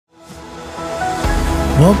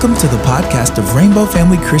Welcome to the podcast of Rainbow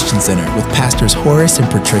Family Christian Center with Pastors Horace and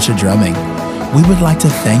Patricia Drumming. We would like to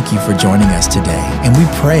thank you for joining us today, and we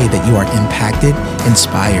pray that you are impacted,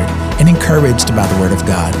 inspired, and encouraged by the Word of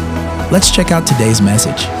God. Let's check out today's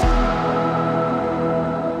message.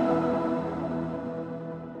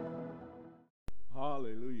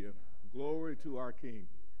 Hallelujah. Glory to our King.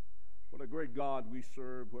 What a great God we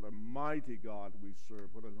serve. What a mighty God we serve.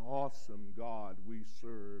 What an awesome God we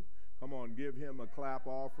serve. Come on, give him a clap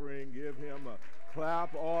offering. Give him a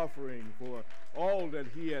clap offering for all that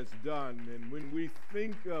he has done. And when we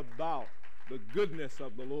think about the goodness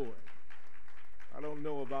of the Lord, I don't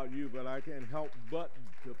know about you, but I can't help but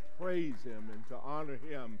to praise him and to honor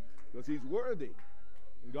him because he's worthy.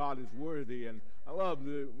 God is worthy. And I love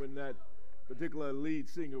when that particular lead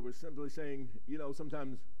singer was simply saying, you know,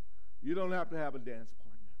 sometimes you don't have to have a dance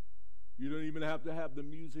partner. You don't even have to have the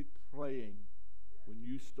music playing when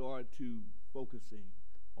you start to focusing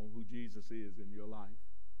on who Jesus is in your life.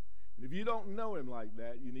 And if you don't know him like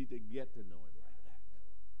that, you need to get to know him like that.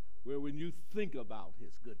 Where when you think about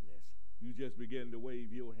his goodness, you just begin to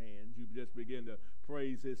wave your hands. You just begin to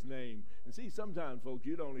praise his name. And see, sometimes, folks,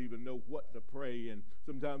 you don't even know what to pray, and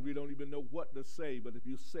sometimes we don't even know what to say. But if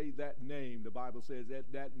you say that name, the Bible says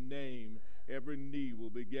at that name, every knee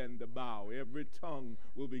will begin to bow. Every tongue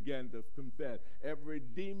will begin to confess. Every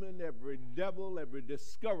demon, every devil, every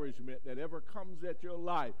discouragement that ever comes at your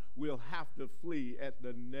life will have to flee at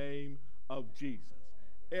the name of Jesus.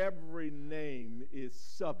 Every name is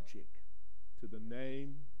subject to the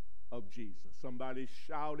name of Jesus. Somebody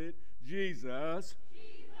shouted, Jesus.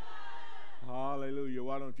 Jesus. Hallelujah.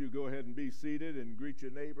 Why don't you go ahead and be seated and greet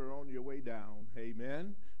your neighbor on your way down.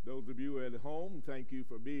 Amen. Those of you at home, thank you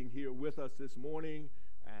for being here with us this morning.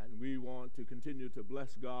 And we want to continue to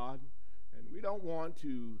bless God. And we don't want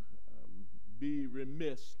to be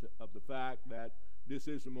remiss of the fact that this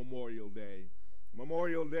is a Memorial Day.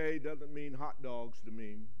 Memorial Day doesn't mean hot dogs to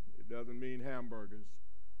me. It doesn't mean hamburgers.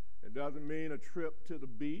 It doesn't mean a trip to the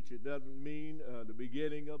beach. It doesn't mean the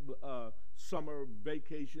beginning of summer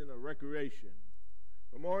vacation or recreation.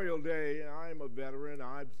 Memorial Day, I'm a veteran.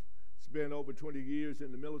 I've spent over 20 years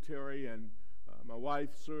in the military, and my wife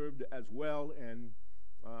served as well, and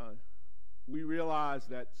we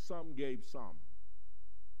realized that some gave some,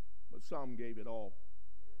 but some gave it all.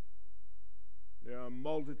 There are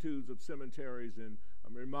multitudes of cemeteries, and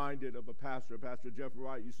I'm reminded of a pastor, Pastor Jeff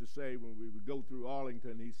Wright used to say when we would go through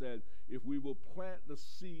Arlington, he said, if we will plant the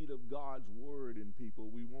seed of God's word in people,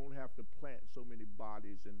 we won't have to plant so many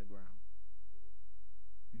bodies in the ground.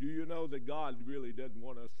 Do you know that God really doesn't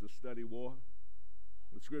want us to study war?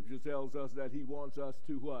 The scripture tells us that he wants us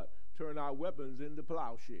to what? Turn our weapons into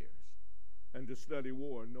plowshares and to study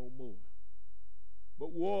war no more.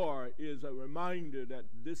 But war is a reminder that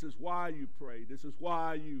this is why you pray. This is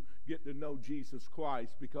why you get to know Jesus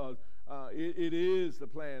Christ, because it is the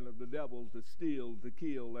plan of the devil to steal, to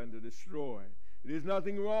kill, and to destroy. It is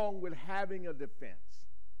nothing wrong with having a defense.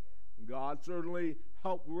 God certainly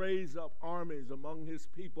helped raise up armies among his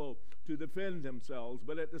people to defend themselves,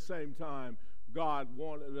 but at the same time, God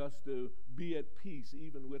wanted us to be at peace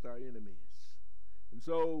even with our enemies. And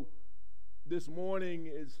so this morning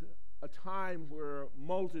is a time where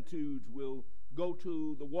multitudes will go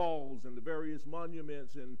to the walls and the various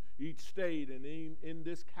monuments in each state and in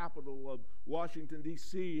this capital of Washington,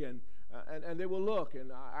 D.C., and they will look,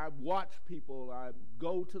 and I watch people. I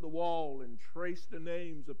go to the wall and trace the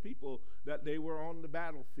names of people that they were on the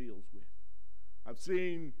battlefields with. I've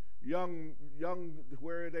seen young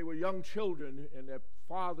where they were young children and their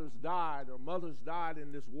fathers died or mothers died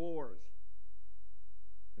in these wars.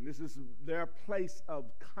 And this is their place of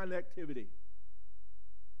connectivity.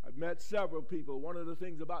 I've met several people. One of the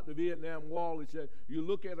things about the Vietnam Wall is that you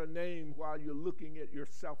look at a name while you're looking at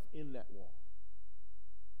yourself in that wall.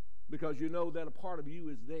 Because you know that a part of you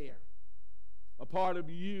is there. A part of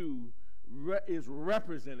you is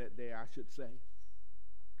represented there, I should say.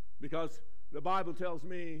 Because the Bible tells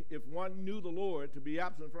me if one knew the Lord, to be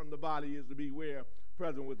absent from the body is to be where?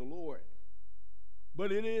 Present with the Lord.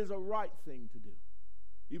 But it is a right thing to do.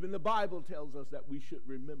 Even the Bible tells us that we should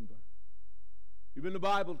remember. Even the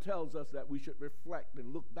Bible tells us that we should reflect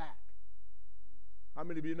and look back. How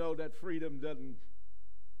many of you know that freedom doesn't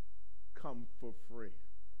come for free?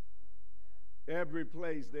 Every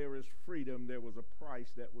place there is freedom, there was a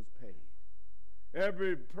price that was paid.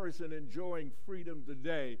 Every person enjoying freedom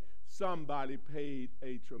today, somebody paid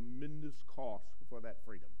a tremendous cost for that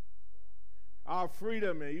freedom. Our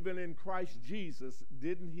freedom, even in Christ Jesus,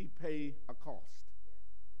 didn't he pay a cost?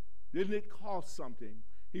 Didn't it cost something?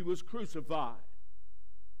 He was crucified.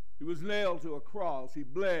 He was nailed to a cross. He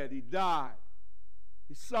bled. He died.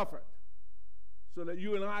 He suffered so that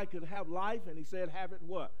you and I could have life, and he said, have it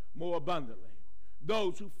what? More abundantly.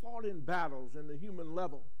 Those who fought in battles in the human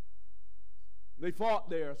level, they fought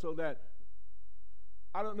there so that,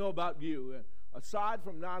 I don't know about you, aside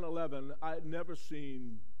from 9/11, I had never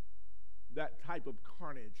seen that type of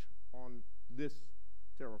carnage on this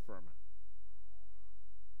terra firma.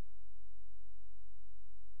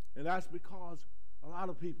 And that's because a lot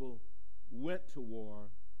of people went to war.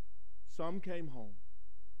 Some came home,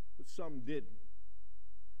 but some didn't.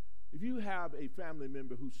 If you have a family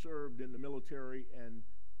member who served in the military and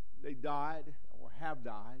they died or have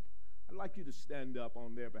died, I'd like you to stand up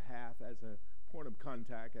on their behalf as a point of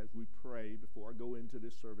contact as we pray before I go into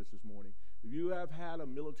this service this morning. If you have had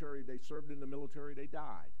they served in the military, they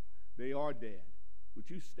died, they are dead, would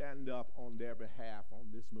you stand up on their behalf on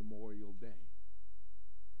this Memorial Day?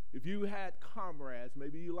 If you had comrades,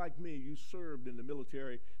 maybe you like me, you served in the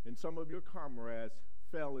military and some of your comrades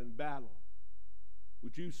fell in battle,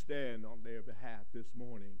 would you stand on their behalf this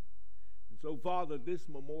morning? And so, Father, this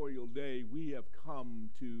Memorial Day, we have come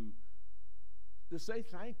to say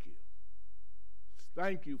thank you.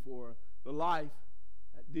 Thank you for the life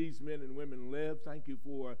that these men and women lived. Thank you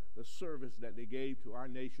for the service that they gave to our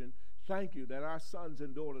nation. Thank you that our sons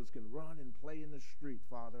and daughters can run and play in the street,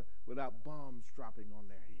 Father, without bombs dropping on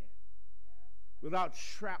their head, without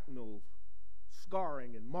shrapnel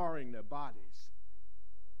scarring and marring their bodies.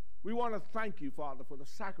 We want to thank you, Father, for the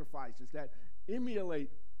sacrifices that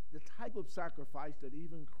emulate the type of sacrifice that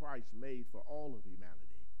even Christ made for all of humanity.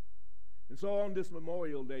 And so on this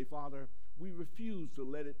Memorial Day, Father, we refuse to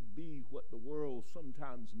let it be what the world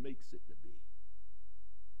sometimes makes it to be.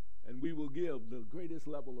 And we will give the greatest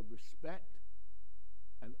level of respect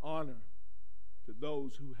and honor to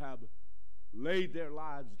those who have laid their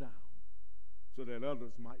lives down so that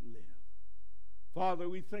others might live. Father,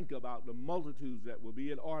 we think about the multitudes that will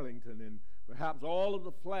be at Arlington and perhaps all of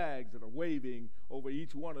the flags that are waving over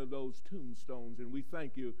each one of those tombstones, and we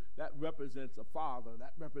thank you. That represents a father,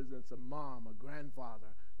 that represents a mom, a grandfather,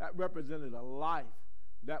 that represented a life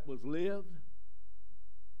that was lived,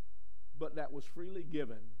 but that was freely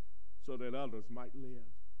given so that others might live.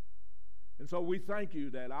 And so we thank you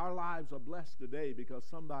that our lives are blessed today because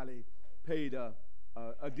somebody paid a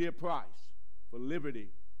dear price for liberty,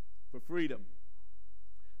 for freedom.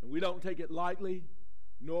 And we don't take it lightly,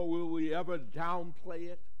 nor will we ever downplay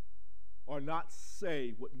it or not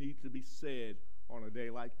say what needs to be said on a day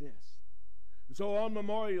like this. And so on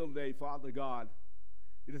Memorial Day, Father God,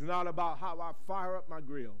 it is not about how I fire up my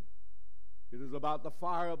grill. It is about the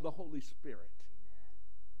fire of the Holy Spirit.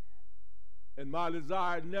 Amen. And my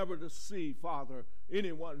desire never to see, Father,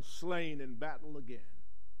 anyone slain in battle again,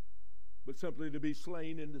 but simply to be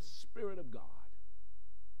slain in the Spirit of God.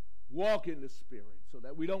 Walk in the Spirit so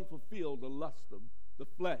that we don't fulfill the lust of the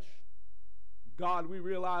flesh. God, we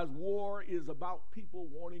realize war is about people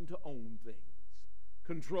wanting to own things,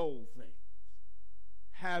 control things,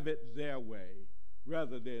 have it their way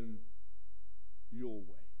rather than your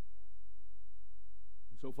way.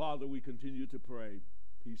 And so, Father, we continue to pray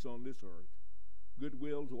peace on this earth,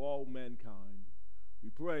 goodwill to all mankind. We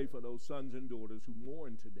pray for those sons and daughters who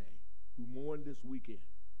mourn today, who mourn this weekend.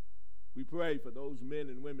 We pray for those men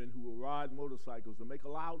and women who will ride motorcycles and make a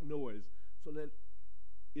loud noise so that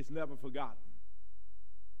it's never forgotten.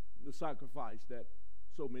 The sacrifice that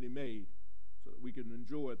so many made so that we can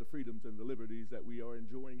enjoy the freedoms and the liberties that we are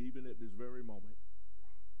enjoying even at this very moment.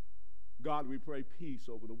 God, we pray peace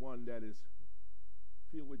over the one that is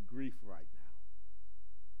filled with grief right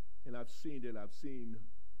now. And I've seen it. I've seen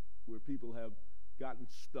where people have gotten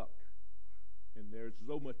stuck. And there's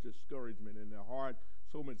so much discouragement in their heart,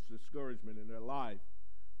 so much discouragement in their life.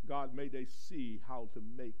 God, may they see how to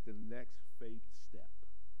make the next faith step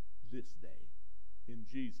this day. In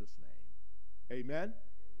Jesus' name. Amen?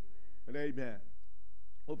 And amen.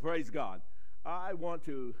 Well, praise God. I wanted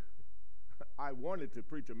to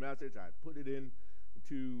preach a message. I put it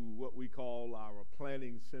into what we call our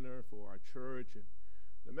planning center for our church. And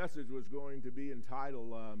the message was going to be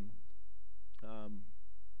entitled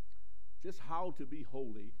just how to be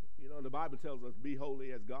holy. You know, the Bible tells us be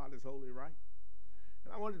holy as God is holy, right?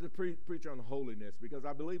 And I wanted to preach on holiness because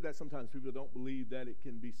I believe that sometimes people don't believe that it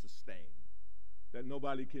can be sustained, that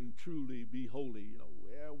nobody can truly be holy. You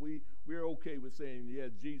know, we're okay with saying, yeah,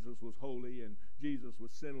 Jesus was holy and Jesus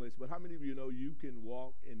was sinless, but how many of you know you can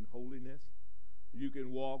walk in holiness? You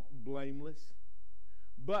can walk blameless.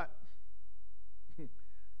 But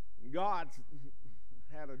God's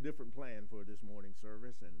had a different plan for this morning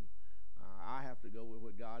service, and I have to go with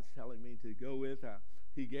what God's telling me to go with.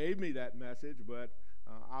 He gave me that message, but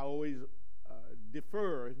I always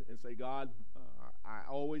defer and say, God, I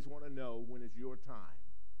always want to know when is your time.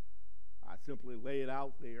 I simply lay it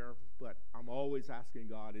out there, but I'm always asking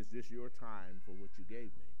God, is this your time for what you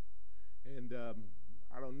gave me? And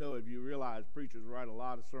I don't know if you realize preachers write a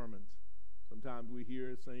lot of sermons. Sometimes we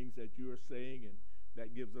hear things that you are saying, and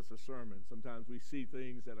that gives us a sermon. Sometimes we see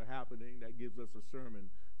things that are happening, that gives us a sermon.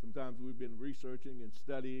 Sometimes we've been researching and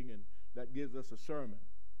studying, and that gives us a sermon.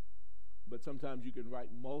 But sometimes you can write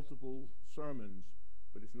multiple sermons,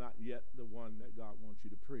 but it's not yet the one that God wants you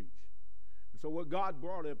to preach. And so what God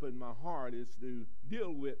brought up in my heart is to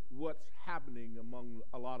deal with what's happening among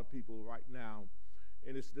a lot of people right now,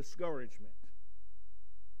 and it's discouragement.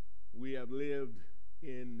 We have lived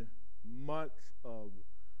in months of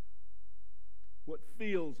what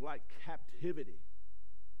feels like captivity.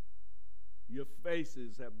 Your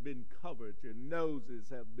faces have been covered. Your noses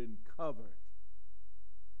have been covered.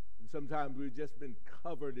 And sometimes we've just been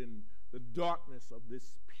covered in the darkness of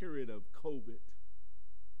this period of COVID.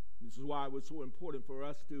 This is why it was so important for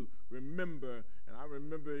us to remember. And I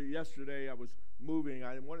remember yesterday I was moving.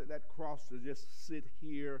 I wanted that cross to just sit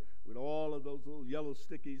here with all of those little yellow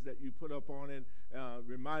stickies that you put up on it,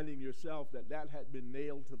 reminding yourself that that had been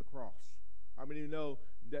nailed to the cross. How many of you know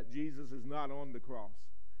that Jesus is not on the cross?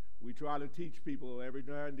 We try to teach people every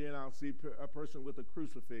now and then. I'll see a person with a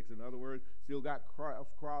crucifix. In other words, still got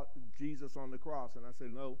Jesus on the cross. And I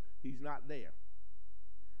said, no, he's not there.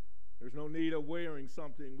 There's no need of wearing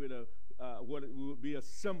something with what would be a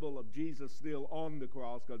symbol of Jesus still on the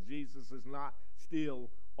cross, because Jesus is not still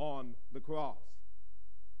on the cross.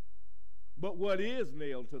 But what is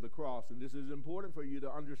nailed to the cross, and this is important for you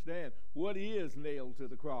to understand, what is nailed to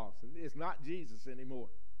the cross? And it's not Jesus anymore.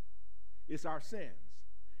 It's our sins.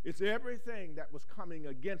 It's everything that was coming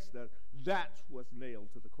against us. That's what's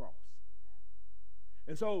nailed to the cross.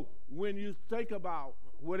 And so when you think about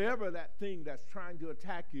whatever that thing that's trying to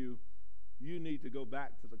attack you, you need to go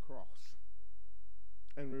back to the cross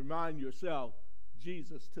and remind yourself,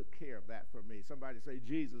 Jesus took care of that for me. Somebody say,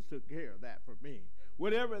 Jesus took care of that for me.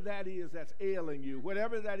 Whatever that is that's ailing you,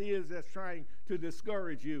 whatever that is that's trying to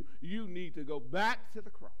discourage you, you need to go back to the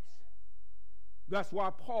cross. That's why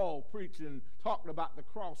Paul preached and talked about the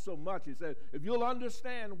cross so much. He said, if you'll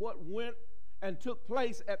understand what went and took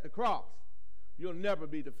place at the cross, you'll never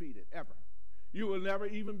be defeated, ever. You will never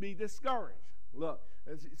even be discouraged. Look,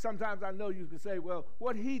 sometimes I know you can say, well,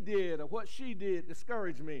 what he did or what she did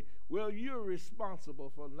discouraged me. Well, you're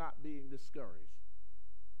responsible for not being discouraged.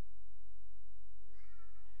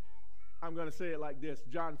 I'm going to say it like this.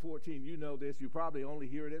 John 14, you know this. You probably only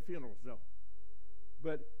hear it at funerals, though.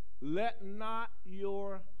 But let not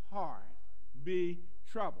your heart be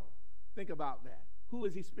troubled. Think about that. Who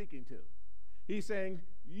is he speaking to? He's saying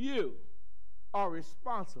you are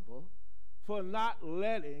responsible for not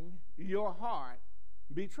letting your heart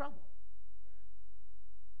be troubled.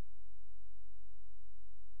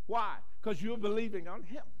 Why? Because you're believing on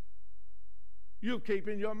him. You're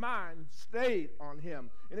keeping your mind stayed on him.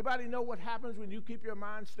 Anybody know what happens when you keep your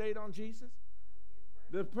mind stayed on Jesus?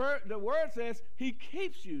 The word says he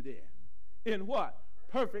keeps you then in what?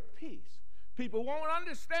 Perfect peace. People won't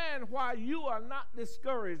understand why you are not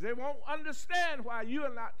discouraged. They won't understand why you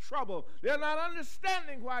are not troubled. They're not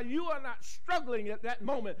understanding why you are not struggling at that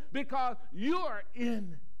moment, because you are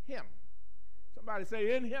in him. Somebody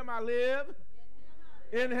say, in him I live,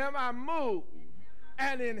 in him I move,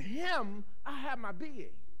 and in him I have my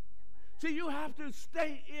being. See, you have to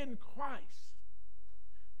stay in Christ.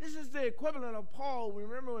 This is the equivalent of Paul.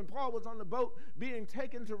 Remember when Paul was on the boat being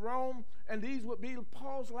taken to Rome, and these would be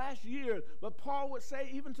Paul's last year. But Paul would say,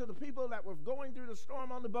 even to the people that were going through the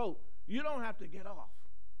storm on the boat, you don't have to get off.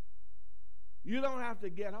 You don't have to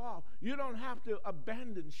get off. You don't have to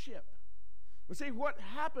abandon ship. But see, what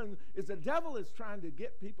happened is the devil is trying to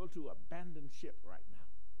get people to abandon ship right now.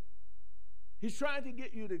 He's trying to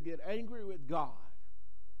get you to get angry with God.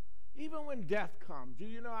 Even when death comes,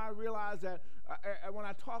 you know, I realize that when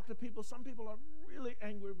I talk to people, some people are really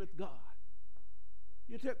angry with God.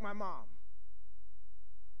 You took my mom.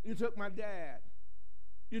 You took my dad.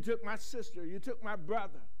 You took my sister. You took my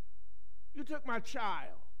brother. You took my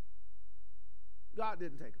child. God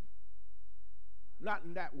didn't take them. Not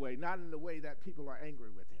in that way. Not in the way that people are angry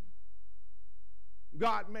with him.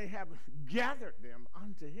 God may have gathered them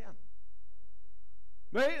unto him.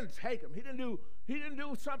 But he didn't take them. He didn't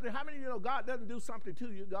do something. How many of you know God doesn't do something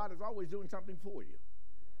to you? God is always doing something for you.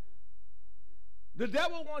 The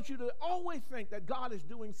devil wants you to always think that God is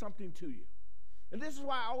doing something to you. And this is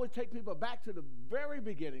why I always take people back to the very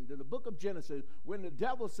beginning, to the book of Genesis, when the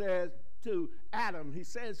devil says to Adam, he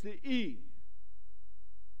says to Eve,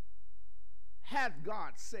 hath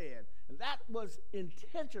God said? And that was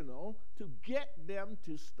intentional to get them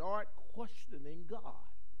to start questioning God.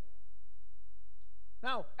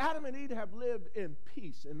 Now, Adam and Eve have lived in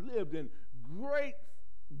peace and lived in great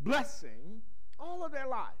blessing all of their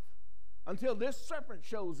life until this serpent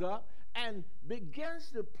shows up and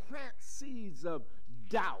begins to plant seeds of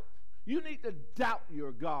doubt. You need to doubt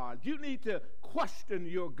your God. You need to question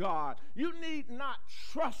your God. You need not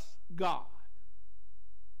trust God.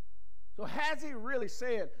 So has he really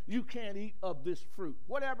said you can't eat of this fruit,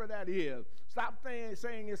 whatever that is? Stop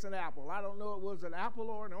saying it's an apple. I don't know if it was an apple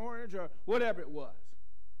or an orange or whatever it was.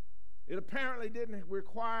 It apparently didn't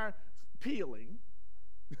require peeling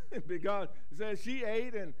because it says she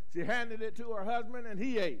ate and she handed it to her husband and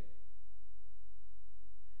he ate.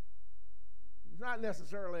 It's not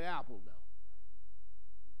necessarily apple, though.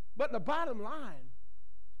 But the bottom line,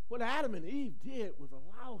 what Adam and Eve did was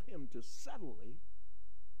allow him to subtly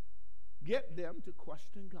get them to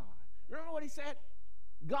question God. Remember what he said?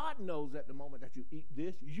 God knows at the moment that you eat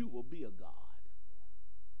this, you will be a God.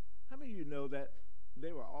 How many of you know that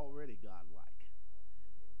they were already godlike?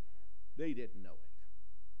 They didn't know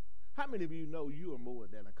it. How many of you know you are more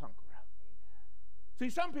than a conqueror?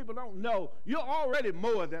 See, some people don't know you're already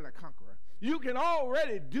more than a conqueror. You can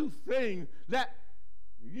already do things that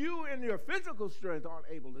you in your physical strength aren't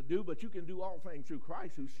able to do, but you can do all things through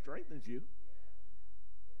Christ who strengthens you.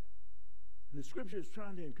 And the scripture is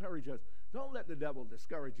trying to encourage us. Don't let the devil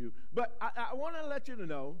discourage you. But I want to let you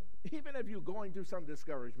know, even if you're going through some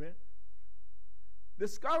discouragement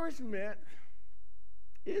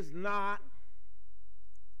is not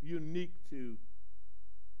unique to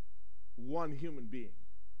one human being.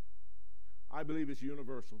 I believe it's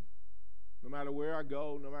universal. No matter where I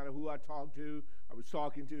go, no matter who I talk to. I was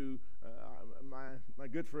talking to my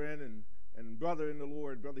good friend and brother in the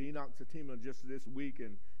Lord, Brother Enoch Satima, just this week,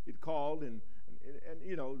 and it called, and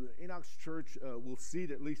you know, Enoch's church will seat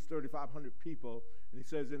at least 3,500 people, and he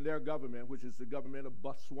says in their government, which is the government of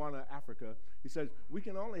Botswana, Africa, he says, we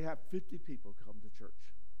can only have 50 people come to church.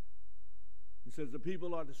 He says the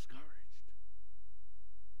people are discouraged.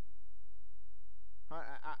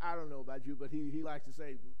 I don't know about you, but he likes to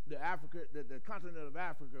say the continent of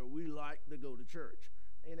Africa, we like to go to church.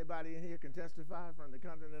 Anybody in here can testify from the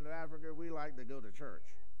continent of Africa? We like to go to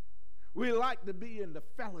church. We like to be in the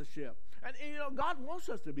fellowship. And you know, God wants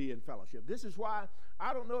us to be in fellowship. This is why,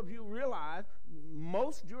 I don't know if you realize,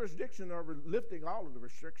 most jurisdictions are lifting all of the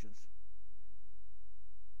restrictions.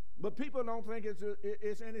 But people don't think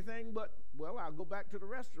it's anything but, well, I'll go back to the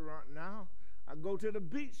restaurant now. I'll go to the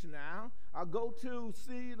beach now. I'll go to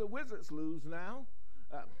see the Wizards lose now.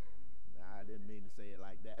 I didn't mean to say it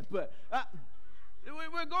like that. But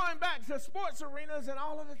we're going back to sports arenas and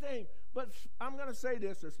all of the things. But I'm going to say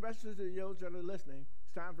this, especially to those that are listening.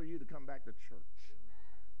 It's time for you to come back to church.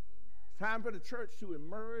 Amen. It's time for the church to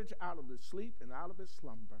emerge out of the sleep and out of its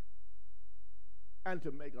slumber and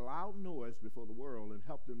to make a loud noise before the world and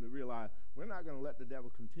help them to realize we're not going to let the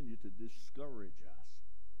devil continue to discourage us.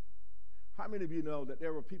 How many of you know that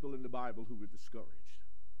there were people in the Bible who were discouraged?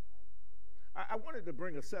 I wanted to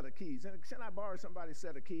bring a set of keys. And can I borrow somebody's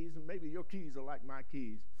set of keys? And maybe your keys are like my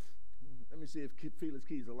keys. Let me see if Felix's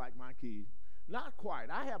keys are like my keys. Not quite.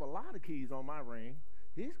 I have a lot of keys on my ring.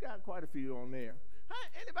 He's got quite a few on there.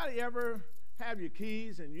 Anybody ever have your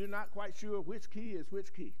keys and you're not quite sure which key is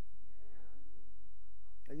which key?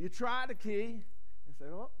 And you try the key and say,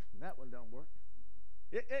 oh, that one don't work.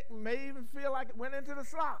 It may even feel like it went into the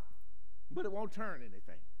slot, but it won't turn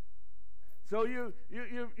anything. So you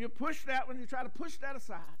push that one, you try to push that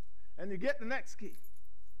aside, and you get the next key.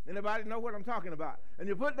 Anybody know what I'm talking about? And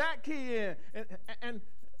you put that key in, and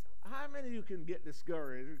how many of you can get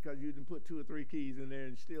discouraged because you didn't put 2 or 3 keys in there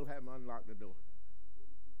and still haven't unlocked the door?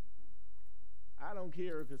 I don't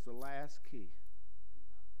care if it's the last key.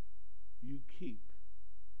 You keep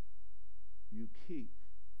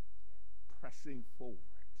pressing forward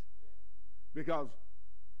because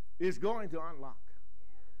it's going to unlock.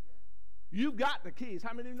 You've got the keys.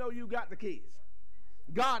 How many know you got the keys?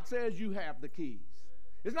 God says you have the keys.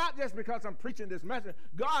 It's not just because I'm preaching this message.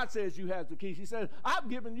 God says you have the keys. He says, I've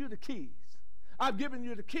given you the keys. I've given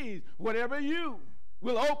you the keys. Whatever you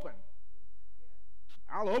will open,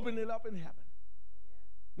 I'll open it up in heaven.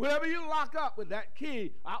 Whatever you lock up with that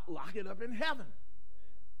key, I'll lock it up in heaven.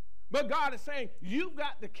 But God is saying, you've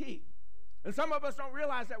got the key. And some of us don't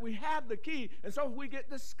realize that we have the key, and so we get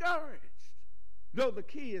discouraged, though the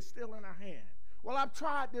key is still in our hand. Well, I've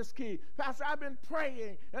tried this key. Pastor, I've been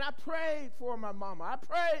praying, and I prayed for my mama. I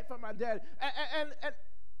prayed for my daddy. And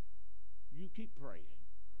you keep praying.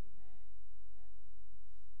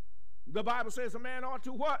 The Bible says a man ought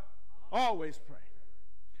to what? Always pray.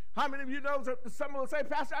 How many of you know that someone will say,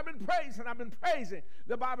 Pastor, I've been praising.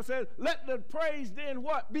 The Bible says, let the praise then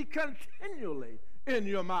what? Be continually in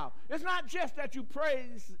your mouth. It's not just that you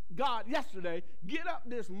praise God yesterday. Get up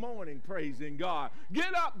this morning praising God.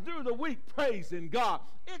 Get up through the week praising God.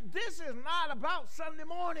 This is not about Sunday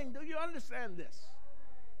morning. Do you understand this?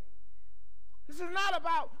 This is not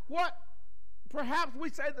about what perhaps we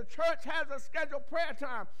say the church has a scheduled prayer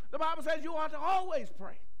time. The Bible says you ought to always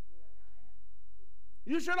pray.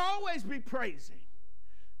 You should always be praising.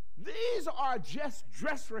 These are just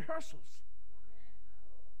dress rehearsals.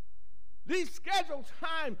 These scheduled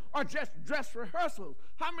times are just dress rehearsals.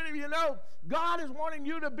 How many of you know God is wanting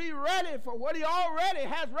you to be ready for what he already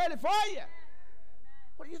has ready for you?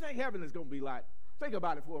 What do you think heaven is going to be like? Think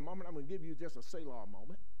about it for a moment. I'm going to give you just a Selah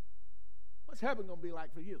moment. What's heaven going to be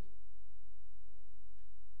like for you?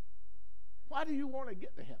 Why do you want to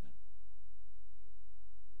get to heaven?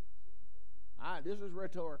 This is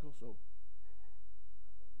rhetorical, so.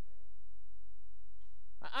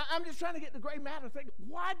 I'm just trying to get the gray matter. Think,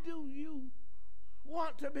 why do you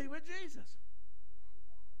want to be with Jesus?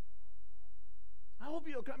 I hope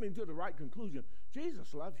you're coming to the right conclusion.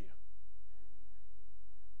 Jesus loves you.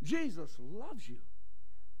 Jesus loves you.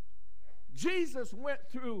 Jesus went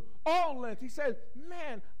through all length. He said,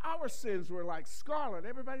 man, our sins were like scarlet.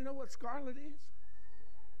 Everybody know what scarlet is?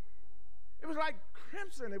 It was like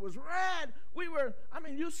crimson. It was red.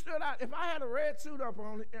 You stood out. If I had a red suit up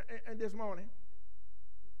on this morning,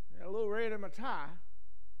 a little red in my tie,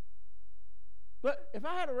 but if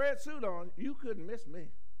I had a red suit on, you couldn't miss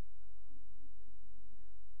me.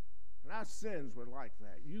 And our sins were like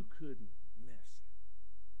that. You couldn't miss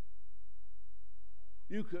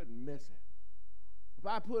it. You couldn't miss it. If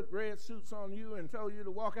I put red suits on you and told you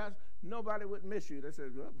to walk out, nobody would miss you. They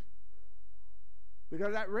said, well,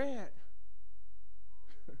 because that red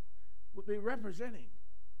would be representing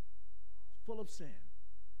full of sin.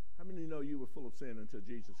 How many know you were full of sin until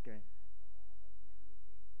Jesus came?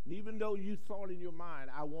 And even though you thought in your mind,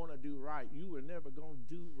 I want to do right, you were never going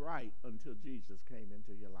to do right until Jesus came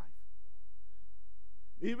into your life.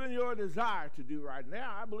 Even your desire to do right.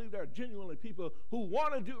 Now, I believe there are genuinely people who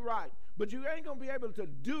want to do right, but you ain't going to be able to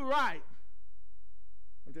do right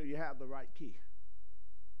until you have the right key.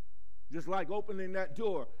 Just like opening that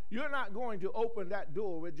door. You're not going to open that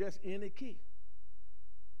door with just any key.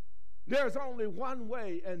 There's only one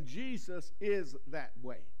way, and Jesus is that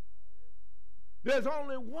way. There's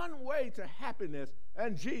only one way to happiness,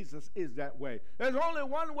 and Jesus is that way. There's only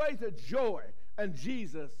one way to joy, and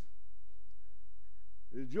Jesus,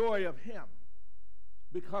 the joy of him,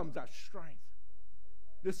 becomes our strength.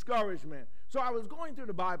 Discouragement. So I was going through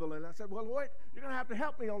the Bible, and I said, well, Lord, you're going to have to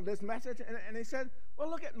help me on this message. And he said, well,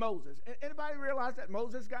 look at Moses. Anybody realize that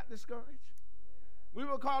Moses got discouraged? We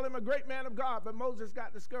will call him a great man of God, but Moses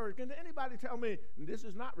got discouraged. Can anybody tell me, and this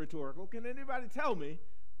is not rhetorical, can anybody tell me,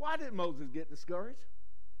 why did Moses get discouraged?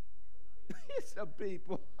 It's the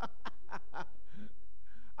people.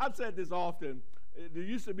 I've said this often. There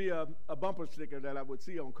used to be a bumper sticker that I would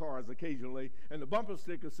see on cars occasionally, and the bumper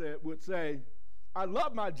sticker would say, I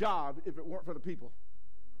love my job if it weren't for the people.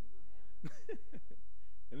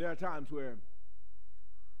 And there are times where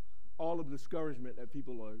all of the discouragement that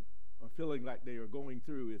people are feeling like they are going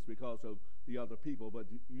through is because of the other people. But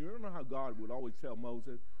you remember how God would always tell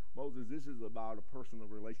Moses, this is about a personal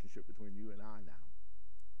relationship between you and I now.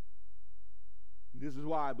 This is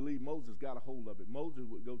why I believe Moses got a hold of it. Moses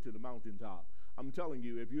would go to the mountaintop. I'm telling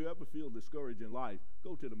you, if you ever feel discouraged in life,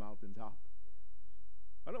 go to the mountaintop.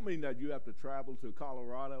 I don't mean that you have to travel to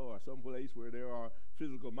Colorado or someplace where there are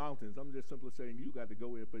physical mountains. I'm just simply saying you got to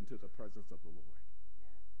go up into the presence of the Lord.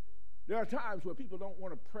 There are times where people don't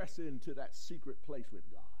want to press into that secret place with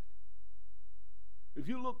God. If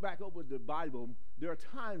you look back over the Bible, there are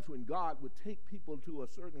times when God would take people to a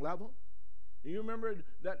certain level. And you remember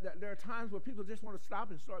that there are times where people just want to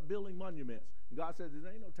stop and start building monuments. And God says,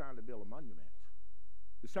 there ain't no time to build a monument.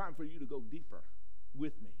 It's time for you to go deeper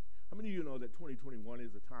with me. How many of you know that 2021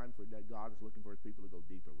 is a time for that God is looking for his people to go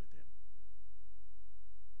deeper with him?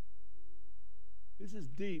 This is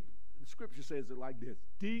deep. The scripture says it like this.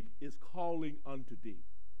 Deep is calling unto deep.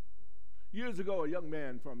 Years ago, a young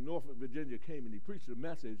man from Norfolk, Virginia came and he preached a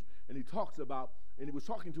message, and he was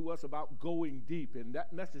talking to us about going deep, and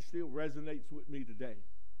that message still resonates with me today.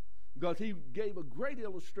 Because he gave a great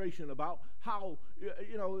illustration about how,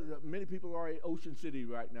 many people are at Ocean City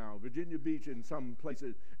right now, Virginia Beach in some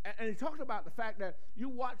places. And he talked about the fact that you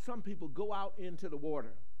watch some people go out into the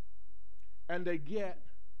water and they get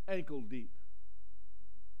ankle deep.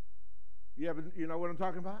 You know what I'm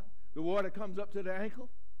talking about? The water comes up to the ankle.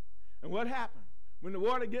 And what happens? When the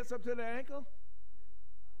water gets up to the ankle,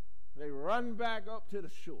 They run back up to the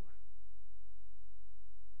shore.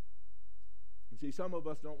 You see, some of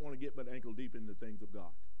us don't want to get but ankle deep in the things of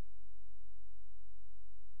God.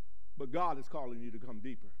 But God is calling you to come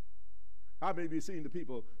deeper. How many of you seen the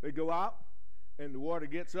people, they go out and the water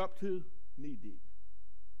gets up to knee deep?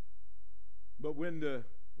 But when the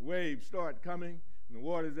waves start coming and the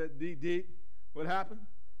water's at knee deep, what happens?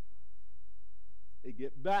 They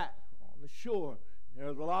get back on the shore.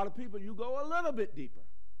 There's a lot of people, you go a little bit deeper,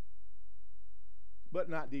 but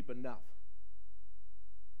not deep enough.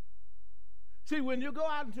 See, when you go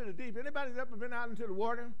out into the deep, anybody's ever been out into the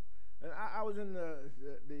water? And I was in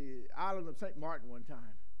the island of St. Martin one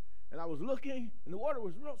time, and I was looking, and the water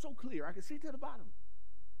was so clear, I could see to the bottom.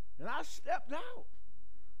 And I stepped out.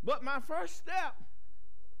 But my first step,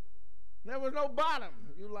 there was no bottom.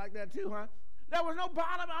 You like that too, huh? There was no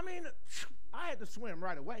bottom. I mean, I had to swim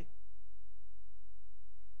right away.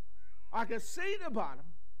 I could see the bottom,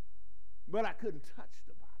 but I couldn't touch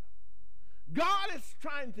the bottom. God is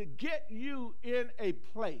trying to get you in a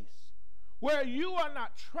place where you are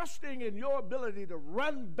not trusting in your ability to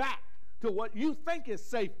run back to what you think is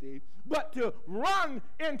safety, but to run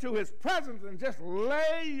into his presence and just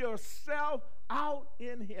lay yourself out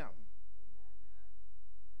in him.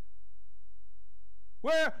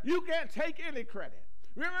 Where you can't take any credit.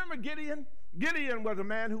 Remember Gideon? Gideon was a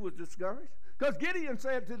man who was discouraged. Because Gideon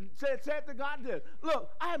said to God,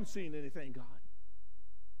 look, I haven't seen anything, God.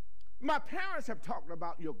 My parents have talked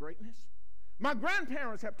about your greatness. My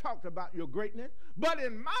grandparents have talked about your greatness. But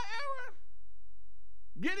in my era,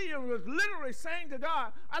 Gideon was literally saying to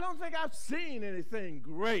God, I don't think I've seen anything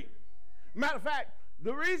great. Matter of fact,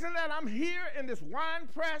 the reason that I'm here in this wine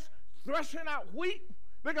press threshing out wheat,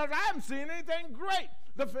 because I haven't seen anything great.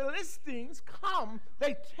 The Philistines come,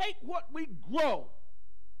 they take what we grow.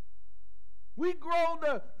 We grow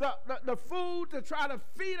the food to try to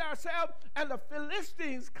feed ourselves, and the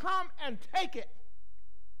Philistines come and take it.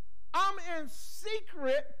 I'm in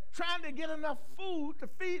secret trying to get enough food to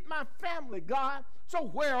feed my family, God. So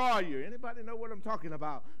where are you? Anybody know what I'm talking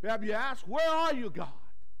about? Have you asked, where are you, God?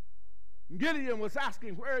 Gideon was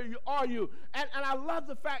asking, where are you? And I love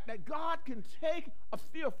the fact that God can take a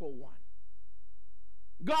fearful one.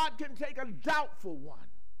 God can take a doubtful one.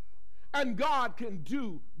 And God can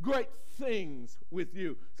do great things with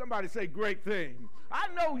you. Somebody say great thing. I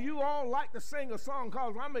know you all like to sing a song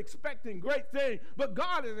called I'm expecting great thing, but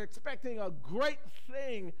God is expecting a great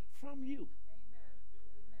thing from you.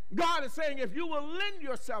 Amen. God is saying, if you will lend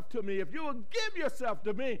yourself to me, if you will give yourself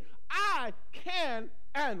to me, I can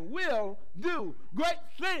and will do great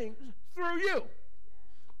things through you.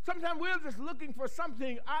 Sometimes we're just looking for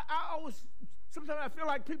something. Sometimes I feel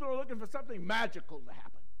like people are looking for something magical to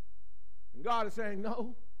happen. And God is saying,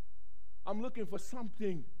 no, I'm looking for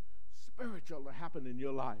something spiritual to happen in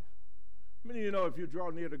your life. How many of you know if you draw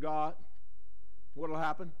near to God, what will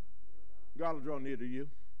happen? God will draw near to you.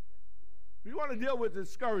 If you want to deal with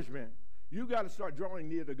discouragement, you got to start drawing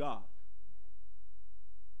near to God.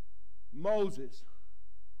 Moses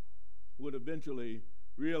would eventually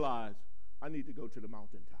realize, I need to go to the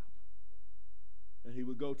mountaintop. And he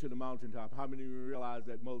would go to the mountaintop. How many of you realize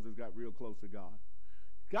that Moses got real close to God?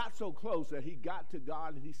 Got so close that he got to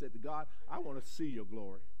God and he said to God, I want to see your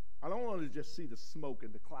glory. I don't want to just see the smoke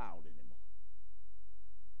and the cloud anymore.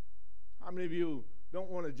 How many of you don't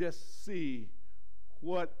want to just see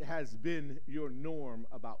what has been your norm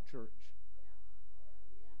about church?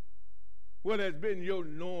 What has been your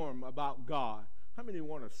norm about God? How many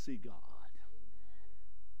want to see God?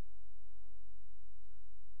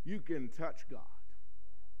 You can touch God.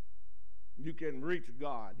 You can reach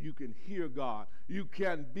God. You can hear God. You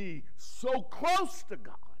can be so close to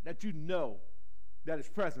God that you know that his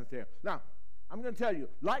presence there. Now, I'm going to tell you,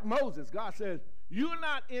 like Moses, God says, you're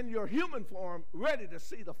not in your human form ready to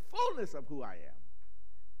see the fullness of who I am.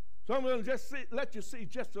 So I'm going to just let you see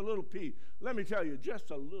just a little piece. Let me tell you, just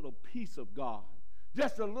a little piece of God,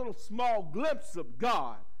 just a little small glimpse of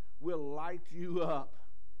God will light you up.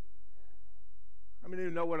 How many of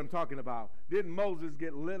you know what I'm talking about? Didn't Moses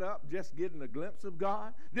get lit up just getting a glimpse of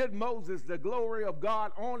God? Did Moses, the glory of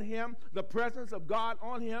God on him, the presence of God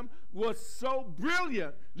on him was so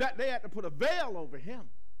brilliant that they had to put a veil over him?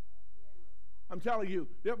 I'm telling you,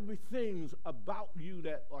 there will be things about you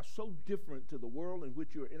that are so different to the world in which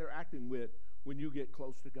you're interacting with when you get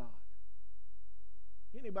close to God.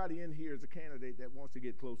 Anybody in here is a candidate that wants to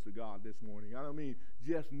get close to God this morning? I don't mean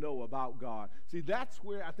just know about God. See, that's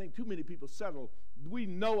where I think too many people settle. We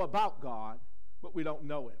know about God, but we don't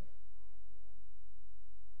know him.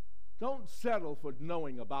 Don't settle for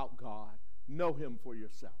knowing about God. Know him for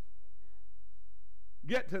yourself.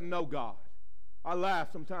 Get to know God. I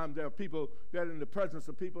laugh sometimes. There are people that are in the presence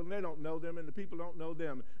of people, and they don't know them, and the people don't know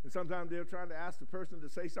them. And sometimes they're trying to ask the person to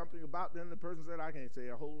say something about them. The person said, I can't say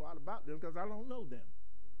a whole lot about them because I don't know them.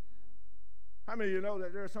 How many of you know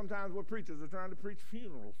that there are sometimes where preachers are trying to preach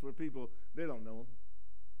funerals for people, they don't know them?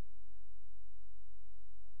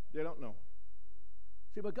 They don't know.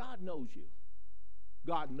 See, but God knows you.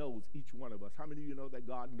 God knows each one of us. How many of you know that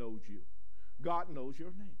God knows you? God knows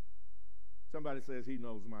your name. Somebody says he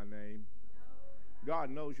knows my name.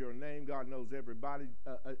 God knows your name. God knows everybody,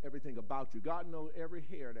 everything about you. God knows every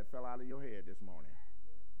hair that fell out of your head this morning.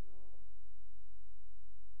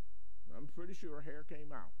 I'm pretty sure hair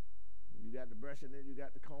came out. You got the brushing it, you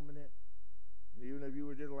got the combing it, even if you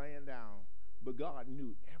were just laying down. But God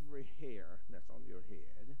knew every hair that's on your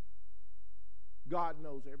head. God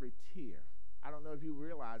knows every tear. I don't know if you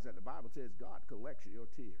realize that the Bible says God collects your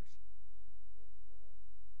tears.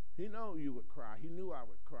 He knew you would cry. He knew I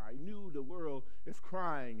would cry. He knew the world is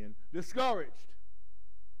crying and discouraged.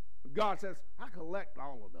 God says, I collect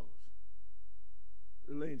all of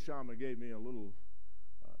those. Elaine Sharma gave me a little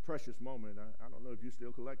precious moment. I don't know if you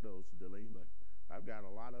still collect those, Delene, but I've got a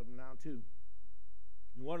lot of them now too.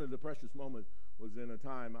 And one of the precious moments was in a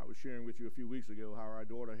time I was sharing with you a few weeks ago how our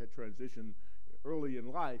daughter had transitioned early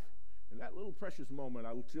in life. And that little precious moment,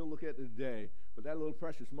 I still look at it today, but that little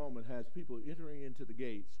precious moment has people entering into the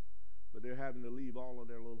gates, but they're having to leave all of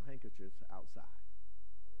their little handkerchiefs outside.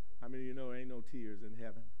 How many of you know there ain't no tears in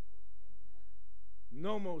heaven?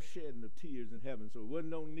 No more shedding of tears in heaven. So there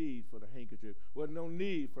wasn't no need for the handkerchief. Wasn't no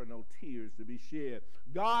need for no tears to be shed.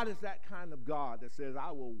 God is that kind of God that says,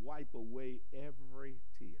 I will wipe away every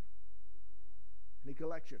tear. And he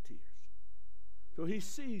collects your tears. So he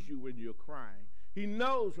sees you when you're crying. He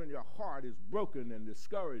knows when your heart is broken and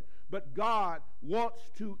discouraged. But God wants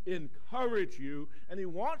to encourage you, and he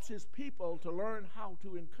wants his people to learn how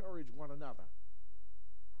to encourage one another.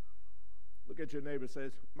 Look at your neighbor and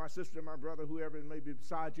says, my sister, my brother, whoever may be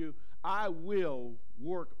beside you, I will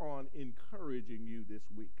work on encouraging you this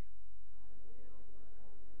week.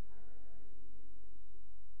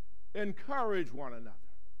 Encourage one another.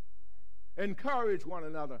 Encourage one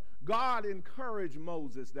another. God encouraged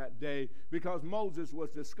Moses that day because Moses was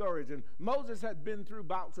discouraged. And Moses had been through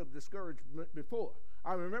bouts of discouragement before.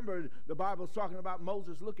 I remember the Bible's talking about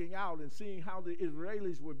Moses looking out and seeing how the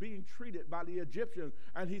Israelis were being treated by the Egyptians,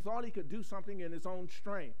 and he thought he could do something in his own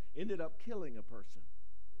strength. Ended up killing a person.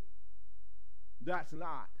 That's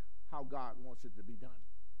not how God wants it to be done.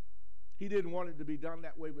 He didn't want it to be done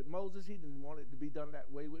that way with Moses. He didn't want it to be done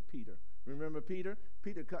that way with Peter. Remember Peter?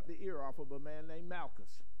 Peter cut the ear off of a man named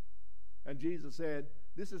Malchus. And Jesus said,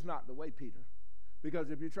 this is not the way, Peter.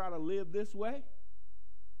 Because if you try to live this way,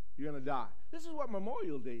 you're going to die. This is what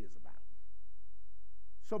Memorial Day is about.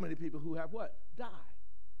 So many people who have what? Died.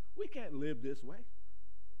 We can't live this way.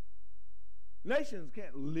 Nations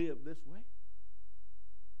can't live this way.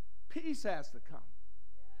 Peace has to come.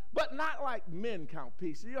 But not like men count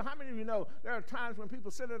peace. You know, how many of you know there are times when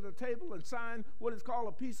people sit at a table and sign what is called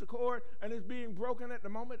a peace accord, and it's being broken at the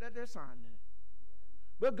moment that they're signing it?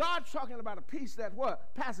 But God's talking about a peace that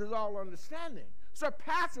what? Passes all understanding.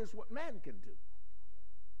 Surpasses what man can do.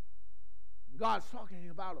 God's talking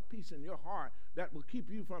about a peace in your heart that will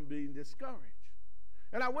keep you from being discouraged.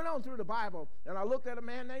 And I went on through the Bible, and I looked at a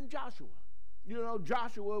man named Joshua. You know,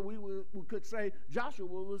 Joshua, we could say Joshua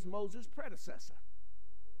was Moses' predecessor.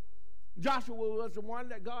 Joshua was the one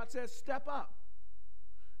that God says, step up.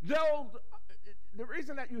 Though the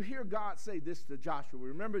reason that you hear God say this to Joshua,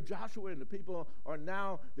 remember Joshua and the people are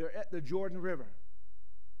now, they're at the Jordan River.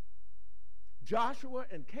 Joshua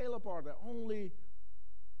and Caleb are the only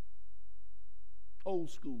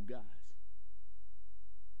old school guys.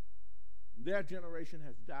 Their generation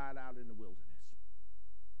has died out in the wilderness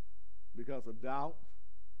because of doubt,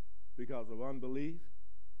 because of unbelief,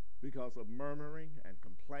 because of murmuring and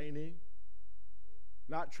complaining,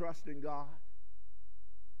 not trusting God,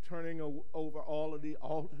 turning over all of the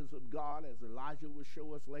altars of God, as Elijah will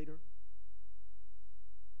show us later.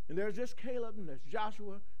 And there's just Caleb and there's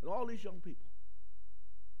Joshua and all these young people.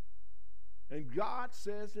 And God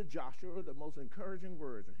says to Joshua the most encouraging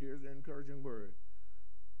words, and here's the encouraging word: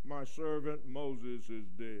 my servant Moses is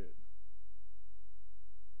dead.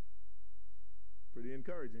 Pretty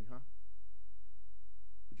encouraging, huh?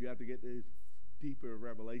 But you have to get the deeper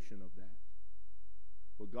revelation of that.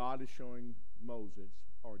 What God is showing Moses,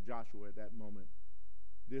 or Joshua at that moment,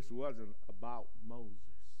 this wasn't about Moses.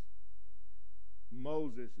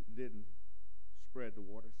 Moses didn't spread the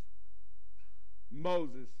waters.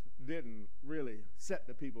 Moses didn't really set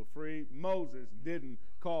the people free. Moses didn't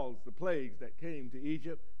cause the plagues that came to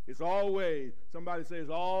Egypt. It's always, somebody says,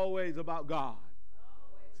 always about God.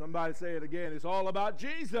 Somebody say it again. It's all about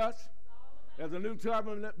Jesus. As a New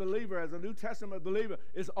Testament believer, as a New Testament believer,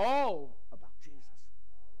 it's all about Jesus.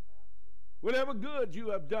 Whatever good you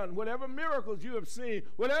have done, whatever miracles you have seen,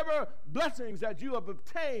 whatever blessings that you have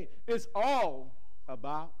obtained, it's all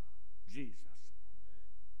about Jesus.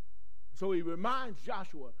 So he reminds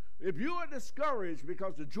Joshua, if you are discouraged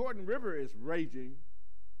because the Jordan River is raging,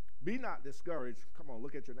 be not discouraged. Come on,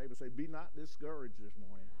 look at your neighbor and say, be not discouraged this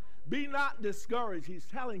morning. Be not discouraged, he's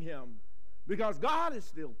telling him, because God is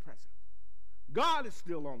still present. God is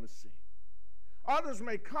still on the scene. Others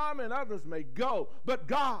may come and others may go, but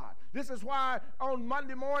God. This is why on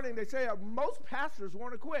Monday morning they say most pastors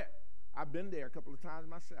want to quit. I've been there a couple of times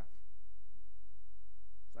myself.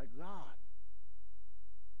 It's like, God,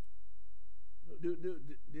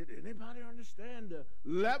 did anybody understand the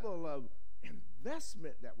level of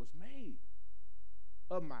investment that was made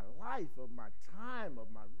of my life, of my time, of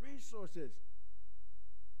my resources?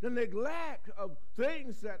 The neglect of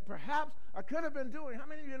things that perhaps I could have been doing. How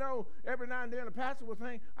many of you know every now and then a pastor will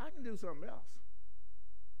think, I can do something else?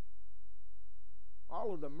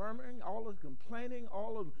 All of the murmuring, all of the complaining,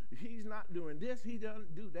 all of he's not doing this, he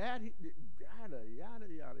doesn't do that, yada, yada,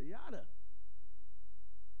 yada, yada.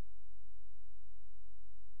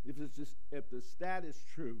 If the stat is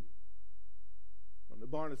true from the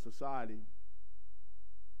Barna Society,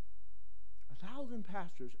 1,000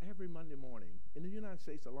 pastors every Monday morning in the United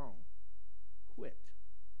States alone quit.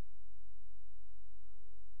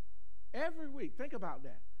 Every week, think about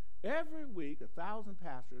that. Every week, 1,000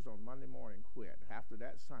 pastors on Monday morning quit. After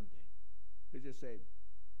that Sunday, they just say,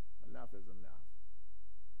 enough is enough.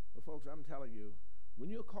 But folks, I'm telling you,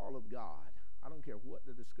 when you're a call of God, I don't care what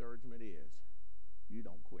the discouragement is, you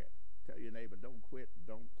don't quit. Tell your neighbor, don't quit,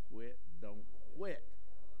 don't quit, don't quit.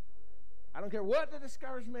 I don't care what the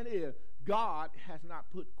discouragement is, God has not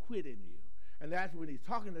put quit in you. And that's when he's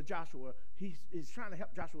talking to Joshua, he's trying to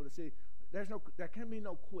help Joshua to see there can be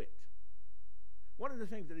no quit. One of the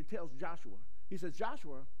things that he tells Joshua, he says,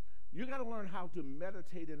 Joshua, you got to learn how to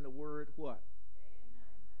meditate in the word what? Day and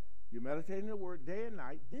night. You meditate in the word day and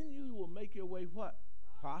night, then you will make your way what?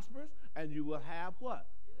 Prosperous, and you will have what?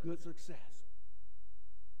 Good success.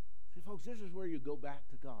 See, folks, this is where you go back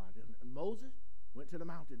to God. And Moses went to the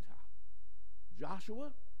mountaintop.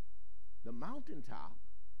 Joshua, the mountaintop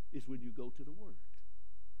is when you go to the Word.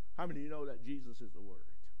 How many of you know that Jesus is the Word?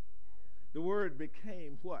 The Word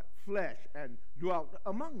became what? Flesh and dwelt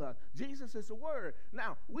among us. Jesus is the Word.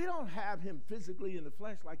 Now, we don't have him physically in the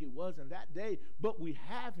flesh like he was in that day, but we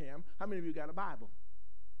have him. How many of you got a Bible?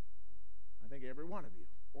 I think every one of you.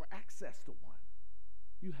 Or access to one.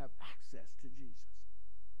 You have access to Jesus.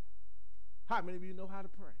 How many of you know how to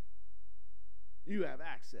pray? You have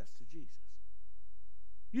access to Jesus.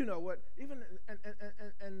 You know what? Even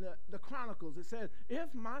in the Chronicles, it says,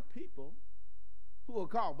 if my people who are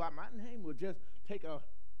called by my name would just take a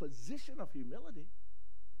position of humility,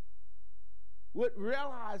 would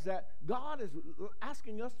realize that God is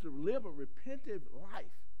asking us to live a repentive life.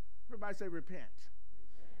 Everybody say repent.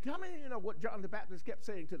 How many of you know what John the Baptist kept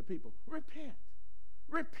saying to the people? Repent.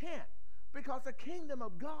 Repent. Because the kingdom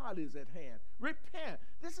of God is at hand. Repent.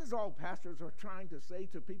 This is all pastors are trying to say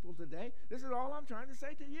to people today. This is all I'm trying to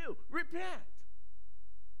say to you. Repent.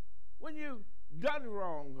 When you've done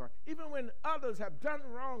wrong, or even when others have done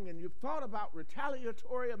wrong and you've thought about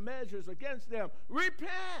retaliatory measures against them,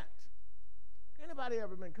 repent. Anybody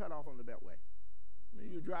ever been cut off on the Beltway? I mean,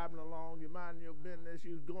 you're driving along, you're minding your business,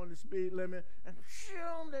 you're going the speed limit, and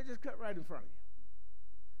shoom, they just cut right in front of you.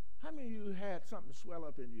 How many of you had something swell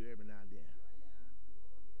up in you every now and then?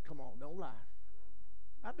 Come on, don't lie.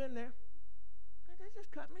 I've been there. They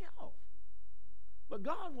just cut me off. But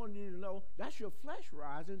God wanted you to know that's your flesh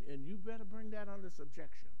rising, and you better bring that under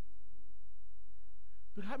subjection.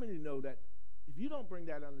 But how many know that if you don't bring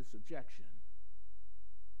that under subjection,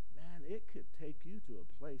 man, it could take you to a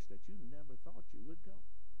place that you never thought you would go.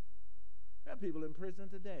 There are people in prison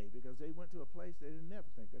today because they went to a place they didn't never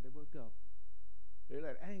think that they would go. They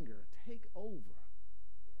let anger take over.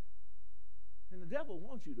 And the devil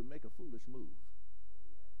wants you to make a foolish move.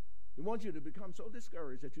 He wants you to become so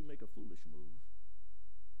discouraged that you make a foolish move.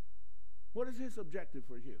 What is his objective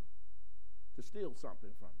for you? To steal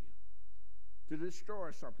something from you. To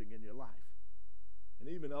destroy something in your life. And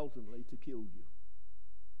even ultimately to kill you.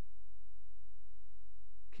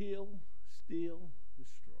 Kill, steal,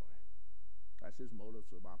 destroy. That's his modus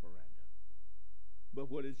operandi. But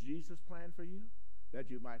what is Jesus' plan for you? That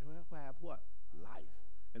you might have what? Life.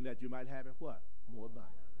 And that you might have it what? More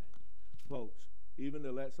abundantly. Folks, even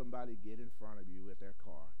to let somebody get in front of you with their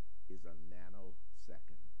car is a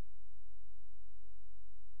nanosecond.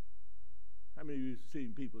 How many of you have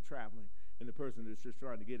seen people traveling and the person that's just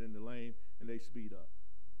trying to get in the lane and they speed up?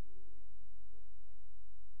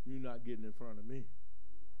 You're not getting in front of me.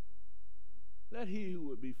 Let he who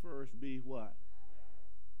would be first be what?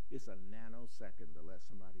 It's a nanosecond to let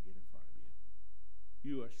somebody get in front of you.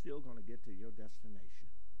 You are still going to get to your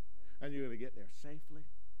destination. And you're going to get there safely.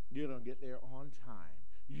 You're going to get there on time.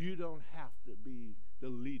 You don't have to be the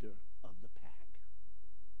leader of the pack.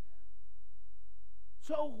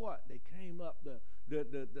 So what? They came up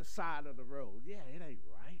the side of the road. Yeah, it ain't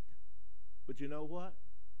right. But you know what?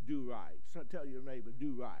 Do right. So tell your neighbor,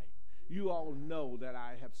 do right. You all know that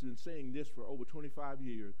I have been saying this for over 25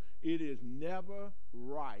 years. It is never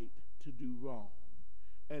right to do wrong.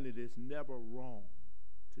 And it is never wrong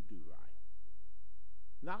to do right.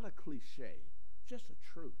 Not a cliche, just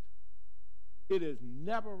a truth. It is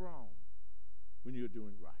never wrong when you're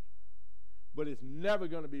doing right. But it's never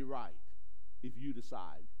going to be right if you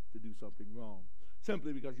decide to do something wrong,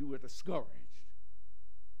 simply because you were discouraged.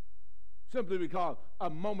 Simply because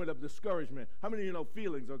a moment of discouragement. How many of you know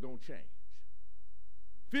feelings are going to change?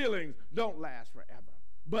 Feelings don't last forever.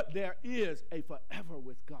 But there is a forever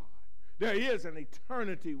with God. There is an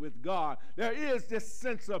eternity with God. There is this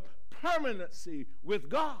sense of permanency with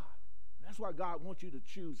God. That's why God wants you to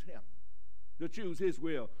choose him, to choose his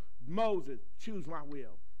will. Moses, choose my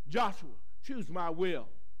will. Joshua, choose my will.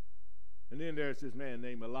 And then there's this man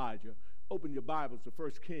named Elijah. Open your Bibles to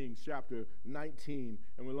 1 Kings chapter 19,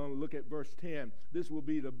 and we'll only look at verse 10. This will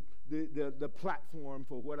be the platform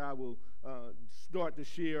for what I will start to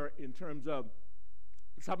share in terms of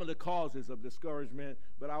some of the causes of discouragement,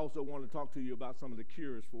 but I also want to talk to you about some of the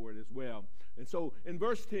cures for it as well. And so in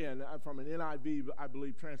verse 10, from an NIV, I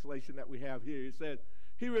believe, translation that we have here, it said,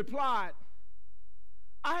 he replied,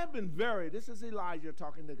 I have been this is Elijah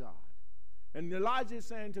talking to God. And Elijah is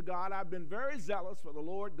saying to God, I've been very zealous for the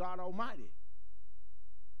Lord God Almighty.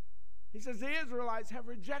 He says, the Israelites have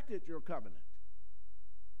rejected your covenant.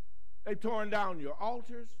 They've torn down your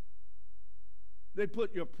altars. They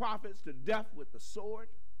put your prophets to death with the sword.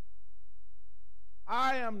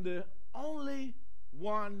 I am the only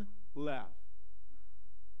one left.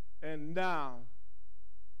 And now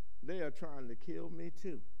they are trying to kill me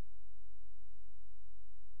too.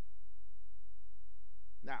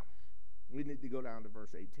 Now, we need to go down to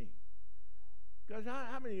verse 18. Because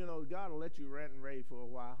how many of you know God will let you rant and rave for a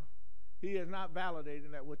while? He is not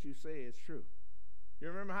validating that what you say is true. You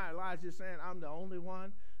remember how Elijah is saying, I'm the only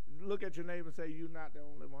one? Look at your neighbor and say, you're not the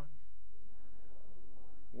only one.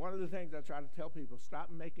 One of the things I try to tell people, stop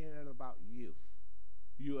making it about you.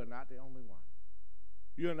 You are not the only one.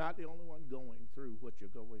 You're not the only one going through what you're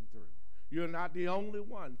going through. You're not the only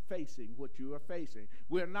one facing what you are facing.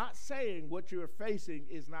 We're not saying what you're facing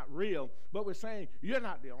is not real, but we're saying you're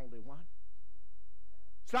not the only one.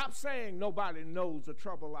 Stop saying nobody knows the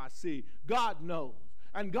trouble I see. God knows.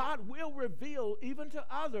 And God will reveal even to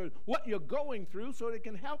others what you're going through so it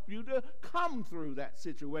can help you to come through that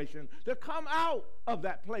situation, to come out of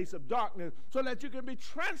that place of darkness so that you can be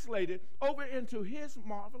translated over into his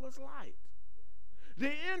marvelous light.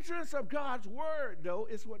 The entrance of God's word, though,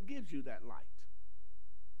 is what gives you that light.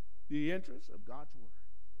 The entrance of God's word.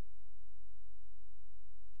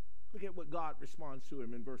 Look at what God responds to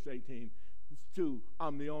him in verse 18.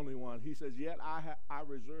 I'm the only one. He says, yet I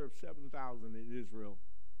reserve 7,000 in Israel,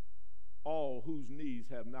 all whose knees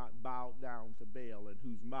have not bowed down to Baal and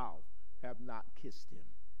whose mouth have not kissed him.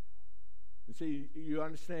 And see, you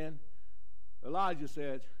understand? Elijah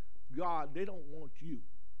said, God, they don't want you.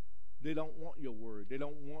 They don't want your word. They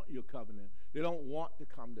don't want your covenant. They don't want to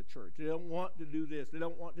come to church. They don't want to do this. They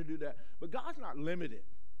don't want to do that. But God's not limited.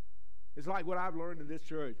 It's like what I've learned in this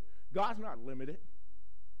church. God's not limited.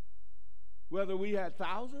 Whether we had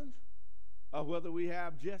thousands or whether we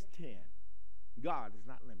have just 10, God is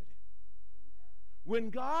not limited. When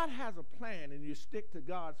God has a plan and you stick to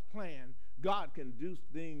God's plan, God can do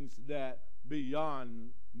things that beyond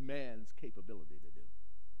man's capability to do.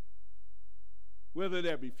 Whether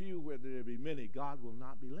there be few, whether there be many, God will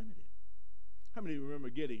not be limited. How many remember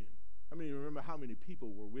Gideon? How many remember how many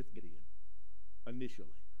people were with Gideon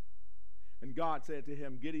initially? And God said to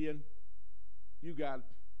him, Gideon,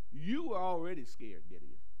 you were already scared,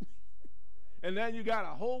 Gideon. And then you got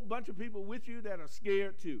a whole bunch of people with you that are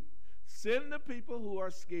scared too. Send the people who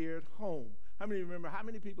are scared home. How many remember how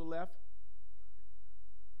many people left?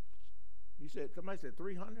 Somebody said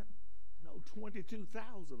 300? No,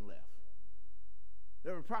 22,000 left.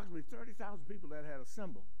 There were approximately 30,000 people that had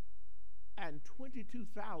assembled. And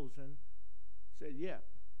 22,000 said, yeah,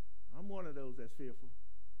 I'm one of those that's fearful.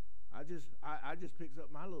 I just picked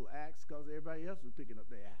up my little axe because everybody else was picking up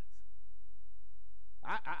their axe.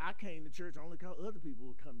 I came to church only because other people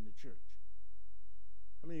were coming to church.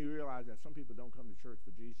 How many of you realize that some people don't come to church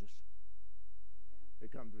for Jesus? They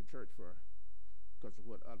come to church because of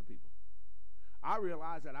what other people. I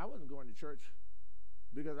realized that I wasn't going to church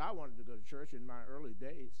because I wanted to go to church in my early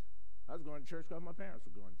days. I was going to church because my parents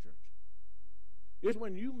were going to church. It's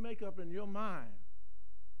when you make up in your mind,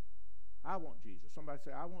 I want Jesus. Somebody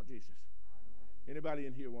say, I want Jesus. Anybody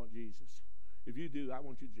in here want Jesus? If you do, I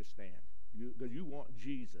want you to just stand. Because you want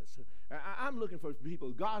Jesus. I'm looking for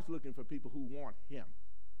people. God's looking for people who want him.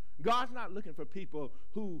 God's not looking for people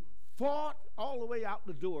who fought all the way out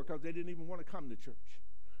the door because they didn't even want to come to church.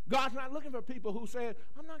 God's not looking for people who said,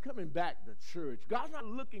 I'm not coming back to church. God's not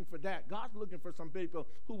looking for that. God's looking for some people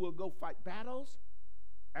who will go fight battles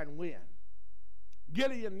and win.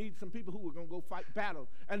 Gideon needs some people who are going to go fight battles.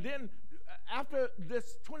 And then after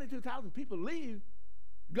this 22,000 people leave,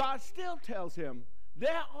 God still tells him,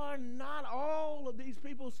 there are not all of these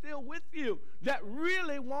people still with you that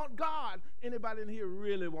really want God. Anybody in here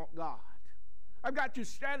really want God? I've got you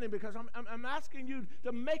standing because I'm asking you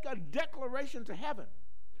to make a declaration to heaven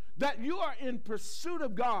that you are in pursuit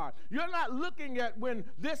of God. You're not looking at when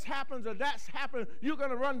this happens or that's happened, you're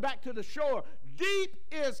going to run back to the shore. Deep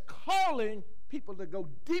is calling people to go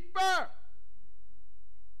deeper.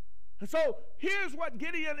 And so here's what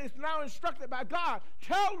Gideon is now instructed by God.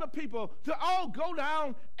 Tell the people to all go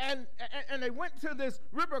down, and they went to this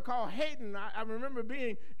river called Hayden. I remember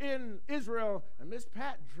being in Israel, and Miss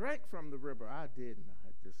Pat drank from the river. I didn't.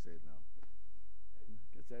 I just said no.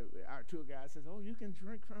 Because our tour guide says, oh, you can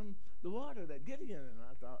drink from the water that Gideon. And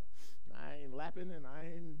I thought, I ain't lapping and I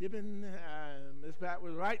ain't dipping. Miss Pat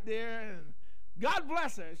was right there, and God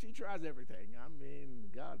bless her. She tries everything. I mean,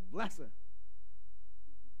 God bless her.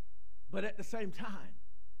 But at the same time,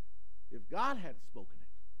 if God had spoken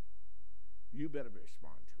it, you better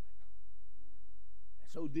respond to it.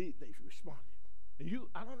 And so they responded. And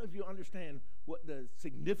I don't know if you understand what the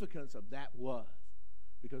significance of that was.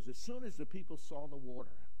 Because as soon as the people saw the water,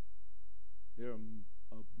 there are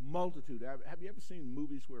a multitude. Have you ever seen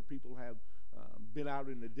movies where people have been out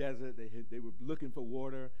in the desert? They were looking for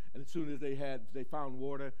water, and as soon as they found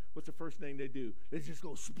water, what's the first thing they do? They just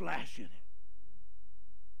go splash in it.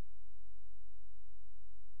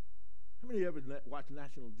 How many of you ever watch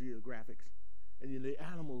National Geographics and the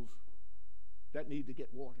animals that need to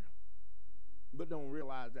get water but don't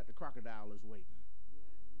realize that the crocodile is waiting?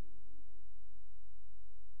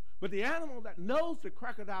 But the animal that knows the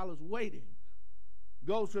crocodile is waiting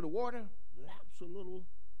goes to the water, laps a little,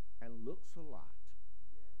 and looks a lot.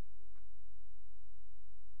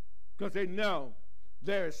 Because they know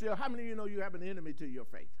there is still, how many of you know you have an enemy to your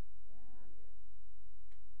faith?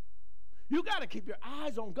 You got to keep your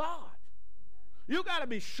eyes on God. You got to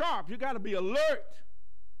be sharp. You got to be alert.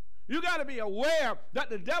 You got to be aware that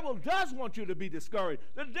the devil does want you to be discouraged.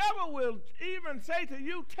 The devil will even say to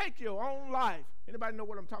you, take your own life. Anybody know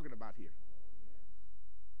what I'm talking about here?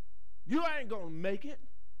 You ain't going to make it.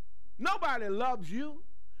 Nobody loves you.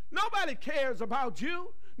 Nobody cares about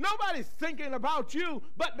you. Nobody's thinking about you,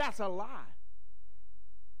 but that's a lie.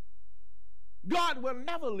 God will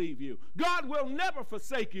never leave you. God will never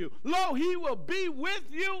forsake you. Lo, he will be with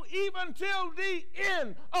you even till the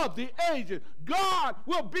end of the ages. God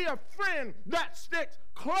will be a friend that sticks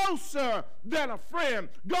closer than a friend.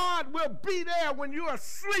 God will be there when you are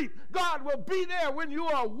asleep. God will be there when you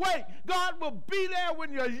are awake. God will be there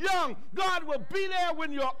when you're young. God will be there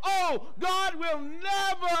when you're old. God will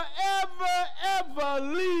never, ever, ever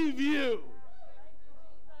leave you.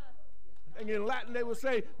 And in Latin they will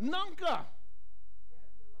say, nunca.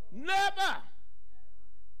 Never.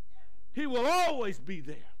 He will always be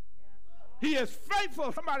there. He is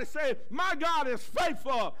faithful. Somebody say, my God is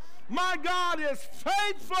faithful. My God is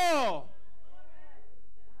faithful.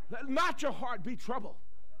 Let not your heart be troubled.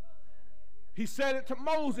 He said it to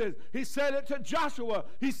Moses. He said it to Joshua.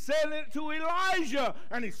 He said it to Elijah.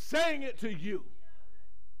 And he's saying it to you.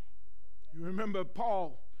 You remember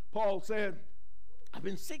Paul said, I've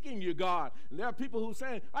been seeking you, God. And there are people who are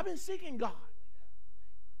saying, I've been seeking God.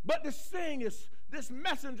 But this thing is, this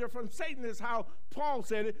messenger from Satan is how Paul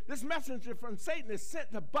said it. This messenger from Satan is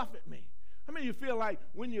sent to buffet me. How many of you feel like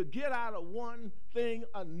when you get out of one thing,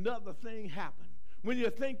 another thing happens? When you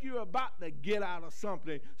think you're about to get out of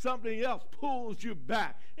something, something else pulls you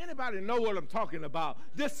back. Anybody know what I'm talking about?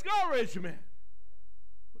 Discouragement.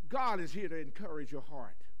 But God is here to encourage your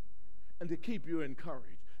heart and to keep you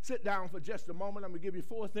encouraged. Sit down for just a moment. I'm going to give you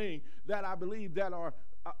 4 things that I believe that are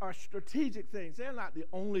strategic things. They're not the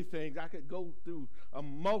only things. I could go through a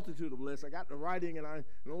multitude of lists. I got the writing, and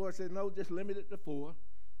the Lord said, no, just limit it to 4.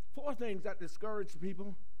 4 things that discourage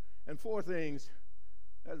people, and 4 things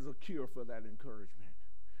That is a cure for that encouragement.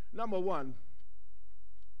 Number one,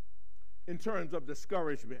 in terms of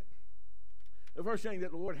discouragement, the first thing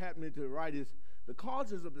that the Lord had me to write is the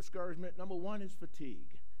causes of discouragement. Number one is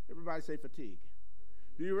fatigue. Everybody say fatigue.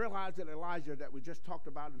 Do you realize that Elijah that we just talked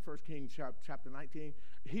about in 1 Kings chapter 19,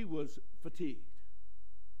 he was fatigued?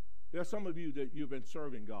 There are some of you that you've been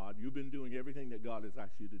serving God. You've been doing everything that God has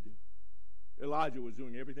asked you to do. Elijah was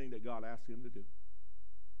doing everything that God asked him to do.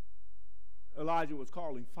 Elijah was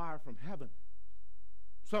calling fire from heaven.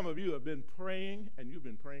 Some of you have been praying, and you've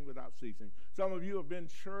been praying without ceasing. Some of you have been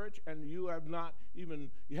church, and you have not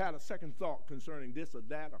even, you had a second thought concerning this or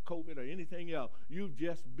that or COVID or anything else. You've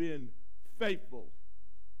just been faithful.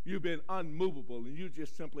 You've been unmovable, and you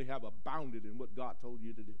just simply have abounded in what God told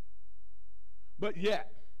you to do. But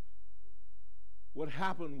yet, what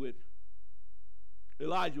happened with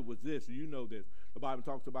Elijah was this, and you know this. The Bible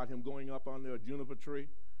talks about him going up under a juniper tree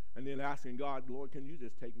and then asking God, Lord, can you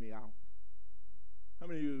just take me out? How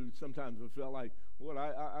many of you sometimes have felt like, Lord,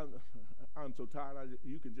 I'm so tired,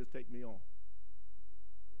 you can just take me on.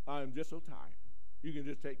 I am just so tired. You can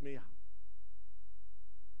just take me out.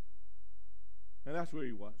 And that's where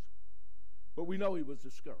he was. But we know he was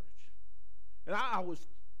discouraged. And I always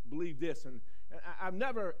believe this, and I've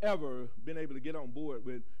never, ever been able to get on board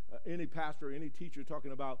with any pastor or any teacher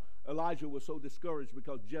talking about Elijah was so discouraged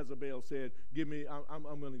because Jezebel said,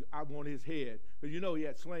 I want his head. Because you know he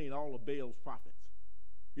had slain all of Baal's prophets.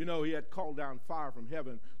 You know, he had called down fire from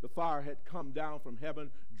heaven. The fire had come down from heaven,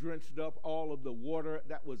 drenched up all of the water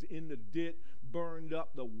that was in the ditch, burned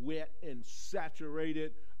up the wet and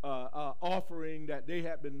saturated offering that they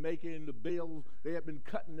had been making. The Baals, they had been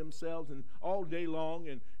cutting themselves and all day long,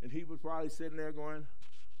 and he was probably sitting there going,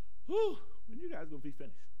 whew, when you guys going to be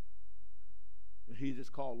finished? And he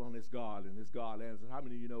just called on his God, and his God answered. How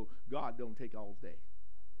many of you know God don't take all day?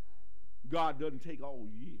 God doesn't take all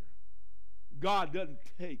year. God doesn't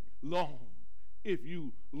take long if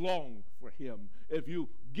you long for him, if you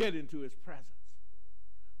get into his presence.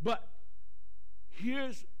 But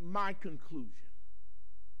here's my conclusion.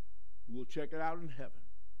 We'll check it out in heaven.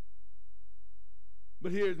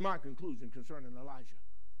 But here's my conclusion concerning Elijah.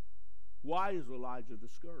 Why is Elijah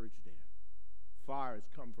discouraged then? Fire has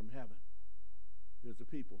come from heaven. There's the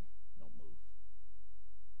people don't move.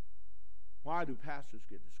 Why do pastors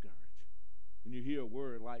get discouraged? When you hear a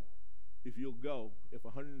word like, if you'll go, if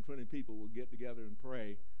 120 people will get together and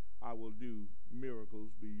pray, I will do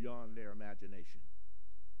miracles beyond their imagination.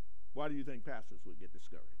 Why do you think pastors would get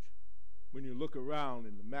discouraged? When you look around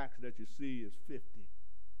and the max that you see is 50.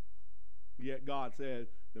 Yet God says,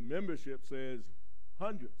 the membership says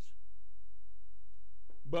hundreds.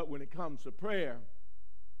 But when it comes to prayer,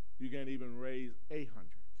 you can't even raise 800.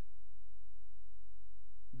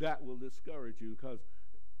 That will discourage you because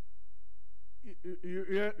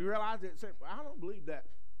you realize that, I don't believe that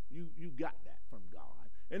you got that from God.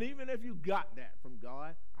 And even if you got that from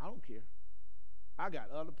God, I don't care. I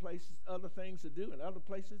got other places, other things to do, and other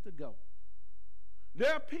places to go.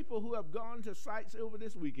 There are people who have gone to sites over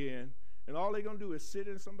this weekend, and all they're going to do is sit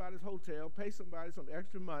in somebody's hotel, pay somebody some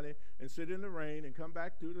extra money, and sit in the rain and come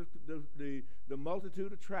back through the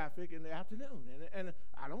multitude of traffic in the afternoon. And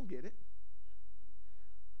I don't get it.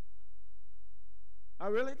 I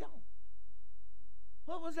really don't.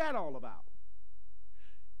 What was that all about?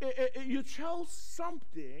 You chose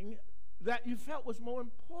something that you felt was more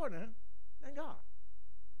important than God.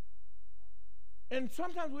 And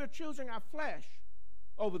sometimes we're choosing our flesh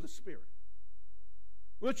over the Spirit.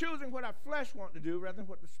 We're choosing what our flesh wants to do rather than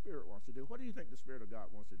what the Spirit wants to do. What do you think the Spirit of God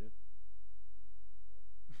wants to do?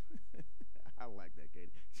 I like that,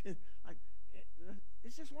 Katie.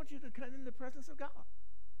 It just wants you to come in the presence of God.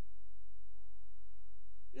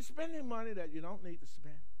 You're spending money that you don't need to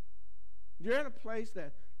spend. You're in a place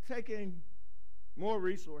that's taking more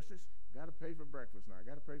resources. Got to pay for breakfast now.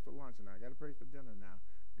 Got to pay for lunch now. Got to pay for dinner now.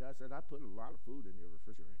 God said, I put a lot of food in your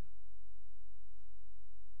refrigerator.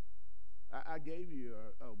 I gave you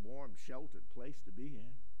a warm, sheltered place to be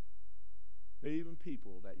in. There are even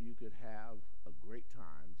people that you could have a great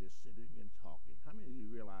time just sitting and talking. How many of you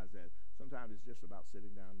realize that sometimes it's just about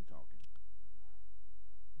sitting down and talking?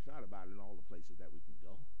 It's not about in all the places that we can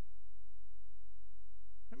go.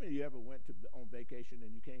 How many of you ever went on vacation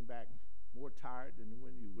and you came back more tired than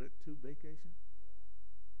when you went to vacation?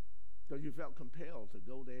 Because you felt compelled to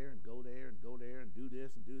go there and go there and go there and do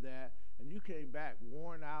this and do that. And you came back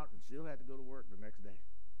worn out and still had to go to work the next day.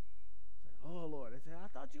 It's like, oh, Lord. They said, I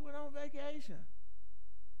thought you went on vacation.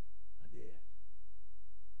 I did.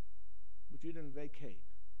 But you didn't vacate.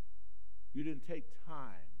 You didn't take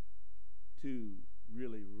time to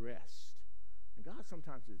really rest. And God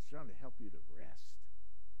sometimes is trying to help you to rest.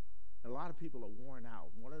 And a lot of people are worn out.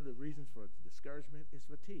 One of the reasons for discouragement is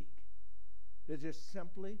fatigue. They're just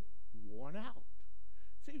simply worn out.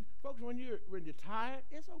 See, folks, when you're tired,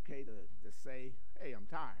 it's okay to say, hey, I'm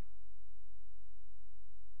tired.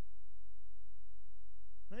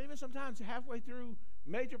 And even sometimes halfway through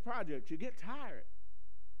major projects, you get tired.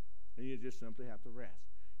 And you just simply have to rest.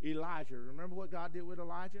 Elijah, remember what God did with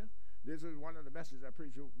Elijah? This is one of the messages I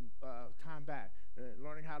preached time back,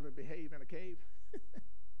 learning how to behave in a cave.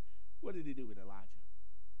 What did he do with Elijah?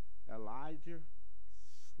 Elijah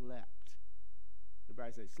slept.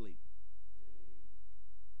 Everybody say sleep.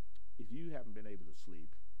 If you haven't been able to sleep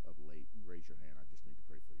of late, raise your hand. I just need to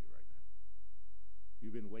pray for you right now.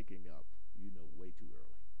 You've been waking up, way too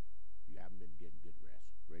early. You haven't been getting good rest.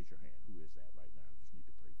 Raise your hand. Who is that right now? I just need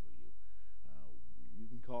to pray for you. You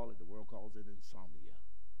can call it, the world calls it insomnia,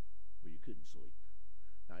 where you couldn't sleep.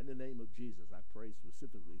 Now, in the name of Jesus, I pray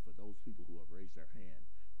specifically for those people who have raised their hand,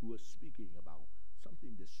 who are speaking about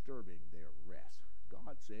something disturbing their rest.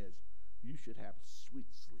 God says you should have sweet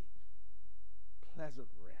sleep, pleasant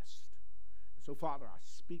rest. So, Father, I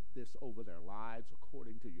speak this over their lives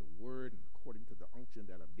according to your word and according to the unction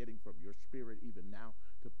that I'm getting from your spirit even now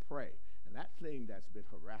to pray. And that thing that's been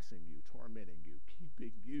harassing you, tormenting you,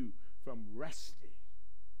 keeping you from resting,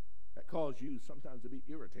 that caused you sometimes to be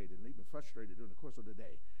irritated and even frustrated during the course of the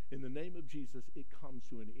day, in the name of Jesus, it comes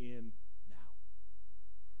to an end now.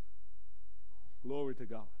 Glory to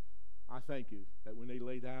God. I thank you that when they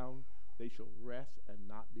lay down, they shall rest and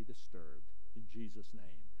not be disturbed in Jesus'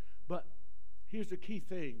 name. But here's the key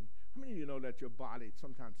thing. How many of you know that your body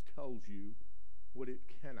sometimes tells you what it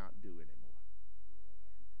cannot do anymore?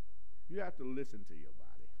 You have to listen to your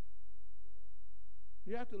body.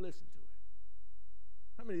 You have to listen to it.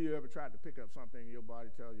 How many of you ever tried to pick up something and your body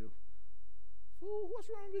tells you, fool, what's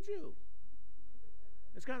wrong with you?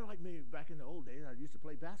 It's kind of like me back in the old days. I used to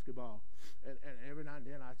play basketball, and every now and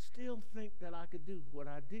then I'd still think that I could do what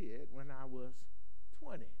I did when I was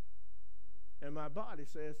 20. And my body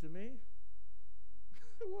says to me,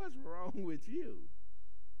 what's wrong with you?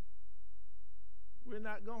 We're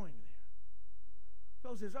not going there.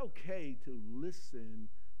 Folks, it's okay to listen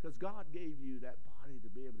because God gave you that body to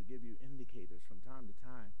be able to give you indicators from time to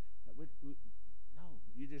time that no,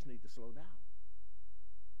 you just need to slow down.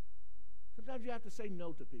 Sometimes you have to say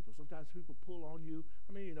no to people. Sometimes people pull on you.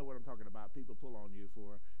 I mean, you know what I'm talking about. People pull on you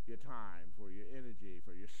for your time, for your energy,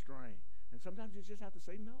 for your strength. And sometimes you just have to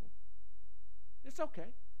say no. It's okay.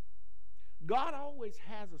 God always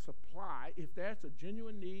has a supply. If there's a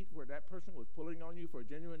genuine need where that person was pulling on you for a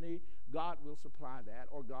genuine need, God will supply that,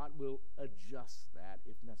 or God will adjust that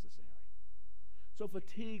if necessary. So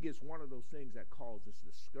fatigue is one of those things that causes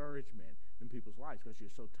discouragement in people's lives because you're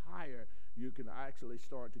so tired, you can actually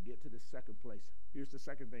start to get to the second place. Here's the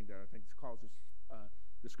second thing that I think causes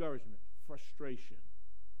discouragement: frustration.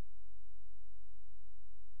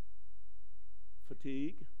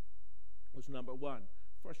 Fatigue was number one.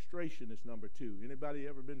 Frustration is number two. Anybody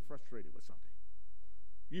ever been frustrated with something?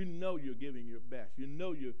 You know you're giving your best. You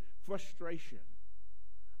know your frustration.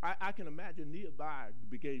 I can imagine Nehemiah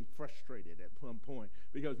became frustrated at one point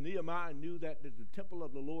because Nehemiah knew that the temple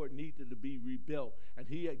of the Lord needed to be rebuilt. And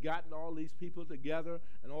he had gotten all these people together,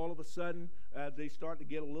 and all of a sudden they started to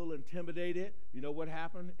get a little intimidated. You know what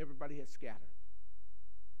happened? Everybody had scattered.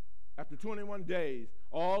 After 21 days,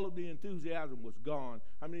 all of the enthusiasm was gone.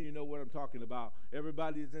 How many of you know what I'm talking about?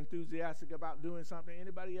 Everybody is enthusiastic about doing something.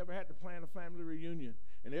 Anybody ever had to plan a family reunion?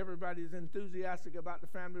 And everybody is enthusiastic about the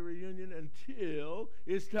family reunion until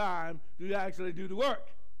it's time to actually do the work.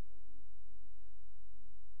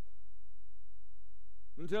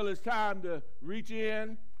 Until it's time to reach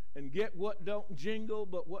in and get what don't jingle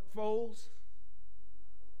but what folds.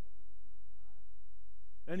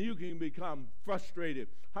 And you can become frustrated.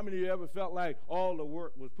 How many of you ever felt like all the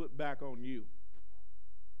work was put back on you?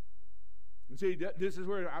 And see, this is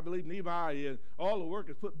where I believe Nehemiah is. All the work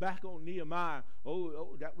is put back on Nehemiah.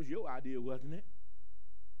 Oh, that was your idea, wasn't it?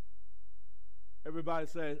 Everybody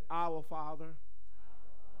says, our Father.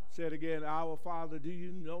 Say it again, our Father. Do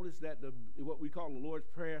you notice that what we call the Lord's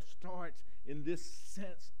Prayer starts in this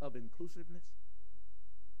sense of inclusiveness?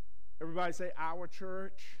 Everybody say, our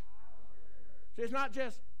church. See, it's not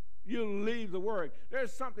just you leave the work.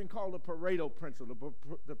 There's something called the Pareto principle.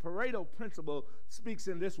 The Pareto principle speaks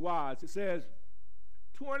in this wise. It says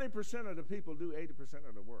 20% of the people do 80%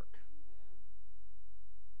 of the work.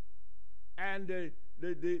 And the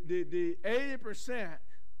 80%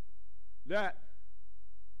 that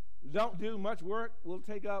don't do much work will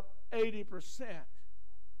take up 80%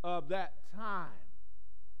 of that time.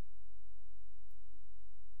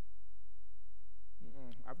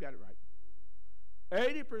 I've got it right.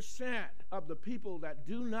 80% of the people that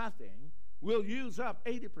do nothing will use up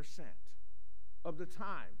 80% of the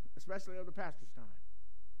time, especially of the pastor's time.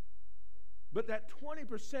 But that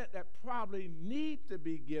 20% that probably need to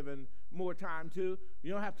be given more time to,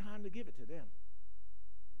 you don't have time to give it to them.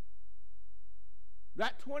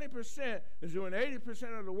 That 20% is doing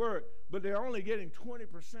 80% of the work, but they're only getting 20%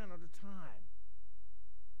 of the time.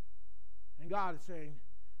 And God is saying,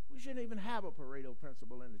 we shouldn't even have a Pareto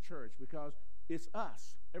principle in the church because it's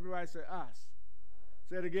us. Everybody say us.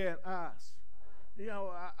 Say it again, us. You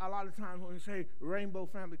know, a lot of times when we say Rainbow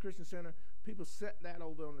Family Christian Center, people set that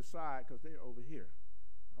over on the side because they're over here.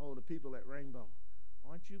 Oh, the people at Rainbow.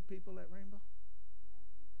 Aren't you people at Rainbow?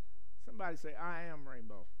 Somebody say, I am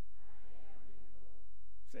Rainbow.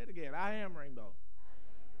 Say it again, I am Rainbow.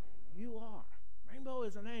 You are. Rainbow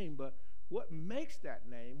is a name, but what makes that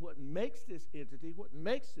name, what makes this entity, what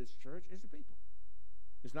makes this church is the people.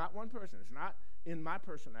 It's not one person. It's not in my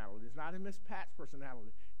personality. It's not in Miss Pat's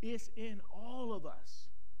personality. It's in all of us,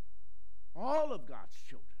 all of God's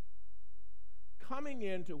children. Coming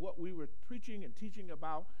into what we were preaching and teaching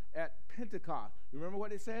about at Pentecost. You remember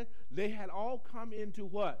what it said? They had all come into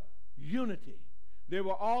what? Unity. They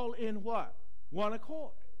were all in what? One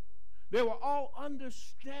accord. They were all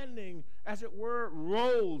understanding, as it were,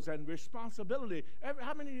 roles and responsibility.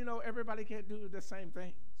 How many of you know everybody can't do the same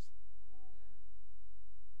things?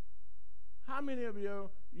 How many of your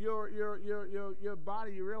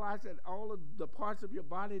body, you realize that all of the parts of your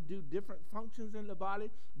body do different functions in the body,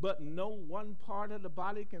 but no one part of the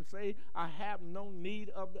body can say, I have no need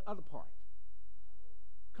of the other part?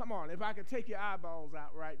 Come on, if I could take your eyeballs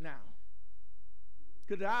out right now.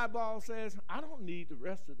 Because the eyeball says, I don't need the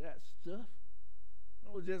rest of that stuff.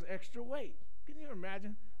 It was just extra weight. Can you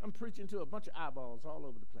imagine? I'm preaching to a bunch of eyeballs all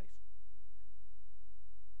over the place.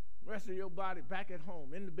 The rest of your body back at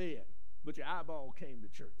home in the bed, but your eyeball came to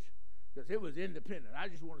church because it was independent. I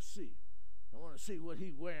just want to see. I want to see what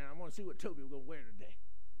he's wearing. I want to see what Toby was going to wear today.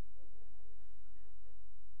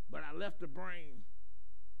 But I left the brain.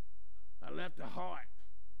 I left the heart.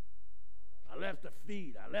 I left the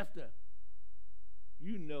feet. I left the...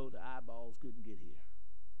 You know the eyeballs couldn't get here.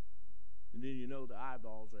 And then you know the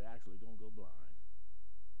eyeballs are actually going to go blind.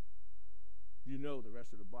 You know the rest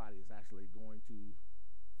of the body is actually going to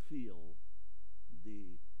feel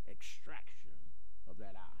the extraction of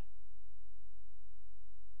that eye.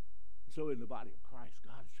 So in the body of Christ,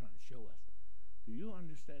 God is trying to show us, do you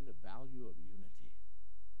understand the value of unity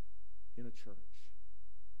in a church?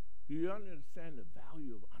 Do you understand the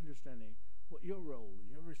value of understanding what your role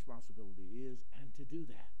and your responsibility is, and to do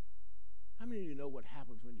that? How many of you know what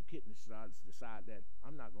happens when your kidneys decide that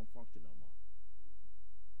I'm not going to function no more?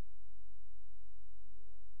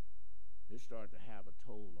 It starts to have a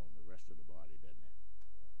toll on the rest of the body, doesn't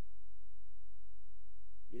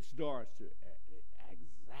it? It starts to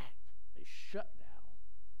exact a shutdown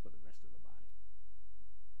for the rest of the body.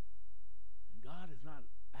 And God is not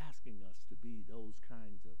asking us to be those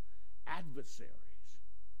kinds of adversaries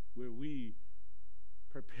where we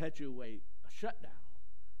perpetuate a shutdown.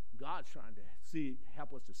 God's trying to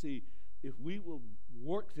help us to see if we will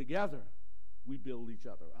work together, we build each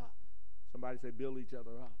other up. Somebody say, build each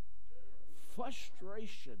other up.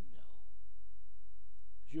 Frustration, though.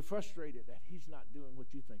 You're frustrated that he's not doing what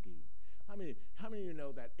you think he is. How many of you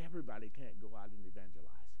know that everybody can't go out and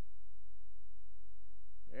evangelize?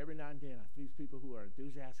 Every now and then, I see people who are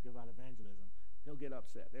enthusiastic about evangelism, they'll get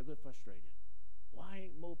upset. They'll get frustrated. Why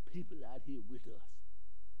ain't more people out here with us?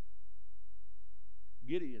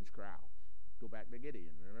 Gideon's crowd. Go back to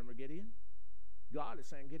Gideon. Remember Gideon? God is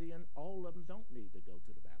saying, Gideon, all of them don't need to go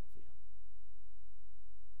to the battlefield.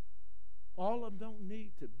 All of them don't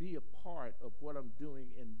need to be a part of what I'm doing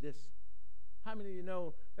in this. How many of you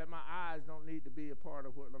know that my eyes don't need to be a part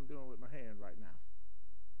of what I'm doing with my hand right now?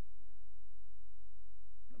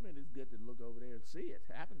 I mean, it's good to look over there and see it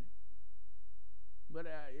happening. But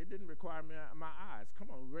it didn't require my eyes. Come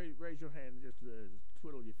on, raise your hand and just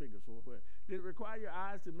twiddle your fingers for it. Did it require your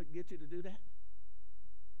eyes to get you to do that?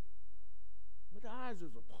 But the eyes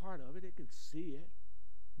is a part of it. It can see it,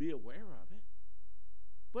 be aware of it.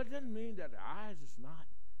 But it doesn't mean that the eyes is not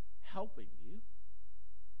helping you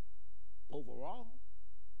overall.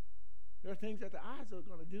 There are things that the eyes are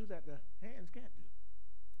going to do that the hands can't do.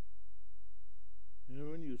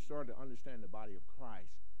 And when you start to understand the body of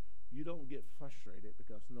Christ, you don't get frustrated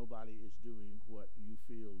because nobody is doing what you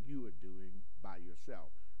feel you are doing by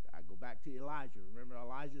yourself. I go back to Elijah. Remember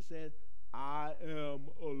Elijah said, I am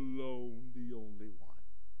alone, the only one.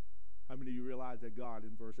 How many of you realize that God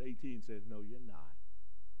in verse 18 says, no, you're not.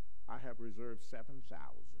 I have reserved 7,000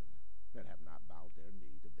 that have not bowed their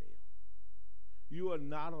knee to Baal. you are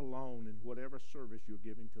not alone in whatever service you're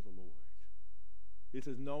giving to the Lord. This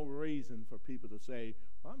is no reason for people to say,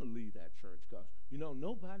 well, I'm going to leave that church because,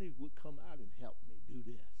 nobody would come out and help me do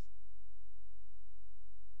this.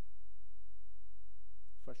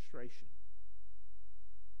 Frustration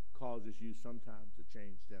causes you sometimes to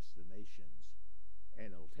change destinations,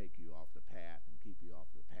 and it'll take you off the path and keep you off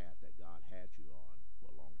the path that God had you on for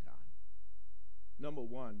a long time. Number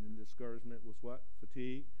one in discouragement was what?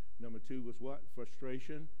 Fatigue. Number two was what?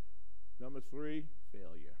 Frustration. Number three,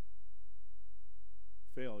 failure.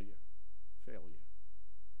 Failure. Failure.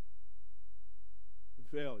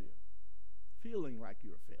 Failure. Feeling like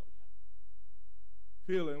you're a failure.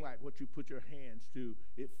 Feeling like what you put your hands to,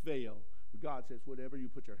 it failed. God says whatever you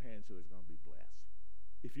put your hands to is going to be blessed.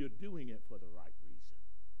 If you're doing it for the right reason.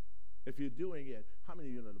 If you're doing it, how many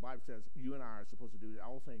of you know the Bible says you and I are supposed to do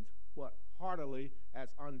all things, what? Heartily as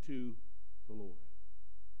unto the Lord.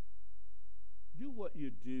 Do what you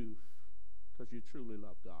do because you truly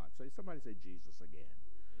love God. Somebody say Jesus again.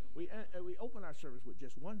 We open our service with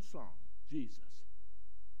just one song, Jesus.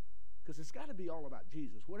 Because it's got to be all about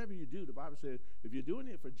Jesus. Whatever you do, the Bible says, if you're doing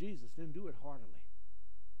it for Jesus, then do it heartily.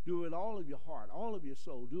 Do it with all of your heart, all of your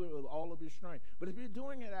soul. Do it with all of your strength. But if you're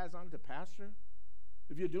doing it as unto pastor,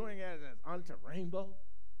 if you're doing it as unto Rainbow,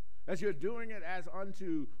 as you're doing it as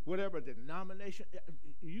unto whatever denomination,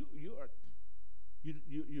 you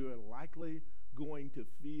are likely going to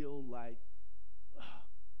feel like,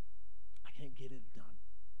 I can't get it done.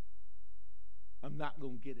 I'm not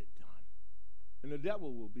going to get it done. And the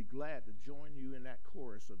devil will be glad to join you in that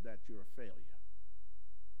chorus of that you're a failure.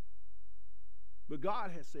 But God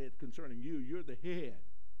has said concerning you, you're the head,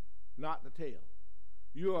 not the tail.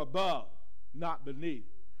 You're above, not beneath.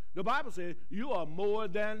 The Bible says you are more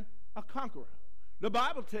than a conqueror. The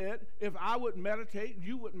Bible said if I would meditate,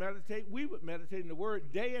 you would meditate, we would meditate in the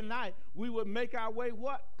word day and night, we would make our way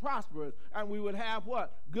what? Prosperous. And we would have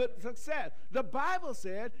what? Good success. The Bible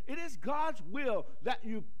said it is God's will that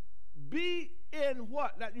you be in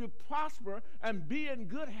what? That you prosper and be in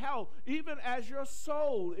good health, even as your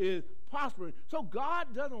soul is prospering. So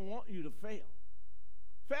God doesn't want you to fail.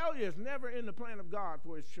 Failure is never in the plan of God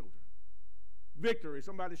for his children. Victory.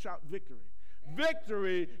 Somebody shout victory.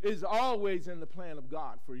 Victory is always in the plan of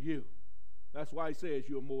God for you. That's why he says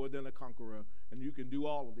you're more than a conqueror and you can do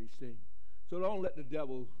all of these things. So don't let the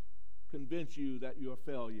devil convince you that you're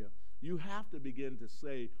a failure. You have to begin to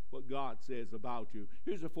say what God says about you.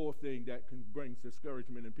 Here's the fourth thing that can bring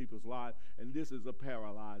discouragement in people's lives, and this is a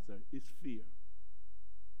paralyzer. It's fear.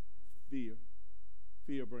 Fear.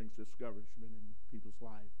 Fear brings discouragement in people's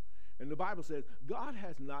lives. And the Bible says God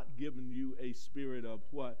has not given you a spirit of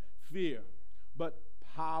what? Fear. But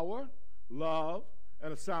power, love,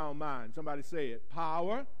 and a sound mind. Somebody say it.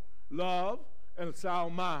 Power, love, and a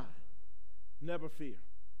sound mind. Never fear.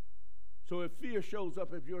 So if fear shows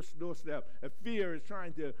up at your doorstep, if fear is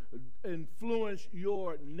trying to influence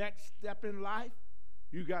your next step in life,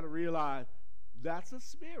 you got to realize that's a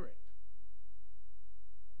spirit.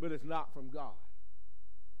 But it's not from God.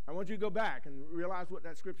 I want you to go back and realize what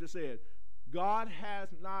that scripture said. God has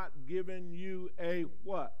not given you a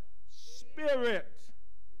what? Spirit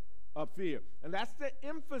of fear. And that's the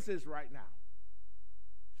emphasis right now.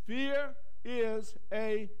 Fear is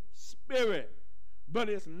a spirit, but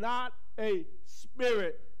it's not a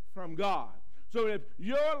spirit from God. So if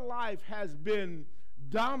your life has been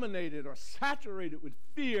dominated or saturated with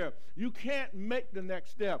fear, you can't make the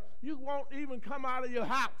next step. You won't even come out of your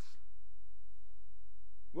house.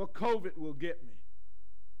 Well, COVID will get me.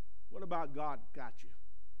 What about God got you?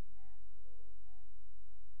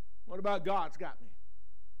 What about God's got me?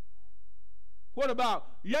 What about,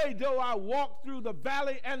 yea, though I walk through the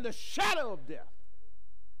valley and the shadow of death,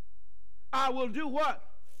 I will do what?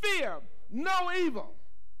 Fear no evil.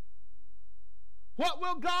 What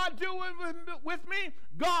will God do with me?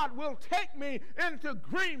 God will take me into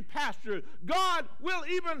green pastures. God will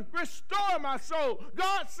even restore my soul.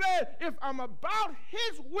 God said, if I'm about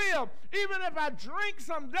his will, even if I drink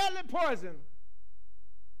some deadly poison.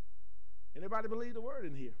 Anybody believe the word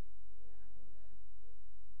in here?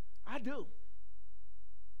 I do.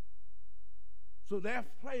 So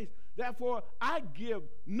therefore, I give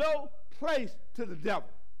no place to the devil.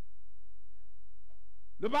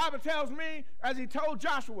 The Bible tells me, as he told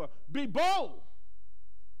Joshua, be bold,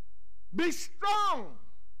 be strong,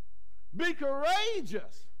 be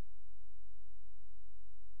courageous.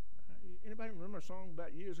 Anybody remember a song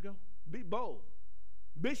about years ago? Be bold,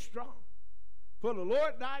 be strong, for the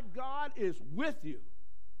Lord thy God is with you.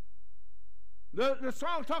 The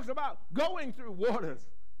song talks about going through waters.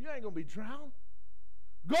 You ain't going to be drowned.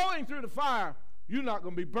 Going through the fire, you're not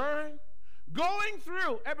going to be burned. Going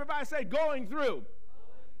through. Everybody say going through.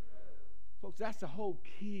 Folks, that's the whole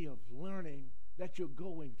key of learning, that you're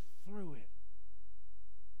going through it.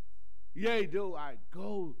 Yea, do I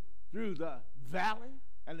go through the valley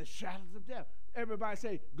and the shadows of death. Everybody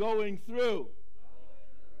say going through.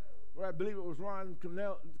 Well, I believe it was Ron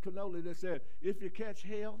Canoli that said, if you catch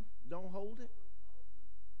hell, don't hold it.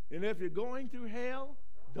 And if you're going through hell,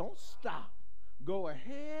 don't stop. Go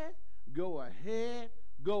ahead, go ahead,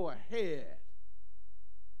 go ahead.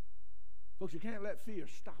 Folks, you can't let fear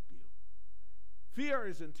stop you. Fear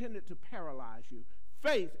is intended to paralyze you.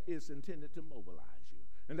 Faith is intended to mobilize you.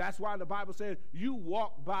 And that's why the Bible says you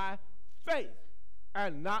walk by faith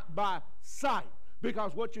and not by sight.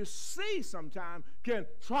 Because what you see sometimes can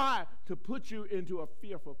try to put you into a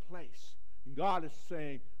fearful place. And God is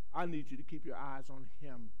saying, I need you to keep your eyes on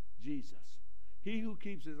him, Jesus. He who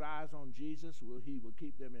keeps his eyes on Jesus, he will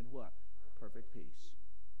keep them in what? Perfect peace.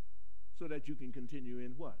 So that you can continue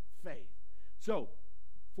in what? Faith. So,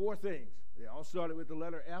 4 things. They all started with the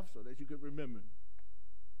letter F so that you could remember.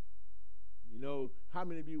 You know, how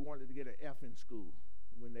many of you wanted to get an F in school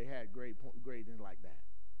when they had grading like that?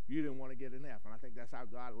 You didn't want to get an F, and I think that's how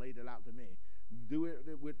God laid it out to me. Do it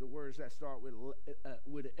with the words that start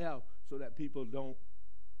with an F so that people don't,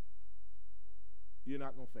 you're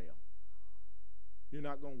not going to fail. You're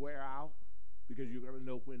not going to wear out because you're going to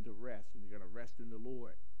know when to rest, and you're going to rest in the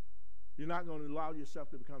Lord. You're not going to allow yourself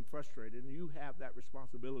to become frustrated, and you have that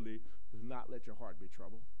responsibility to not let your heart be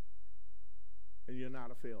troubled. And you're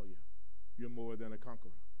not a failure. You're more than a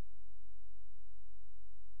conqueror.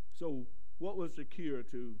 So, what was the cure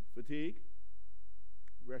to fatigue?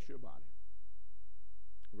 Rest your body.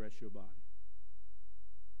 Rest your body.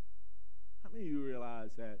 How many of you realize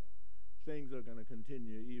that things are going to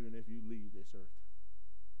continue even if you leave this earth?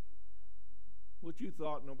 What you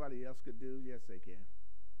thought nobody else could do, yes, they can.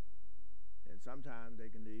 And sometimes they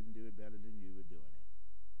can even do it better than you were doing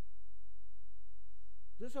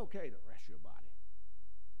it. It's okay to rest your body.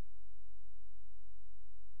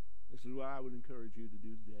 This is what I would encourage you to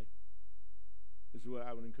do today. This is what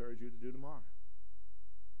I would encourage you to do tomorrow.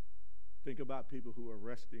 Think about people who are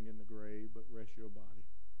resting in the grave, but rest your body.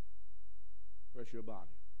 Rest your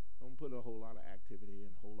body. Don't put a whole lot of activity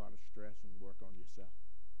and a whole lot of stress and work on yourself.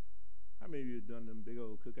 How many of you have done them big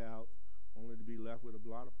old cookouts only to be left with a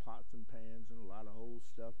lot of pots and pans and a lot of old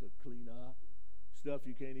stuff to clean up? Stuff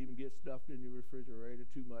you can't even get stuffed in your refrigerator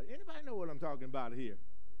too much. Anybody know what I'm talking about here?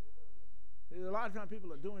 A lot of times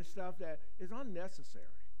people are doing stuff that is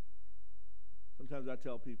unnecessary. Sometimes I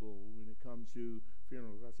tell people when it comes to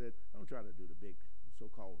funerals, I said, don't try to do the big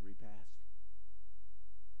so-called repast.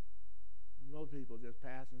 Most people just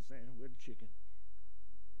pass and saying, we're the chicken.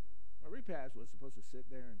 A repast was supposed to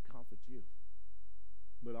sit there and comfort you.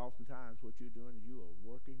 But oftentimes what you're doing is you are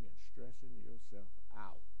working and stressing yourself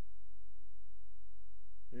out.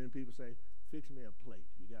 And then people say, fix me a plate.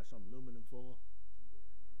 You got some aluminum foil?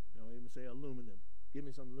 You don't even say aluminum. Give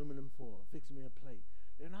me some aluminum foil. Fix me a plate.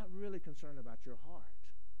 They're not really concerned about your heart.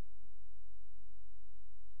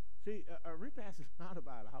 See, a repast is not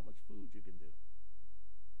about how much food you can do.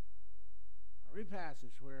 A repast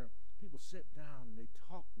is where people sit down and they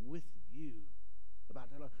talk with you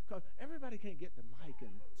about that. Because everybody can't get the mic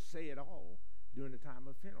and say it all during the time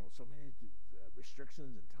of funeral. So many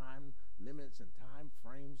restrictions and time limits and time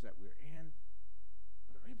frames that we're in.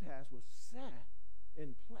 But a repast was set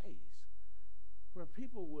in place where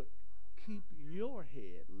people would keep your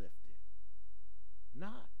head lifted,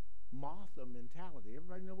 not Martha mentality.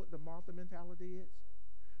 Everybody know what the Martha mentality is?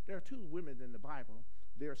 There are 2 women in the Bible.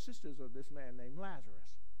 They are sisters of this man named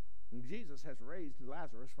Lazarus. And Jesus has raised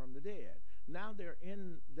Lazarus from the dead. Now they're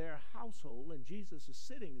in their household, and Jesus is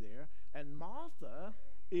sitting there, and Martha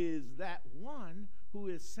is that one who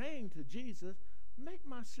is saying to Jesus, make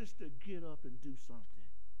my sister get up and do something.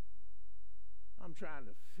 I'm trying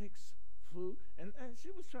to fix food. And she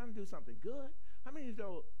was trying to do something good. How many of you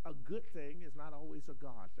know a good thing is not always a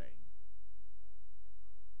God thing?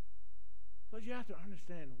 But you have to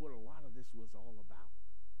understand what a lot of this was all about.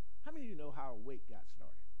 How many of you know how Awake got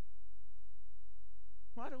started?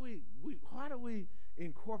 Why do we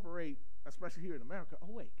incorporate, especially here in America,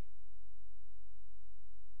 Awake?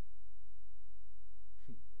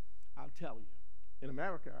 I'll tell you. In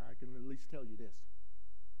America, I can at least tell you this.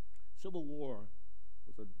 Civil War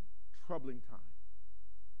was a troubling time.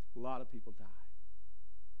 A lot of people died.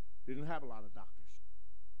 They didn't have a lot of doctors.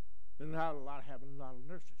 They didn't have a lot of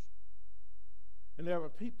nurses. And there were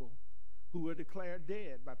people who were declared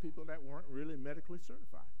dead by people that weren't really medically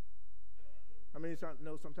certified. I mean,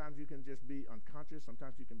 sometimes you can just be unconscious.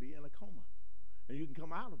 Sometimes you can be in a coma. And you can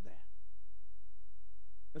come out of that.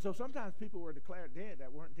 And so sometimes people were declared dead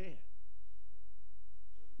that weren't dead.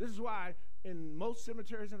 This is why in most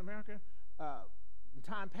cemeteries in America, in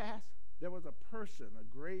time past, there was a person, a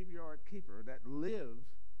graveyard keeper that lived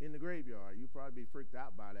in the graveyard. You'd probably be freaked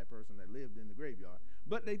out by that person that lived in the graveyard,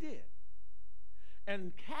 but they did.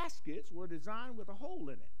 And caskets were designed with a hole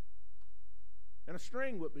in it, and a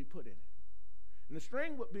string would be put in it. And the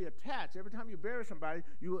string would be attached. Every time you bury somebody,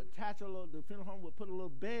 you would attach the funeral home would put a little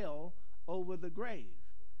bell over the grave.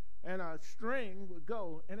 And a string would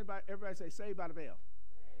go, everybody say, saved by the bell.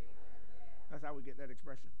 That's how we get that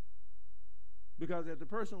expression. Because if the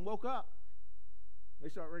person woke up, they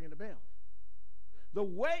start ringing the bell. The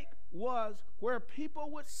wake was where people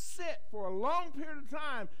would sit for a long period of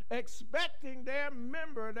time expecting their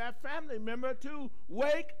family member to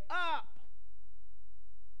wake up.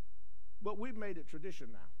 But we've made it tradition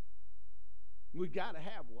now. We got to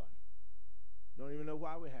have one. Don't even know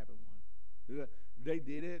why we're having one. They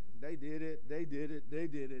did it, they did it, they did it, they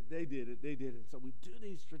did it, they did it, they did it. So we do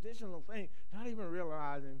these traditional things, not even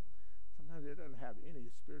realizing sometimes it doesn't have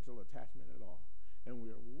any spiritual attachment at all. And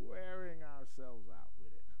we're wearing ourselves out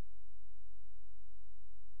with it.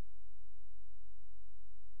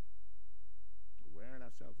 We're wearing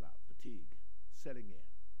ourselves out. Fatigue setting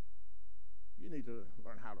in. You need to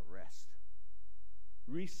learn how to rest.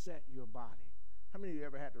 Reset your body. How many of you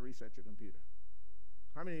ever had to reset your computer?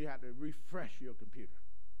 How many of you had to refresh your computer?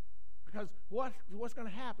 Because what's going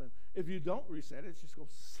to happen if you don't reset it? It's just going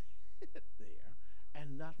to sit there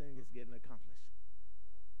and nothing is getting accomplished.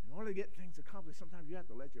 In order to get things accomplished, sometimes you have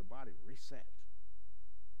to let your body reset.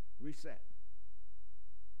 Reset.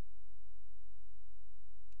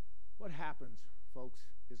 What happens, folks,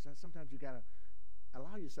 is that sometimes you got to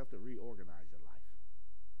allow yourself to reorganize your life.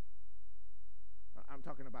 I'm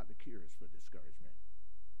talking about the cures for discouragement.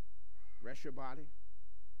 Rest your body.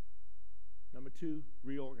 Number 2,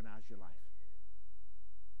 reorganize your life.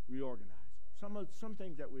 Reorganize. Some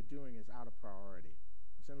things that we're doing is out of priority.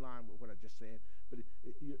 It's in line with what I just said. But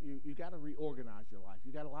you got to reorganize your life.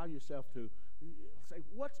 You got to allow yourself to say,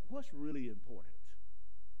 what's really important?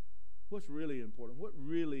 What's really important? What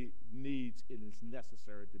really needs and is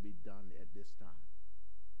necessary to be done at this time?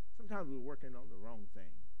 Sometimes we're working on the wrong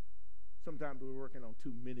thing. Sometimes we're working on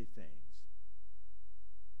too many things.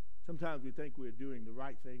 Sometimes we think we're doing the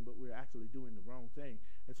right thing, but we're actually doing the wrong thing.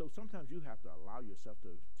 And so sometimes you have to allow yourself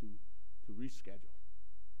to reschedule.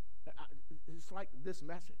 It's like this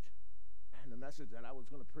message. Man, the message that I was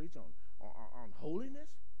going to preach on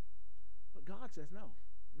holiness. But God says, no,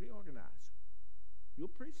 reorganize.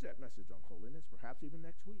 You'll preach that message on holiness, perhaps even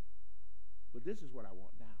next week. But this is what I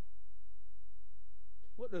want now.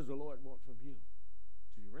 What does the Lord want from you?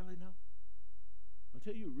 Do you really know?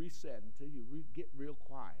 Until you reset, until you get real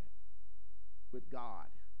quiet with God,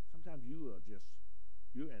 sometimes you're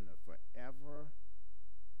in a forever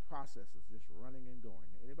process of just running and going.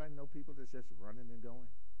 Anybody know people that's just running and going?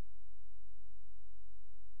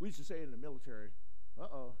 We used to say in the military,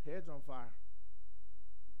 heads on fire.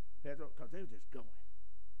 Heads on, because they were just going.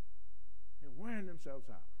 They're wearing themselves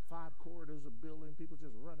out. 5 corridors of building, people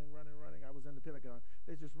just running. I was in the Pentagon.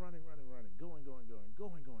 They're just running, going.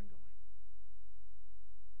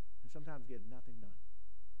 And sometimes getting nothing done.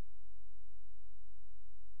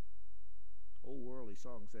 Old worldly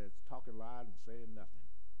song says, talking loud and saying nothing.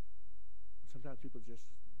 Sometimes people they're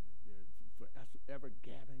forever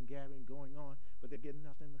gabbing, going on, but they're getting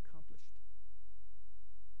nothing accomplished.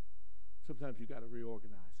 Sometimes you got to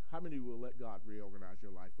reorganize. How many will let God reorganize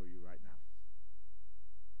your life for you right now?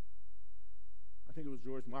 I think it was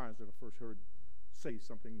Joyce Myers that I first heard say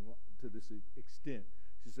something to this extent.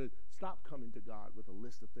 She said, stop coming to God with a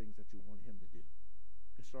list of things that you want him to do.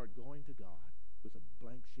 And start going to God with a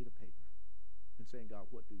blank sheet of paper and saying,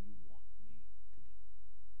 God, what do you want me to do?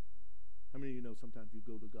 How many of you know sometimes you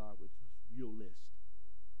go to God with your list,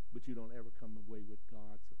 but you don't ever come away with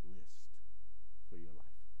God's list for your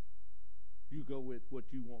life? You go with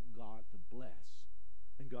what you want God to bless.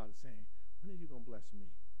 And God is saying, when are you going to bless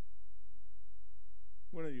me?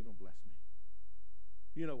 When are you going to bless me?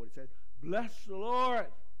 You know what he says? Bless the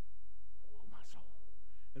Lord, oh my soul.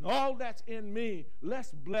 And all that's in me,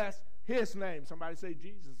 let's bless his name. Somebody say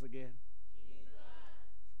Jesus again. Jesus.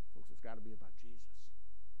 Folks, it's got to be about Jesus.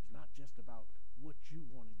 It's not just about what you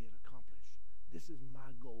want to get accomplished. This is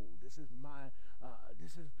my goal. This is my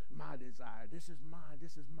desire. This is mine.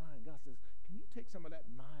 God says, can you take some of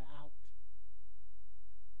that my out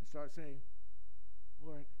and start saying,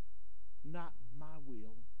 Lord, not my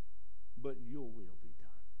will, but your will be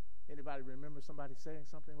done. Anybody remember somebody saying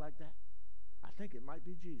something like that? I think it might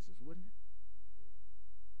be Jesus, wouldn't it?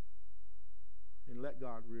 And let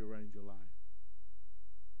God rearrange your life.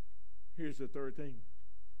 Here's the third thing.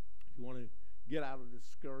 If you want to get out of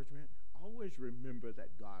discouragement, always remember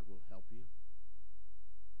that God will help you.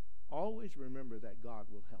 Always remember that God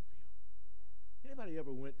will help you. Anybody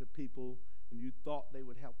ever went to people and you thought they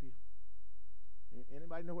would help you?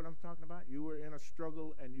 Anybody know what I'm talking about? You were in a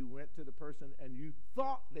struggle and you went to the person and you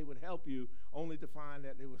thought they would help you, only to find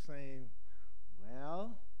that they were saying,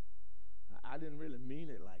 well, I didn't really mean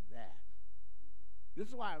it like that. This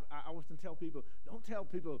is why I often tell people, don't tell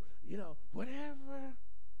people, whatever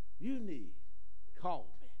you need, call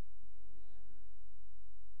me.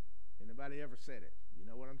 Anybody ever said it? You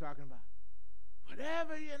know what I'm talking about?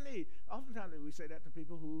 Whatever you need. Oftentimes we say that to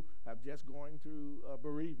people who have just going through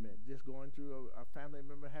bereavement, just going through a family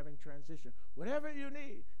member having transition. Whatever you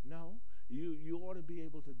need. No, you ought to be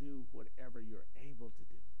able to do whatever you're able to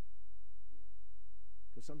do.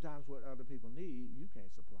 Because sometimes what other people need, you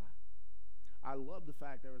can't supply. I love the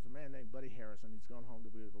fact there was a man named Buddy Harrison. He's gone home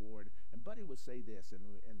to be with the Lord. And Buddy would say this,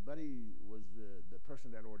 and Buddy was the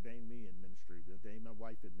person that ordained me in ministry, ordained my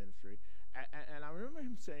wife in ministry. And I remember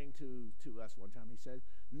him saying to us one time, he said,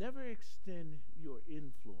 never extend your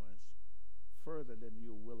influence further than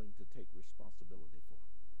you're willing to take responsibility for.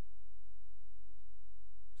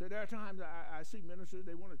 So there are times I see ministers,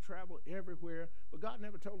 they want to travel everywhere, but God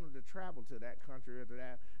never told them to travel to that country or to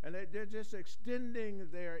that. And they're just extending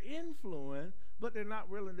their influence, but they're not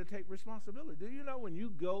willing to take responsibility. Do you know when you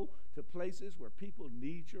go to places where people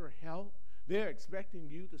need your help, they're expecting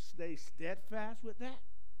you to stay steadfast with that?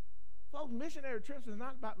 Folks, missionary trips is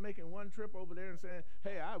not about making one trip over there and saying,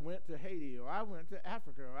 hey, I went to Haiti, or I went to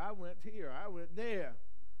Africa, or I went here, or I went there.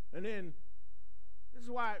 And then, this is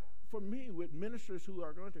why, for me, with ministers who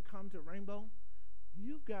are going to come to Rainbow,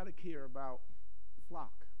 you've got to care about the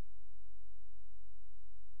flock.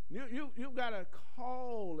 You've got to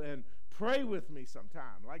call and pray with me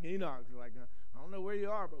sometime. Like Enoch, like, I don't know where you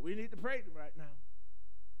are, but we need to pray right now.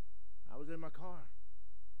 I was in my car.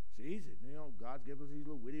 It's easy. God's given us these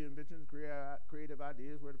little witty inventions, creative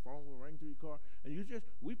ideas where the phone will ring through your car. And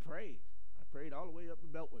we prayed. I prayed all the way up the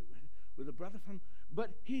Beltway with a brother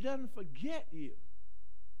but he doesn't forget you.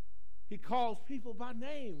 He calls people by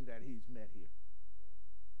name that he's met here.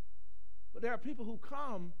 But there are people who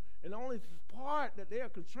come, and the only part that they are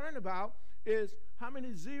concerned about is how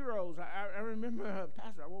many zeros. I remember a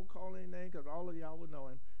pastor, I won't call any name because all of y'all would know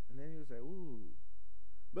him. And then you say, ooh.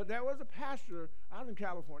 But there was a pastor out in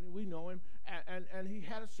California, we know him, and he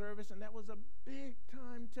had a service, and that was a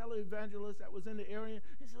big-time televangelist that was in the area.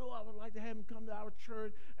 He said, I would like to have him come to our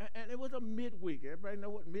church. And it was a midweek. Everybody know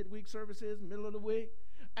what midweek service is, middle of the week?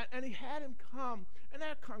 And he had him come, and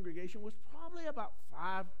that congregation was probably about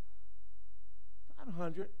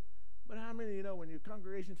 500. But how many of you know when your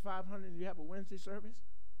congregation's 500 and you have a Wednesday service,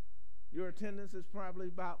 your attendance is probably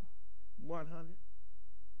about 100?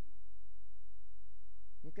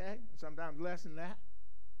 Okay? Sometimes less than that.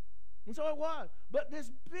 And so it was. But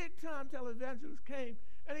this big-time televangelist came,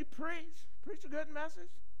 and he preached a good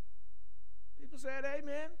message. People said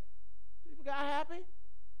amen. People got happy.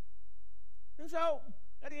 And so,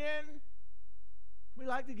 at the end, we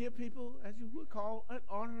like to give people, as you would call, an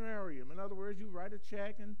honorarium. In other words, you write a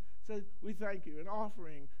check and say, we thank you, an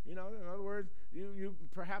offering. In other words, you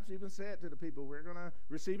perhaps even said to the people, we're going to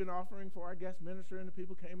receive an offering for our guest minister, and the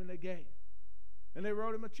people came and they gave. And they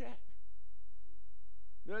wrote him a check.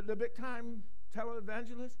 The big-time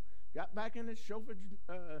televangelist got back in his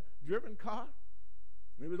chauffeur-driven car.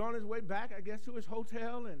 And he was on his way back, I guess, to his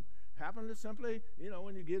hotel, and happened to simply,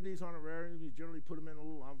 when you give these honorariums, you generally put them in a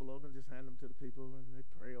little envelope and just hand them to the people, and they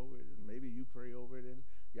pray over it, and maybe you pray over it, and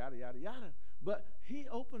yada, yada, yada. But he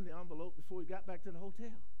opened the envelope before he got back to the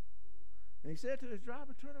hotel. And he said to his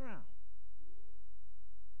driver, turn around.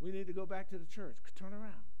 We need to go back to the church. Turn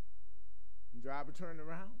around. The driver turned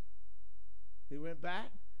around. He went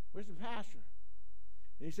back. Where's the pastor?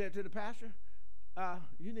 And he said to the pastor,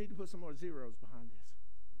 you need to put some more zeros behind this.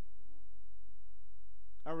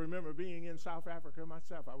 I remember being in South Africa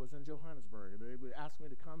myself. I was in Johannesburg, and they would ask me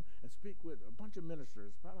to come and speak with a bunch of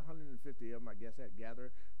ministers, about 150 of them, I guess, that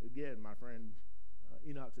gathered. Again, my friend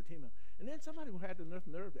Enoch Satima. And then somebody had enough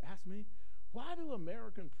nerve to ask me, why do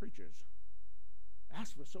American preachers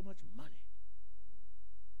ask for so much money?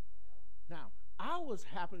 Now, I was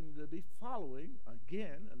happening to be following,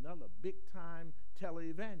 again, another big-time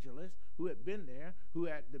televangelist who had been there, who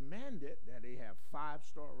had demanded that they have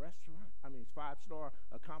five-star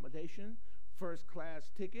accommodation, first-class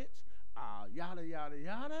tickets, yada, yada,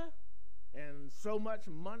 yada, and so much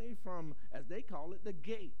money from, as they call it, the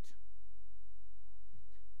gate.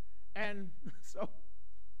 And so,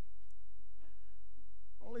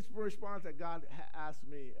 only response that God had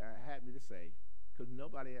me to say, because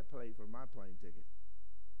nobody had paid for my plane ticket.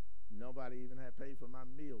 Nobody even had paid for my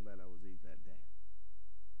meal that I was eating that day.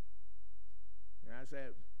 And I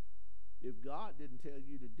said, if God didn't tell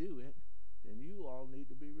you to do it, then you all need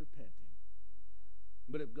to be repenting.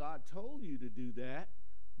 But if God told you to do that,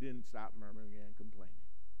 then stop murmuring and complaining.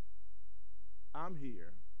 I'm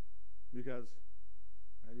here because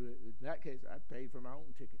in that case, I paid for my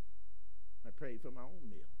own ticket. I paid for my own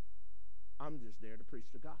meal. I'm just there to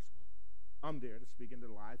preach the gospel. I'm there to speak into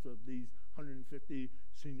the lives of these 150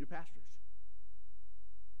 senior pastors.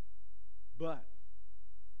 But,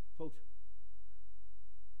 folks,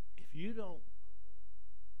 if you're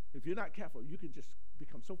not careful, you can just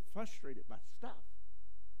become so frustrated by stuff.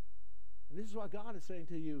 And this is why God is saying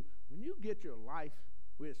to you, when you get your life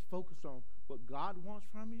where it's focused on what God wants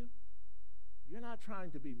from you, you're not trying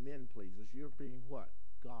to be men pleasers. You're being what?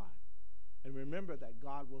 God. And remember that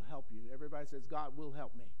God will help you. Everybody says, God will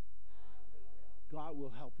help me. God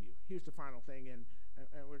will help you. Here's the final thing, and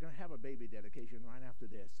we're going to have a baby dedication right after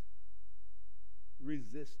this.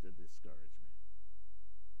 Resist the discouragement.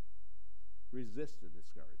 Resist the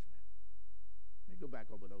discouragement. Let me go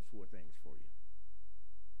back over those 4 things for you.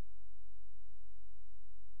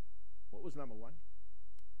 What was number 1?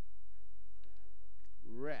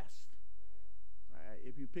 Rest.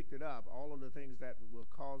 If you picked it up, all of the things that will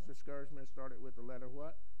cause discouragement started with the letter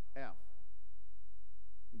what? F.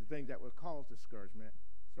 The things that will cause discouragement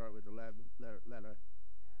start with the letter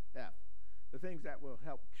F. The things that will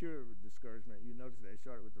help cure discouragement, you notice they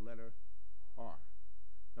started with the letter R.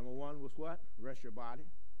 Number 1 was what? Rest your body.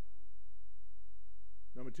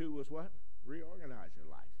 Number 2 was what? Reorganize your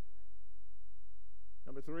life.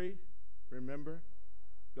 Number 3, remember,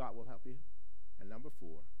 God will help you. And number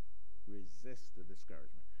 4, resist the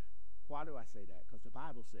discouragement. Why do I say that? Because the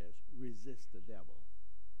Bible says, resist the devil,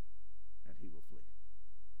 and he will flee.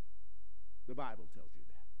 The Bible tells you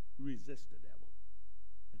that. Resist the devil,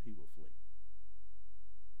 and he will flee.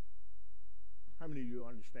 How many of you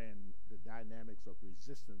understand the dynamics of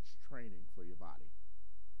resistance training for your body?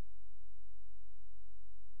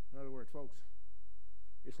 In other words, folks,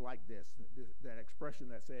 it's like this. That expression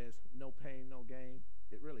that says, no pain, no gain,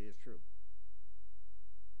 it really is true.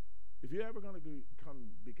 If you're ever going to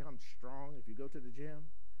become strong, if you go to the gym,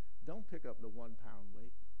 don't pick up the 1 pound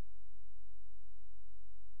weight.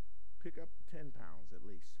 Pick up 10 pounds at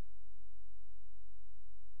least.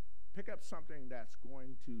 Pick up something that's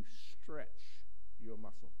going to stretch your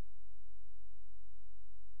muscle.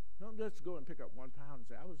 Don't just go and pick up 1 pound and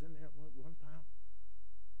say, I was in there 1 pound.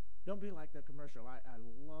 Don't be like that commercial. I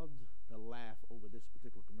loved the laugh over this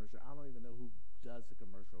particular commercial. I don't even know who does the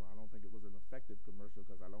commercial. I don't think it was an effective commercial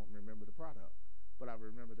because I don't remember the product, but I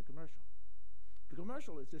remember the commercial. The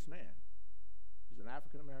commercial is this man. He's an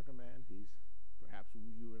African-American man. He's perhaps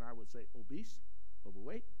you and I would say obese,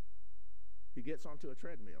 overweight. He gets onto a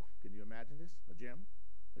treadmill. Can you imagine this? A gym,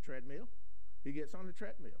 a treadmill. He gets on the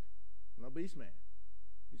treadmill, an obese man.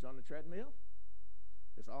 He's on the treadmill.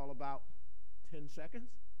 It's all about 10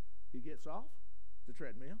 seconds. He gets off the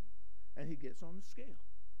treadmill, and he gets on the scale.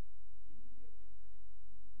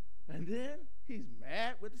 And then he's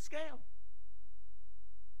mad with the scale.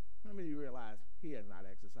 How many of you realize he has not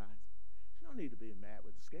exercised? No need to be mad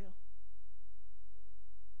with the scale.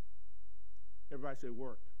 Everybody say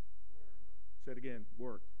work. Say it again,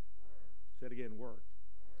 work. Say it again, work.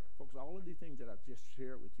 Folks, all of these things that I've just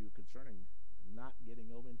shared with you concerning not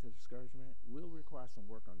getting over into discouragement will require some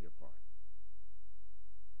work on your part.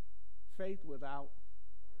 Faith without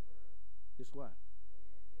is what?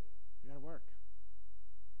 You got to work.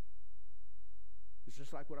 It's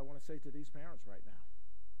just like what I want to say to these parents right now.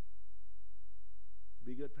 To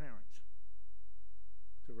be good parents,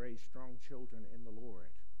 to raise strong children in the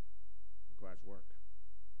Lord requires work.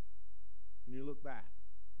 When you look back,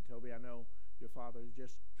 and Toby, I know your father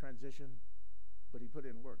just transitioned, but he put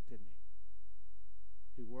in work, didn't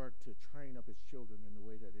he? He worked to train up his children in the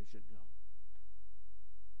way that they should go.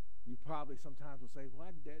 You probably sometimes will say,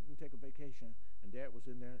 why did Dad didn't take a vacation? And Dad was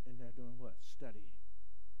in there doing what? Studying.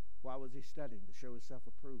 Why was he studying? To show himself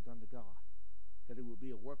approved unto God. That he would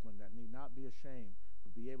be a workman that need not be ashamed,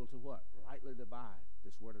 but be able to what? Rightly divide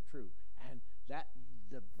this word of truth. And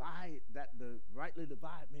the rightly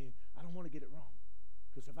divide means I don't want to get it wrong.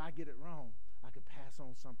 Because if I get it wrong, I could pass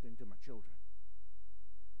on something to my children.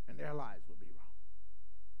 And their lives would be wrong.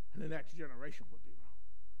 And the next generation would be wrong.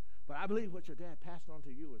 But I believe what your dad passed on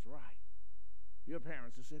to you is right. Your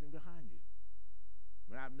parents are sitting behind you.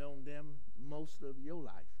 I mean, I've known them most of your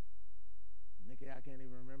life. Nikki, I can't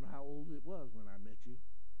even remember how old it was when I met you.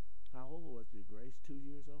 How old was you, Grace? 2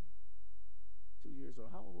 years old? 2 years old.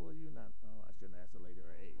 How old are you now? Oh, I shouldn't ask the lady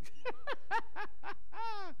her age.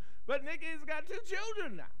 But Nikki's got 2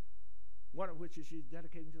 children now, one of which she's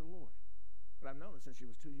dedicating to the Lord. But I've known her since she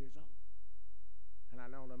was 2 years old. And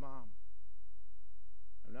I've known her mom.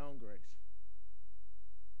 I've known Grace.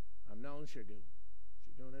 I've known Shagun.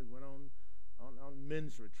 Shagun went on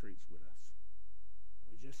men's retreats with us.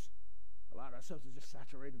 We just allowed ourselves to just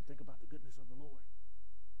saturate and think about the goodness of the Lord.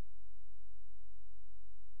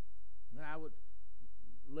 And I would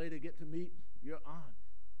later get to meet your aunt,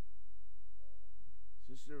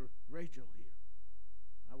 Sister Rachel here.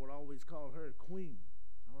 I would always call her Queen.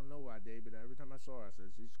 I don't know why, David. Every time I saw her, I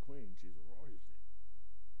said, she's Queen. She's a royalty.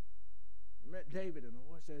 I met David, and the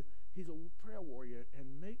Lord said, he's a prayer warrior,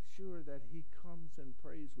 and make sure that he comes and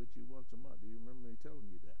prays with you once a month. Do you remember me telling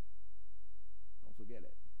you that? Don't forget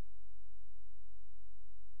it.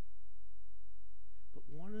 But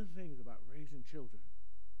one of the things about raising children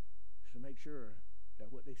is to make sure that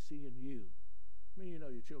what they see in you, I mean, you know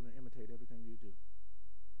your children imitate everything you do.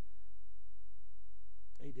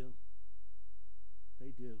 They do. They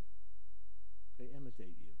do. They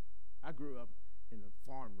imitate you. I grew up in the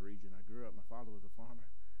farm region. I grew up, my father was a farmer,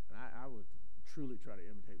 and I would truly try to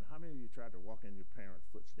imitate him. How many of you tried to walk in your parents'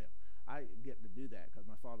 footsteps? I get to do that because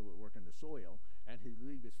my father would work in the soil, and he'd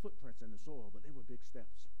leave his footprints in the soil, but they were big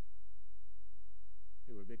steps.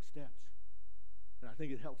 They were big steps. And I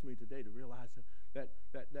think it helps me today to realize that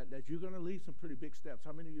you're going to leave some pretty big steps.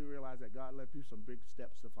 How many of you realize that God left you some big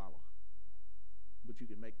steps to follow? But you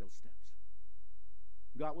can make those steps.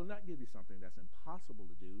 God will not give you something that's impossible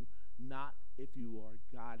to do, not if you are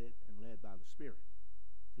guided and led by the Spirit.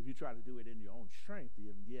 If you try to do it in your own strength,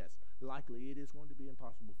 then yes, likely it is going to be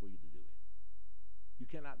impossible for you to do it. You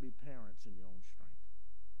cannot be parents in your own strength.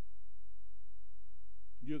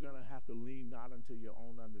 You're going to have to lean not unto your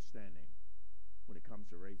own understanding when it comes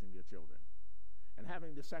to raising your children. And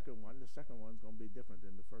having the second one's going to be different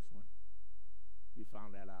than the first one. You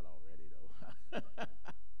found that out already, though.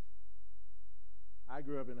 I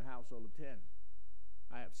grew up in a household of 10.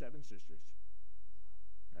 I have 7 sisters.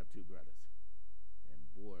 I have 2 brothers. And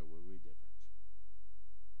boy, were we different.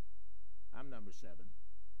 I'm number 7.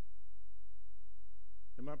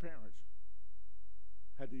 And my parents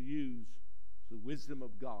had to use the wisdom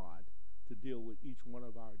of God to deal with each one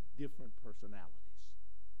of our different personalities.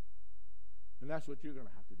 And that's what you're going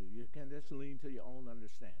to have to do. You can't just lean to your own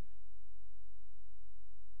understanding.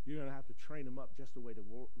 You're going to have to train them up just the way the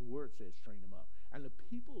word says train them up. And the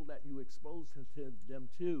people that you expose them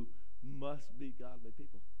to must be godly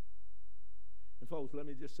people. And folks, let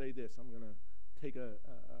me just say this. I'm going to take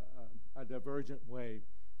a divergent way.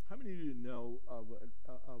 How many of you know of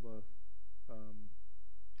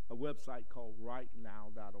a website called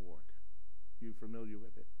rightnow.org? You familiar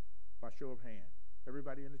with it? By show of hand.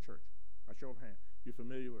 Everybody in the church, by show of hand, you're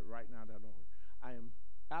familiar with rightnow.org. I am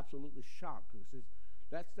absolutely shocked because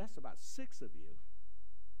that's about 6 of you.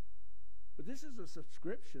 But this is a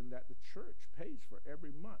subscription that the church pays for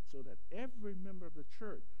every month so that every member of the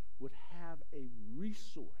church would have a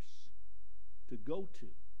resource to go to.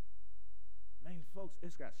 I mean, folks,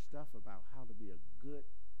 it's got stuff about how to be a good,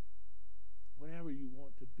 whatever you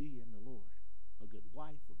want to be in the Lord. A good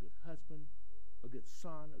wife, a good husband, a good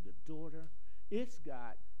son, a good daughter. It's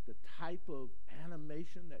got the type of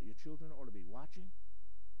animation that your children ought to be watching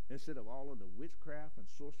instead of all of the witchcraft and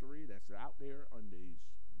sorcery that's out there on these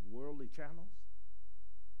worldly channels.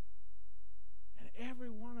 And every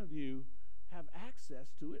one of you have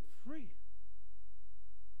access to it free.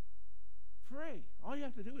 Free. All you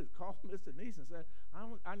have to do is call Mr. Neese and say,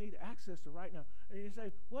 I need access to Right Now. And you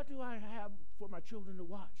say, what do I have for my children to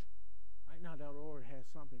watch? RightNow.org has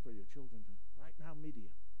something for your children to. Right Now Media.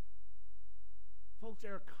 Folks,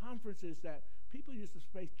 there are conferences that people used to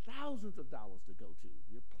pay thousands of dollars to go to.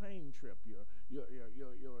 Your plane trip, your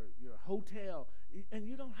hotel, and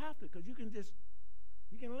you don't have to because you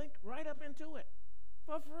can link right up into it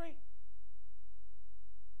for free.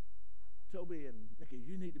 Toby and Nikki,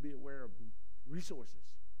 you need to be aware of resources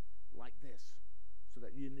like this so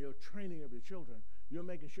that in your training of your children, you're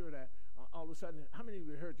making sure that all of a sudden, how many of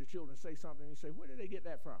you heard your children say something and you say, where did they get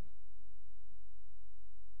that from?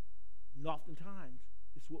 And oftentimes,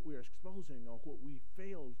 it's what we're exposing or what we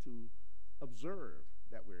fail to observe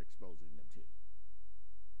that we're exposing them to.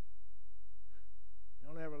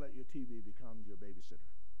 Don't ever let your TV become your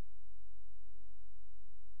babysitter.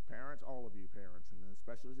 Parents, all of you parents, and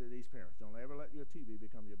especially these parents, don't ever let your TV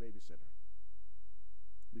become your babysitter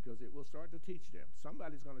because it will start to teach them.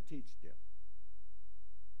 Somebody's going to teach them.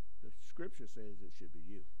 The scripture says it should be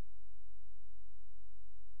you.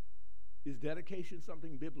 Is dedication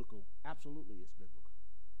something biblical? Absolutely, it's biblical.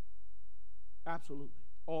 Absolutely.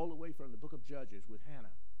 All the way from the book of Judges with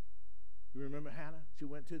Hannah. You remember Hannah? She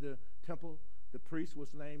went to the temple. The priest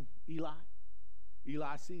was named Eli.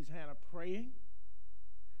 Eli sees Hannah praying.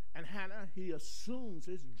 And Hannah, he assumes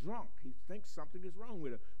is drunk. He thinks something is wrong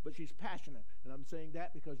with her. But she's passionate. And I'm saying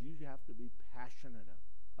that because you have to be passionate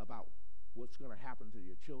about what's going to happen to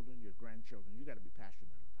your children, your grandchildren. You got to be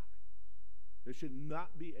passionate about it. There should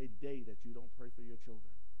not be a day that you don't pray for your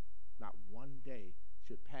children. Not one day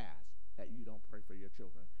should pass that you don't pray for your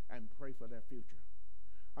children and pray for their future.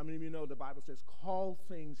 How many of you know the Bible says, call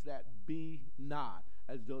things that be not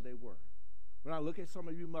as though they were? When I look at some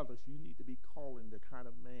of you mothers, you need to be calling the kind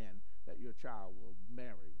of man that your child will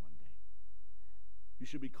marry one day. You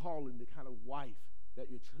should be calling the kind of wife that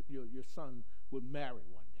your son would marry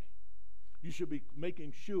one day. You should be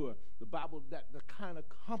making sure the Bible that the kind of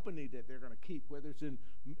company that they're going to keep, whether it's in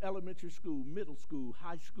elementary school, middle school,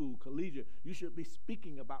 high school, collegiate, you should be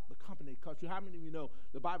speaking about the company. Because how many of you know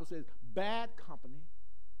the Bible says bad company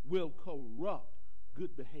will corrupt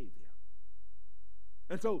good behavior.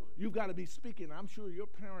 And so you've got to be speaking. I'm sure your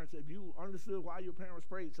parents, if you understood why your parents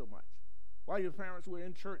prayed so much, why your parents were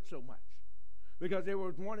in church so much, because they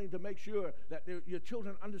were wanting to make sure that your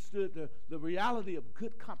children understood the reality of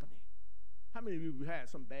good company. How many of you have had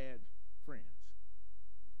some bad friends?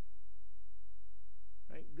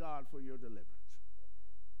 Thank God for your deliverance.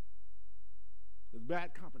 Because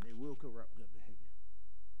bad company will corrupt good behavior.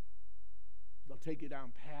 They'll take you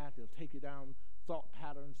down path. They'll take you down thought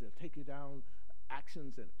patterns. They'll take you down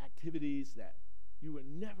actions and activities that you were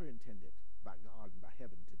never intended by God and by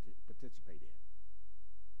heaven to participate in.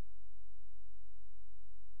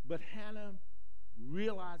 But Hannah,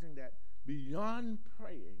 realizing that beyond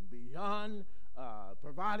praying, beyond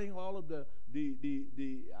providing all of the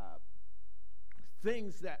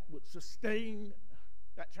things that would sustain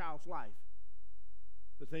that child's life,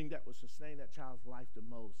 the thing that would sustain that child's life the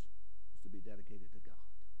most was to be dedicated to God.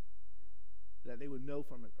 That they would know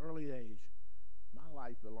from an early age, my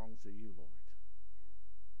life belongs to you, Lord.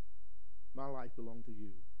 My life belongs to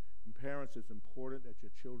you. And parents, it's important that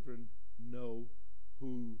your children know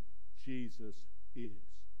who Jesus is.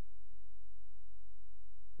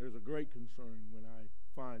 There's a great concern when I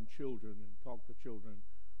find children and talk to children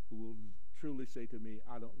who will truly say to me,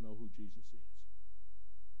 I don't know who Jesus is.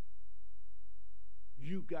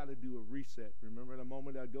 You've got to do a reset. Remember a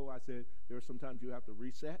moment ago I said there are sometimes you have to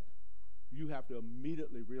reset? You have to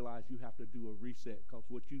immediately realize you have to do a reset because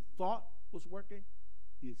what you thought was working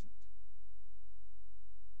isn't.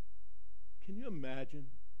 Can you imagine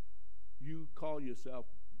you call yourself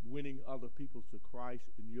winning other people to Christ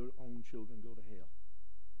and your own children go to hell?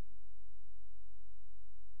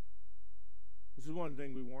 This is one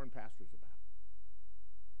thing we warn pastors about.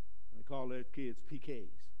 They call their kids PKs.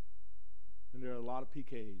 And there are a lot of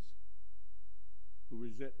PKs who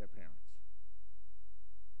resent their parents.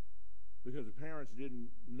 Because the parents didn't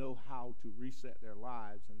know how to reset their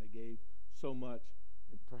lives, and they gave so much,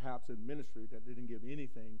 perhaps in ministry, that they didn't give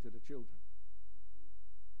anything to the children.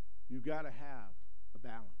 You've got to have a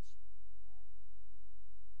balance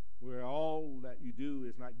where all that you do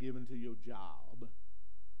is not given to your job,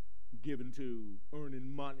 given to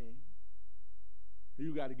earning money.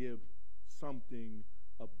 You got to give something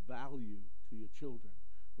of value to your children.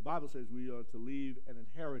 The Bible says we are to leave an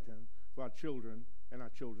inheritance for our children and our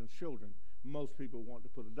children's children. Most people want to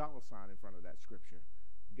put a dollar sign in front of that scripture.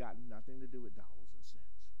 Got nothing to do with dollars and cents.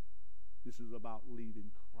 This is about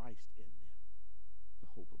leaving Christ in them, the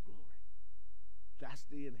hope of glory. That's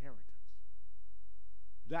the inheritance.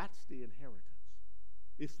 That's the inheritance.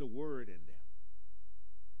 It's the word in them.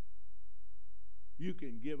 You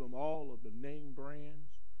can give them all of the name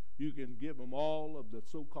brands. You can give them all of the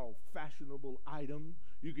so-called fashionable items.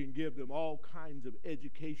 You can give them all kinds of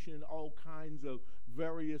education, all kinds of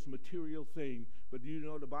various material things. But do you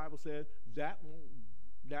know the Bible said that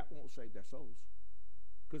won't save their souls?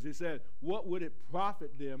 Because it said, what would it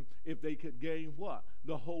profit them if they could gain what?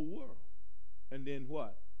 The whole world. And then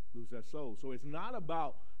what? Lose their souls. So it's not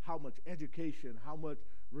about how much education, how much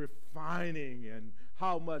refining, and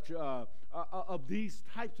how much of these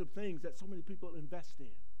types of things that so many people invest in.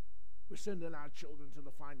 We're sending our children to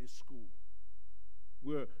the finest school.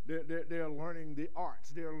 They're learning the arts.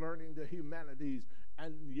 They're learning the humanities.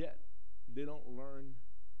 And yet, they don't learn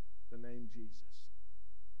the name Jesus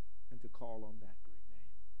and to call on that great name.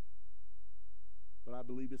 But I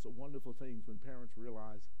believe it's a wonderful thing when parents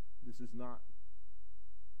realize this is not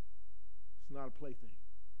a plaything.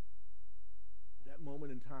 At that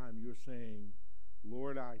moment in time, you're saying,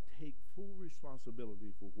 Lord, I take full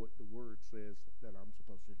responsibility for what the word says that I'm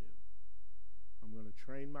supposed to do. I'm going to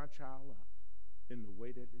train my child up in the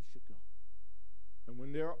way that they should go. And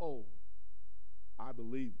when they're old, I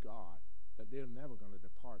believe, God, that they're never going to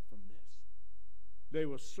depart from this. They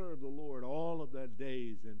will serve the Lord all of their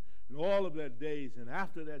days, and all of their days, and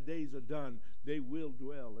after their days are done, they will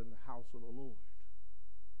dwell in the house of the Lord.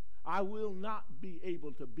 I will not be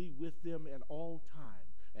able to be with them at all times.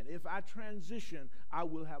 And if I transition, I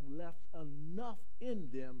will have left enough in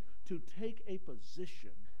them to take a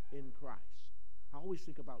position in Christ. I always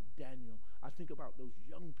think about Daniel. I think about those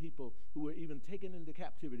young people who were even taken into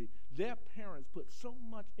captivity. Their parents put so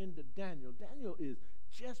much into Daniel. Daniel is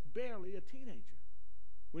just barely a teenager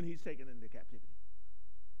when he's taken into captivity.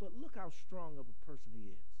 But look how strong of a person he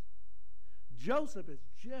is. Joseph is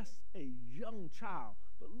just a young child,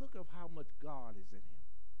 but look at how much God is in him.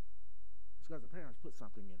 It's because the parents put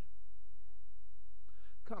something in him.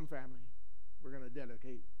 Come, family. We're going to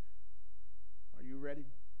dedicate. Are you ready?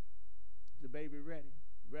 Is the baby ready?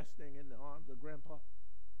 Resting in the arms of Grandpa?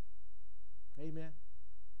 Amen.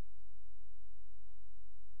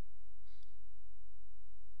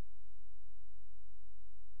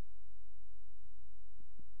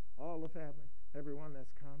 All the family, everyone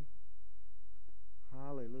that's come.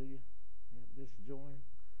 Hallelujah. Yep, just join.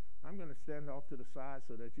 I'm going to stand off to the side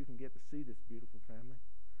so that you can get to see this beautiful family.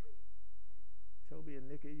 Toby and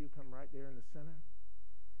Nikki, you come right there in the center.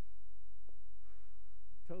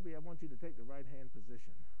 Toby, I want you to take the right-hand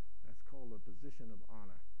position. That's called a position of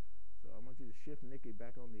honor. So I want you to shift Nikki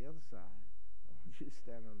back on the other side. I want you to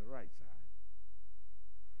stand on the right side.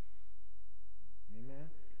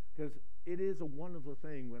 Amen. Because it is a wonderful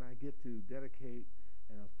thing when I get to dedicate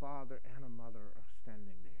and a father and a mother are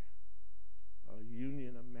standing there. A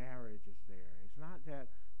union of marriage is there. It's not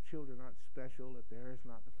that children aren't special if there is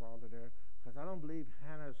not the father there. Because I don't believe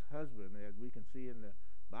Hannah's husband, as we can see in the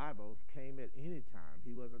Bible, came at any time.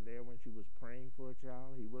 He wasn't there when she was praying for a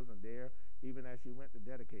child. He wasn't there even as she went to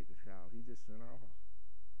dedicate the child. He just sent her off.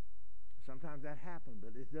 Sometimes that happened,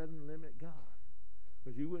 but it doesn't limit God.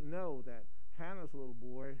 Because you would know that Hannah's little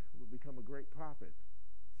boy would become a great prophet,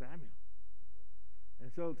 Samuel.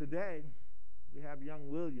 And so today, we have young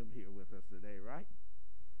William here with us today, right?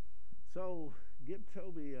 So give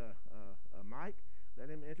Toby a mic. Let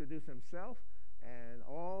him introduce himself and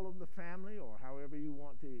all of the family, or however you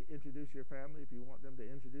want to introduce your family, if you want them to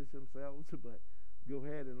introduce themselves. But go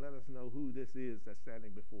ahead and let us know who this is that's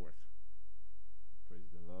standing before us. Praise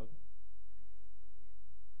the Lord.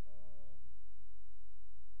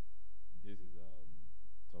 This is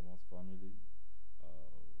Thomas' family. We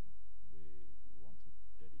want to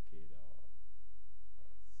dedicate our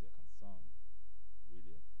second son,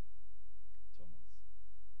 William Thomas.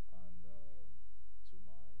 And to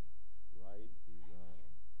my right is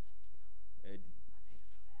Eddie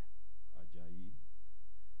Ajayi.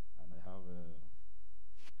 And I have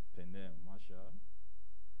Penem Masha.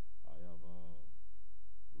 I have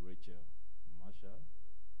Rachel Masha.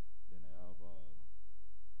 Then I have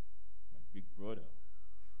my big brother,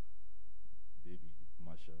 David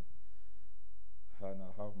Masha. And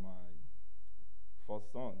I have my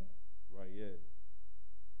first son right here,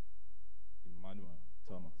 Emmanuel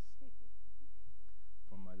Thomas.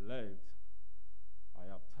 From my left, I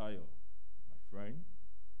have Tayo, my friend,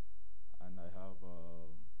 and I have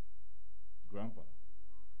Grandpa,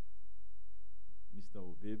 Mr.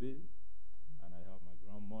 Obebe, and I have my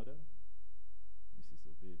grandmother, Mrs.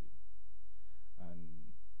 Obebe,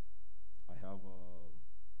 and I have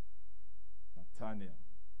Nathaniel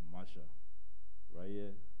Masha right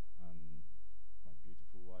here, and my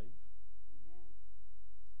beautiful wife, Amen.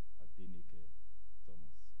 Adenike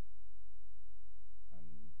Thomas.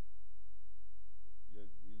 And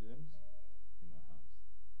yes, Williams in my hands.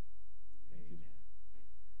 Thank you.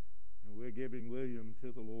 And we're giving William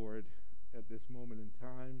to the Lord at this moment in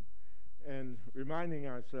time and reminding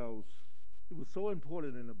ourselves it was so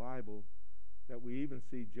important in the Bible that we even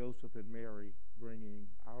see Joseph and Mary bringing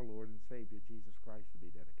our Lord and Savior Jesus Christ to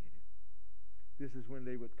be dedicated. This is when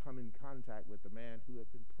they would come in contact with the man who had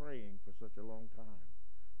been praying for such a long time.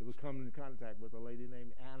 They would come in contact with a lady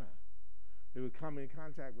named Anna. They would come in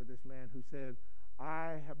contact with this man who said,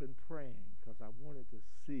 I have been praying because I wanted to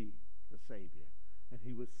see the Savior. And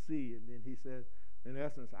he would see, and then he said, in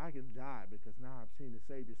essence, I can die because now I've seen the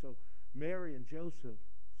Savior. So Mary and Joseph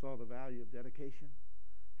saw the value of dedication.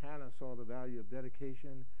 Hannah saw the value of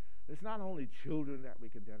dedication. It's not only children that we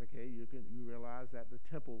can dedicate. You realize that the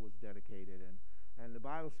temple was dedicated, and the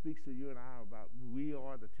Bible speaks to you and I about we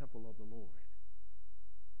are the temple of the Lord.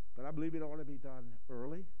 But I believe it ought to be done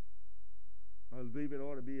early. I believe it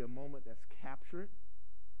ought to be a moment that's captured.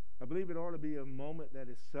 I believe it ought to be a moment that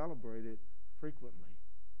is celebrated frequently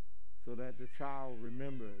so that the child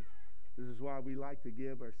remembers. This is why we like to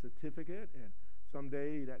give a certificate, and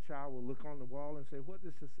Someday that child will look on the wall and say, what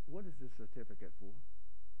is this certificate for?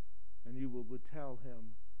 And you will tell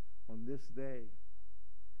him, on this day,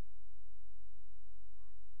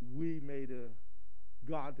 we made a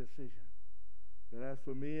God decision that as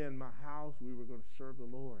for me and my house, we were going to serve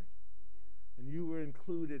the Lord. And you were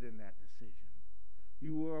included in that decision.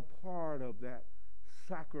 You were a part of that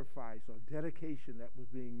sacrifice or dedication that was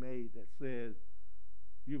being made that says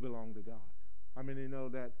you belong to God. How many know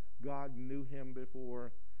that God knew him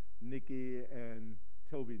before Nikki and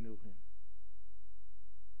Toby knew him?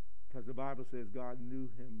 Because the Bible says God knew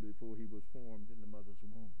him before he was formed in the mother's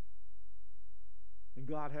womb. And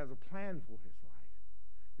God has a plan for his life.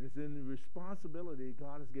 And it's in the responsibility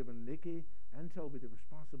God has given Nikki and Toby the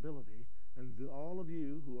responsibility, and all of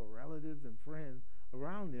you who are relatives and friends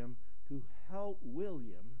around them, to help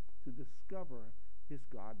William to discover his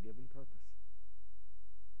God-given purpose.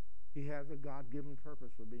 He has a God-given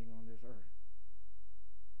purpose for being on this earth.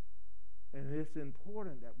 And it's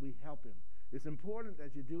important that we help him. It's important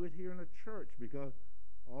that you do it here in a church, because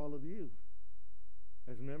all of you,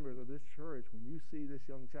 as members of this church, when you see this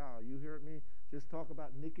young child, you heard me just talk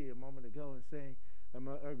about Nikki a moment ago and saying,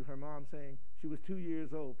 her mom saying she was 2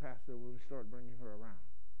 years old, Pastor, when we started bringing her around.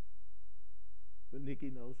 But Nikki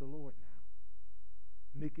knows the Lord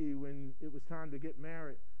now. Nikki, when it was time to get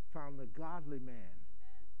married, found a godly man.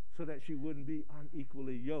 Amen. So that she wouldn't be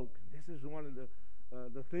unequally yoked. This is one of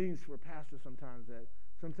the things for pastors sometimes, that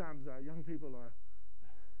sometimes young people are,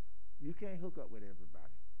 you can't hook up with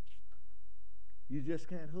everybody. You just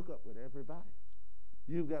can't hook up with everybody.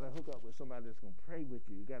 You've got to hook up with somebody that's going to pray with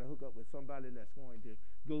you. You've got to hook up with somebody that's going to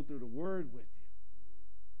go through the word with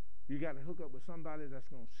you. You got to hook up with somebody that's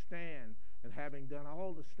going to stand, and having done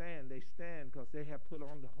all to stand, they stand because they have put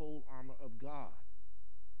on the whole armor of God.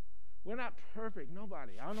 We're not perfect,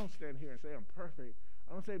 nobody. I don't stand here and say I'm perfect.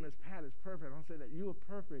 I don't say Miss Pat is perfect. I don't say that you are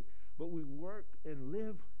perfect, but we work and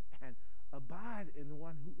live and abide in the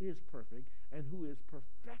one who is perfect and who is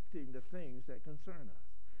perfecting the things that concern us.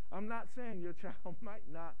 I'm not saying your child might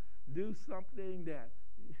not do something that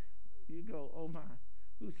you go, oh my,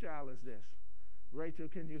 whose child is this? Rachel,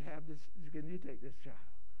 can you have this? Can you take this child?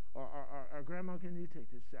 Or Grandma, can you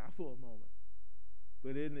take this child for a moment?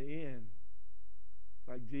 But in the end,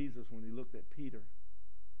 like Jesus when he looked at Peter,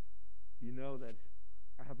 you know that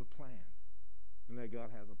I have a plan, and that God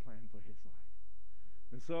has a plan for his life.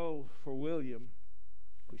 And so for William,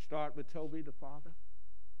 we start with Toby, the father,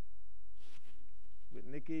 with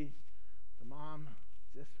Nikki, the mom,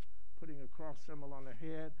 just putting a cross symbol on her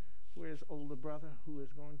head, where his older brother, who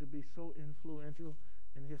is going to be so influential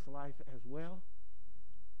in his life as well,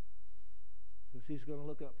 because he's going to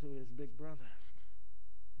look up to his big brother.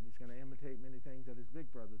 And he's going to imitate many things that his big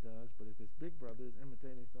brother does, but if his big brother is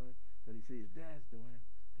imitating something that he sees his dad's doing,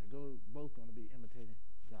 they're both going to be imitating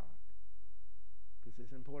God. Because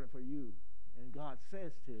it's important for you. And God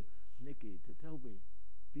says to Nikki, to Toby,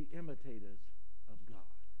 be imitators of God.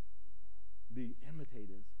 Be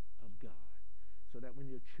imitators of God. So that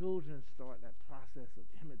when your children start that process of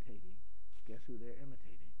imitating, guess who they're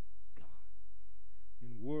imitating? God.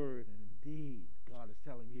 In word and in deed, God is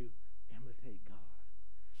telling you, imitate God.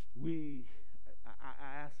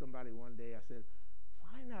 I asked somebody one day, I said,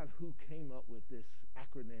 find out who came up with this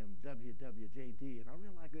acronym WWJD. And I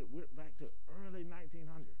realized it went back to early 1900.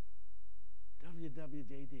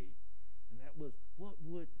 WWJD. And that was, what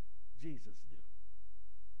would Jesus do?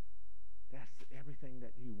 That's everything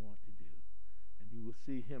that you want to do. And you will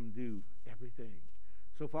see him do everything.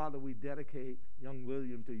 So, Father, we dedicate young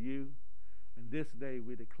William to you. And this day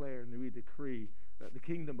we declare and we decree that the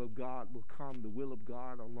kingdom of God will come. The will of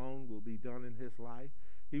God alone will be done in his life.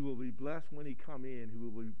 He will be blessed when he come in. He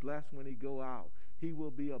will be blessed when he go out. He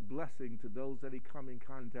will be a blessing to those that he come in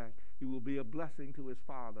contact. He will be a blessing to his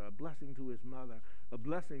father, a blessing to his mother, a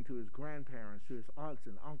blessing to his grandparents, to his aunts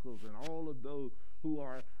and uncles, and all of those who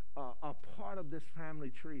are a part of this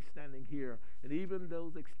family tree standing here. And even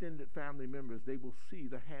those extended family members, they will see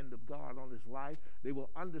the hand of God on his life. They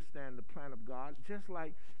will understand the plan of God, just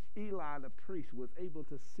like Eli the priest was able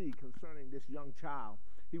to see concerning this young child.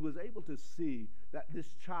 He was able to see that this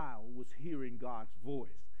child was hearing God's voice.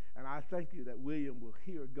 And I thank you that William will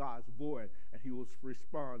hear God's voice, and he will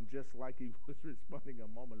respond just like he was responding a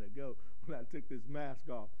moment ago when I took this mask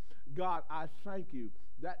off. God, I thank you.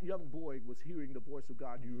 That young boy was hearing the voice of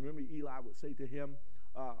God. You remember Eli would say to him,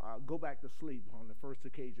 go back to sleep on the first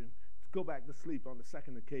occasion, go back to sleep on the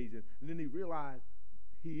second occasion. And then he realized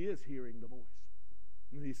he is hearing the voice.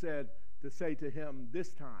 And he said to say to him, this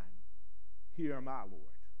time, here am I,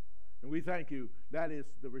 Lord. And we thank you. That is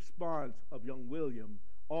the response of young William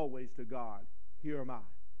always to God. Here am I.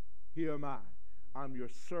 Here am I. I'm your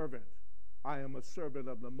servant. I am a servant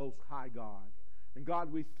of the Most High God. And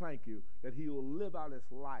God, we thank you that he will live out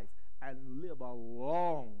his life and live a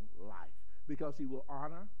long life because he will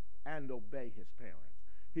honor and obey his parents.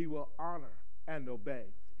 He will honor and obey.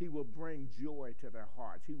 He will bring joy to their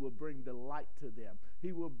hearts. He will bring delight to them.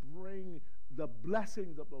 He will bring the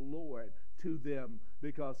blessings of the Lord to them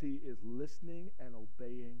because he is listening and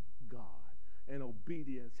obeying God. And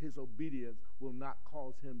obedience, his obedience will not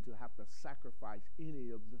cause him to have to sacrifice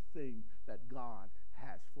any of the things that God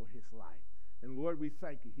has for his life. And Lord, we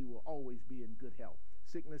thank you. He will always be in good health.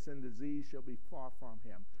 Sickness and disease shall be far from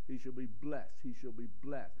him. He shall be blessed. He shall be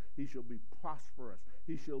blessed. He shall be prosperous.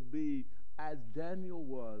 He shall be, as Daniel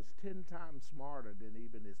was, 10 times smarter than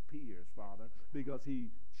even his peers, Father, because he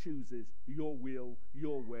chooses your will,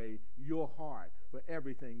 your way, your heart for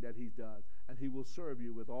everything that he does. And he will serve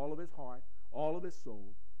you with all of his heart, all of his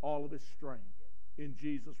soul, all of his strength. In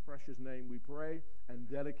Jesus' precious name we pray and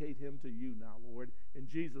dedicate him to you now, Lord. In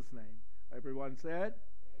Jesus' name. Everyone said?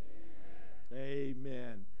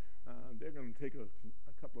 Amen. They're going to take a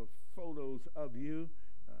couple of photos of you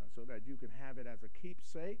so that you can have it as a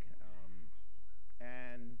keepsake.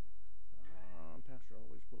 Pastor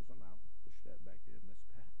always pulls them out. Push that back there, Miss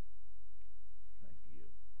Pat. Thank you.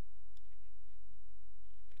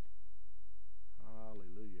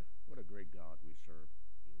 Hallelujah. What a great God we serve.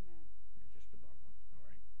 Amen. Just the bottom one. All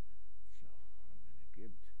right. So I'm going to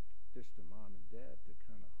give this to Mom and Dad to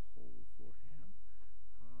kind of hold for him.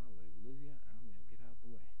 Hallelujah. I'm going to get out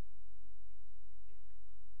the way.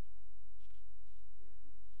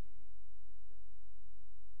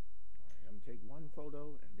 All right, I'm going to take one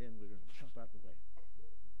photo, and then we're going to jump out the way.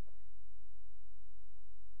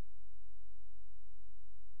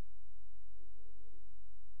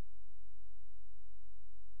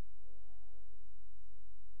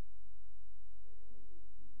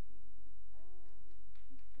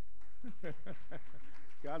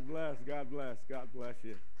 God bless, God bless, God bless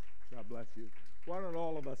you. God bless you. Why don't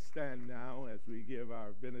all of us stand now as we give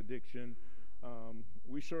our benediction?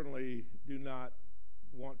 We certainly do not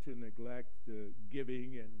want to neglect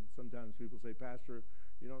giving, and sometimes people say, Pastor,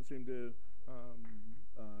 you don't seem to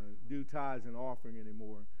do tithes and offering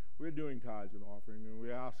anymore. We're doing tithes and offering, and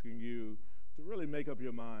we're asking you to really make up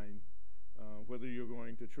your mind whether you're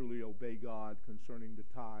going to truly obey God concerning the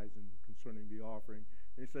tithes and concerning the offering.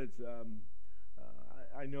 And it says,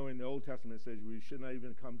 I know in the Old Testament it says we should not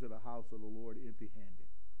even come to the house of the Lord empty-handed.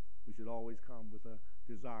 We should always come with a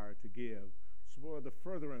desire to give. It's for the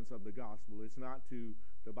furtherance of the gospel. It's not to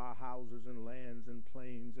buy houses and lands and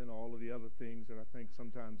planes and all of the other things that I think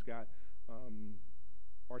sometimes got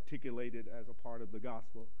articulated as a part of the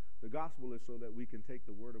gospel. The gospel is so that we can take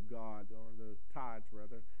the word of God, or the tithes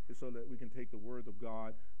rather, is so that we can take the word of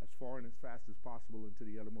God as far and as fast as possible into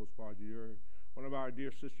the uttermost part of the earth. One of our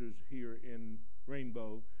dear sisters here in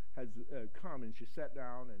Rainbow has come, and she sat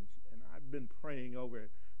down, and I've been praying over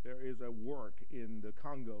it. There is a work in the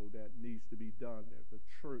Congo that needs to be done. There's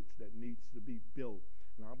a church that needs to be built,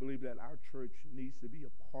 and I believe that our church needs to be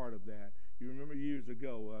a part of that. You remember years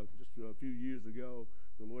ago, just a few years ago,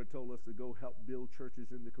 the Lord told us to go help build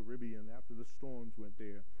churches in the Caribbean after the storms went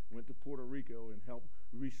there. Went to Puerto Rico and helped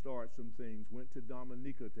restart some things. Went to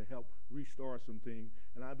Dominica to help restart some things.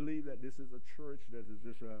 And I believe that this is a church that is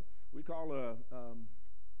just we call her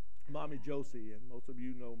Mommy Josie, and most of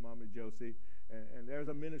you know Mommy Josie. And there's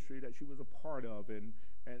a ministry that she was a part of, and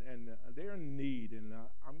they're in need. And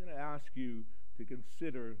I'm going to ask you to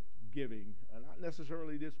consider giving. Not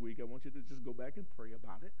necessarily this week. I want you to just go back and pray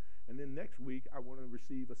about it. And then next week, I want to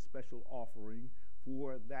receive a special offering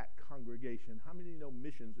for that congregation. How many know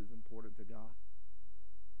missions is important to God?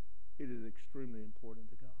 It is extremely important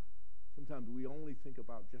to God. Sometimes we only think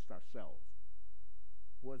about just ourselves.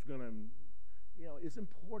 What's going to, it's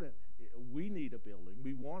important. We need a building.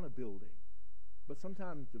 We want a building. But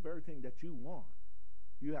sometimes the very thing that you want,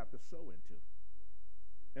 you have to sow into.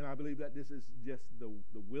 And I believe that this is just the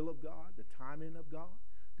will of God, the timing of God,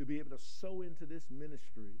 to be able to sow into this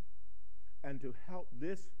ministry and to help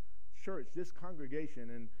this church, this congregation.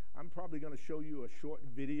 And I'm probably going to show you a short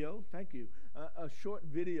video. Thank you. A short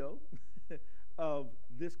video of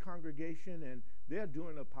this congregation, and they're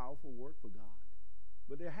doing a powerful work for God.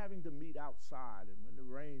 But they're having to meet outside, and when the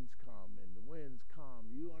rains come and the winds come,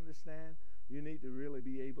 you understand, you need to really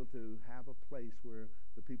be able to have a place where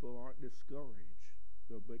the people aren't discouraged,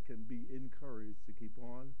 but can be encouraged to keep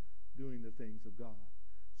on doing the things of God.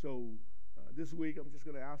 So this week, I'm just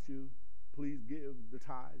going to ask you, please give the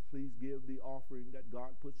tithes. Please give the offering that God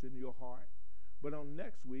puts in your heart. But on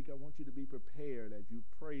next week, I want you to be prepared as you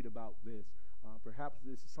prayed about this. Perhaps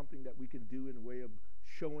this is something that we can do in a way of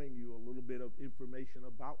showing you a little bit of information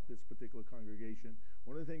about this particular congregation.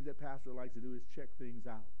 One of the things that pastor likes to do is check things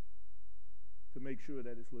out to make sure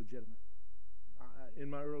that it's legitimate. In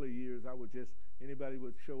my early years, anybody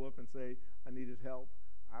would show up and say, I needed help.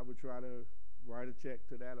 I would try to write a check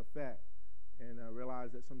to that effect. And I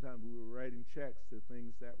realized that sometimes we were writing checks to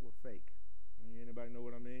things that were fake. Anybody know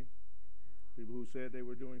what I mean? People who said they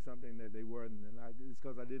were doing something that they weren't, and it's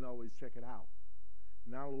because I didn't always check it out.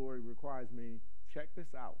 Now the Lord requires me, check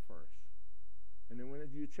this out first. And then when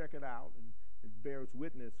you check it out and it bears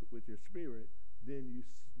witness with your spirit, then you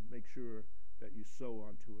make sure that you sow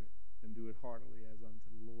unto it and do it heartily as unto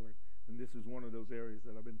the Lord. And this is one of those areas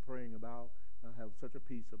that I've been praying about. I have such a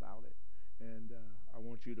peace about it. And I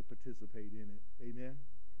want you to participate in it. Amen?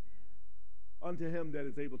 Unto him that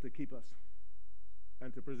is able to keep us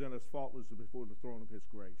and to present us faultless before the throne of his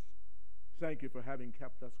grace. Thank you for having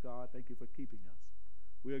kept us, God. Thank you for keeping us.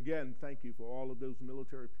 We again thank you for all of those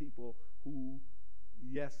military people who,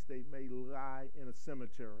 yes, they may lie in a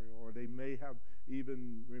cemetery, or they may have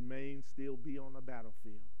even remained, still be on the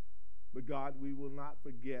battlefield. But God, we will not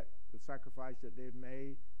forget the sacrifice that they've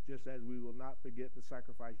made, just as we will not forget the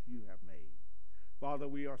sacrifice you have made. Father,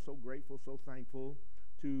 we are so grateful, so thankful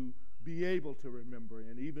to be able to remember,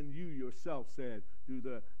 and even you yourself said through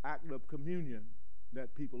the act of communion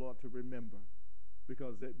that people ought to remember,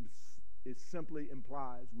 because it simply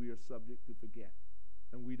implies we are subject to forget,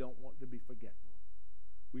 and we don't want to be forgetful.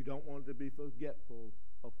 We don't want to be forgetful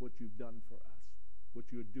of what you've done for us, what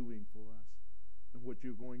you're doing for us, and what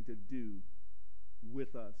you're going to do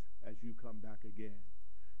with us as you come back again.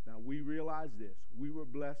 Now, we realize this. We were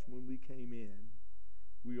blessed when we came in.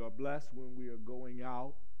 We are blessed when we are going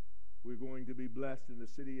out. We're going to be blessed in the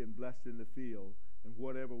city and blessed in the field. And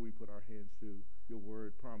whatever we put our hands to, your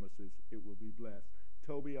word promises it will be blessed.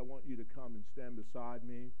 Toby, I want you to come and stand beside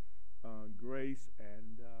me. Grace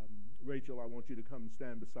and Rachel, I want you to come and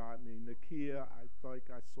stand beside me. Nakia, I think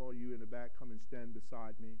I saw you in the back. Come and stand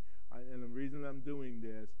beside me. And the reason I'm doing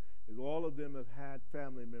this is all of them have had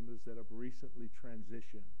family members that have recently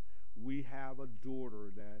transitioned. We have a daughter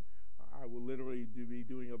that I will literally be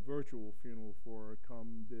doing a virtual funeral for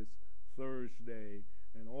come this Thursday.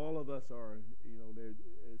 And all of us are,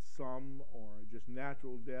 some are just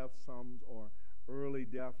natural death, some are early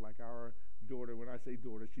death, like our daughter. When I say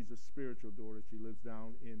daughter, she's a spiritual daughter. She lives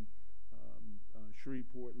down in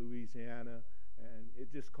Shreveport, Louisiana. And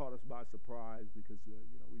it just caught us by surprise because,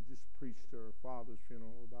 we just preached her father's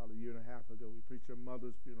funeral about a year and a half ago. We preached her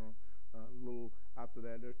mother's funeral a little after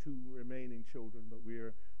that. There are 2 remaining children, but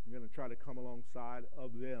we're going to try to come alongside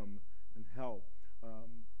of them and help.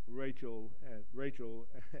 Rachel and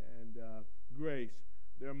Grace,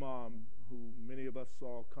 their mom, who many of us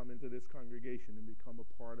saw come into this congregation and become a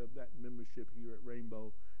part of that membership here at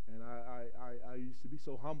Rainbow. And I used to be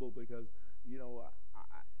so humble because,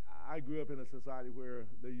 I grew up in a society where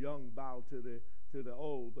the young bowed to the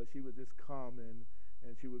old, but she would just come and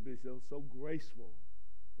she would be so graceful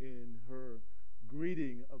in her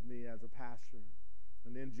greeting of me as a pastor.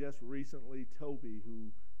 And then just recently, Toby,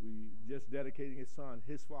 who we just dedicating his son,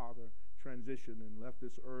 his father, transitioned and left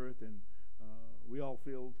this earth. And we all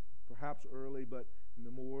feel perhaps early, but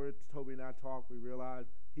the more Toby and I talked, we realized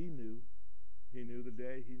he knew the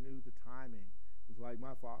day, he knew the timing. It was like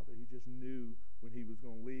my father. He just knew when he was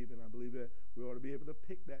going to leave, and I believe that we ought to be able to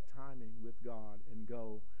pick that timing with God and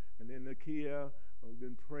go. And then Nakia, we've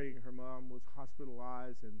been praying. Her mom was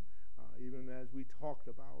hospitalized, and even as we talked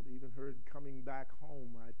about, even her coming back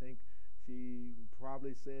home, I think she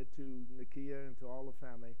probably said to Nakia and to all the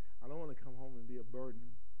family, I don't want to come home and be a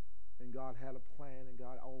burden. And God had a plan, and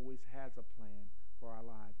God always has a plan for our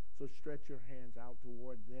lives. So stretch your hands out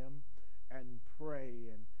toward them and pray,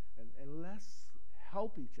 and let's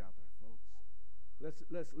help each other, folks.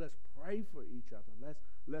 Let's pray for each other.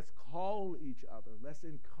 Let's call each other. Let's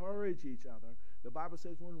encourage each other. The Bible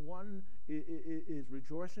says when one is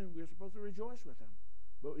rejoicing, we're supposed to rejoice with them.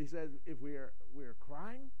 But he says if we're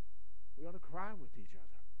crying, we ought to cry with each other.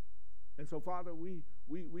 And so, Father, we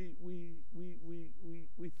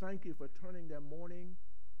thank you for turning their mourning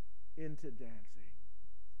into dancing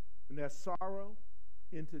and their sorrow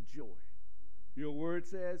into joy. Your word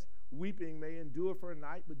says, weeping may endure for a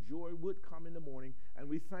night, but joy would come in the morning. And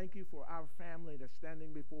we thank you for our family that's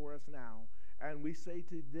standing before us now. And we say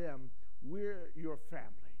to them, we're your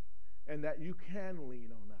family, and that you can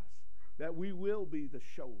lean on us, that we will be the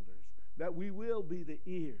shoulders, that we will be the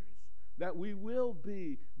ears, that we will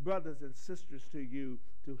be brothers and sisters to you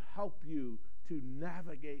to help you to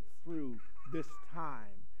navigate through this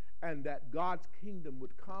time and that God's kingdom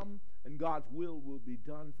would come and God's will be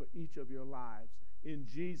done for each of your lives. In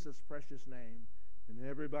Jesus' precious name. And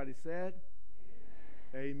everybody said,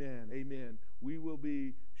 amen. Amen. We will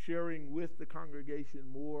be sharing with the congregation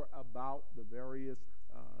more about the various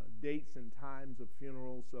dates and times of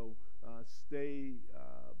funerals, so stay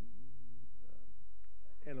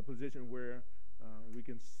in a position where we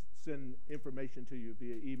can send information to you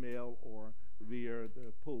via email or via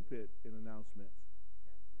the pulpit in announcements.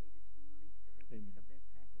 Amen.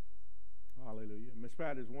 Hallelujah. Ms.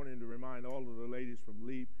 Pat is wanting to remind all of the ladies from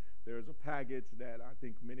LEAP, there's a package that I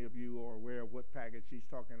think many of you are aware of what package she's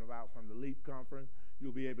talking about from the LEAP conference.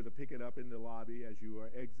 You'll be able to pick it up in the lobby as you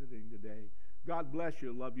are exiting today. God bless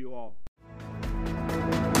you. Love you all.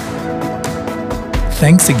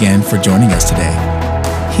 Thanks again for joining us today.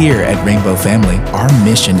 Here at Rainbow Family, our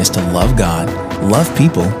mission is to love God, love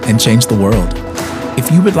people, and change the world.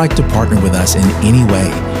 If you would like to partner with us in any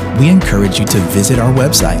way, we encourage you to visit our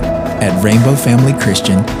website at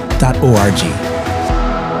rainbowfamilychristian.org.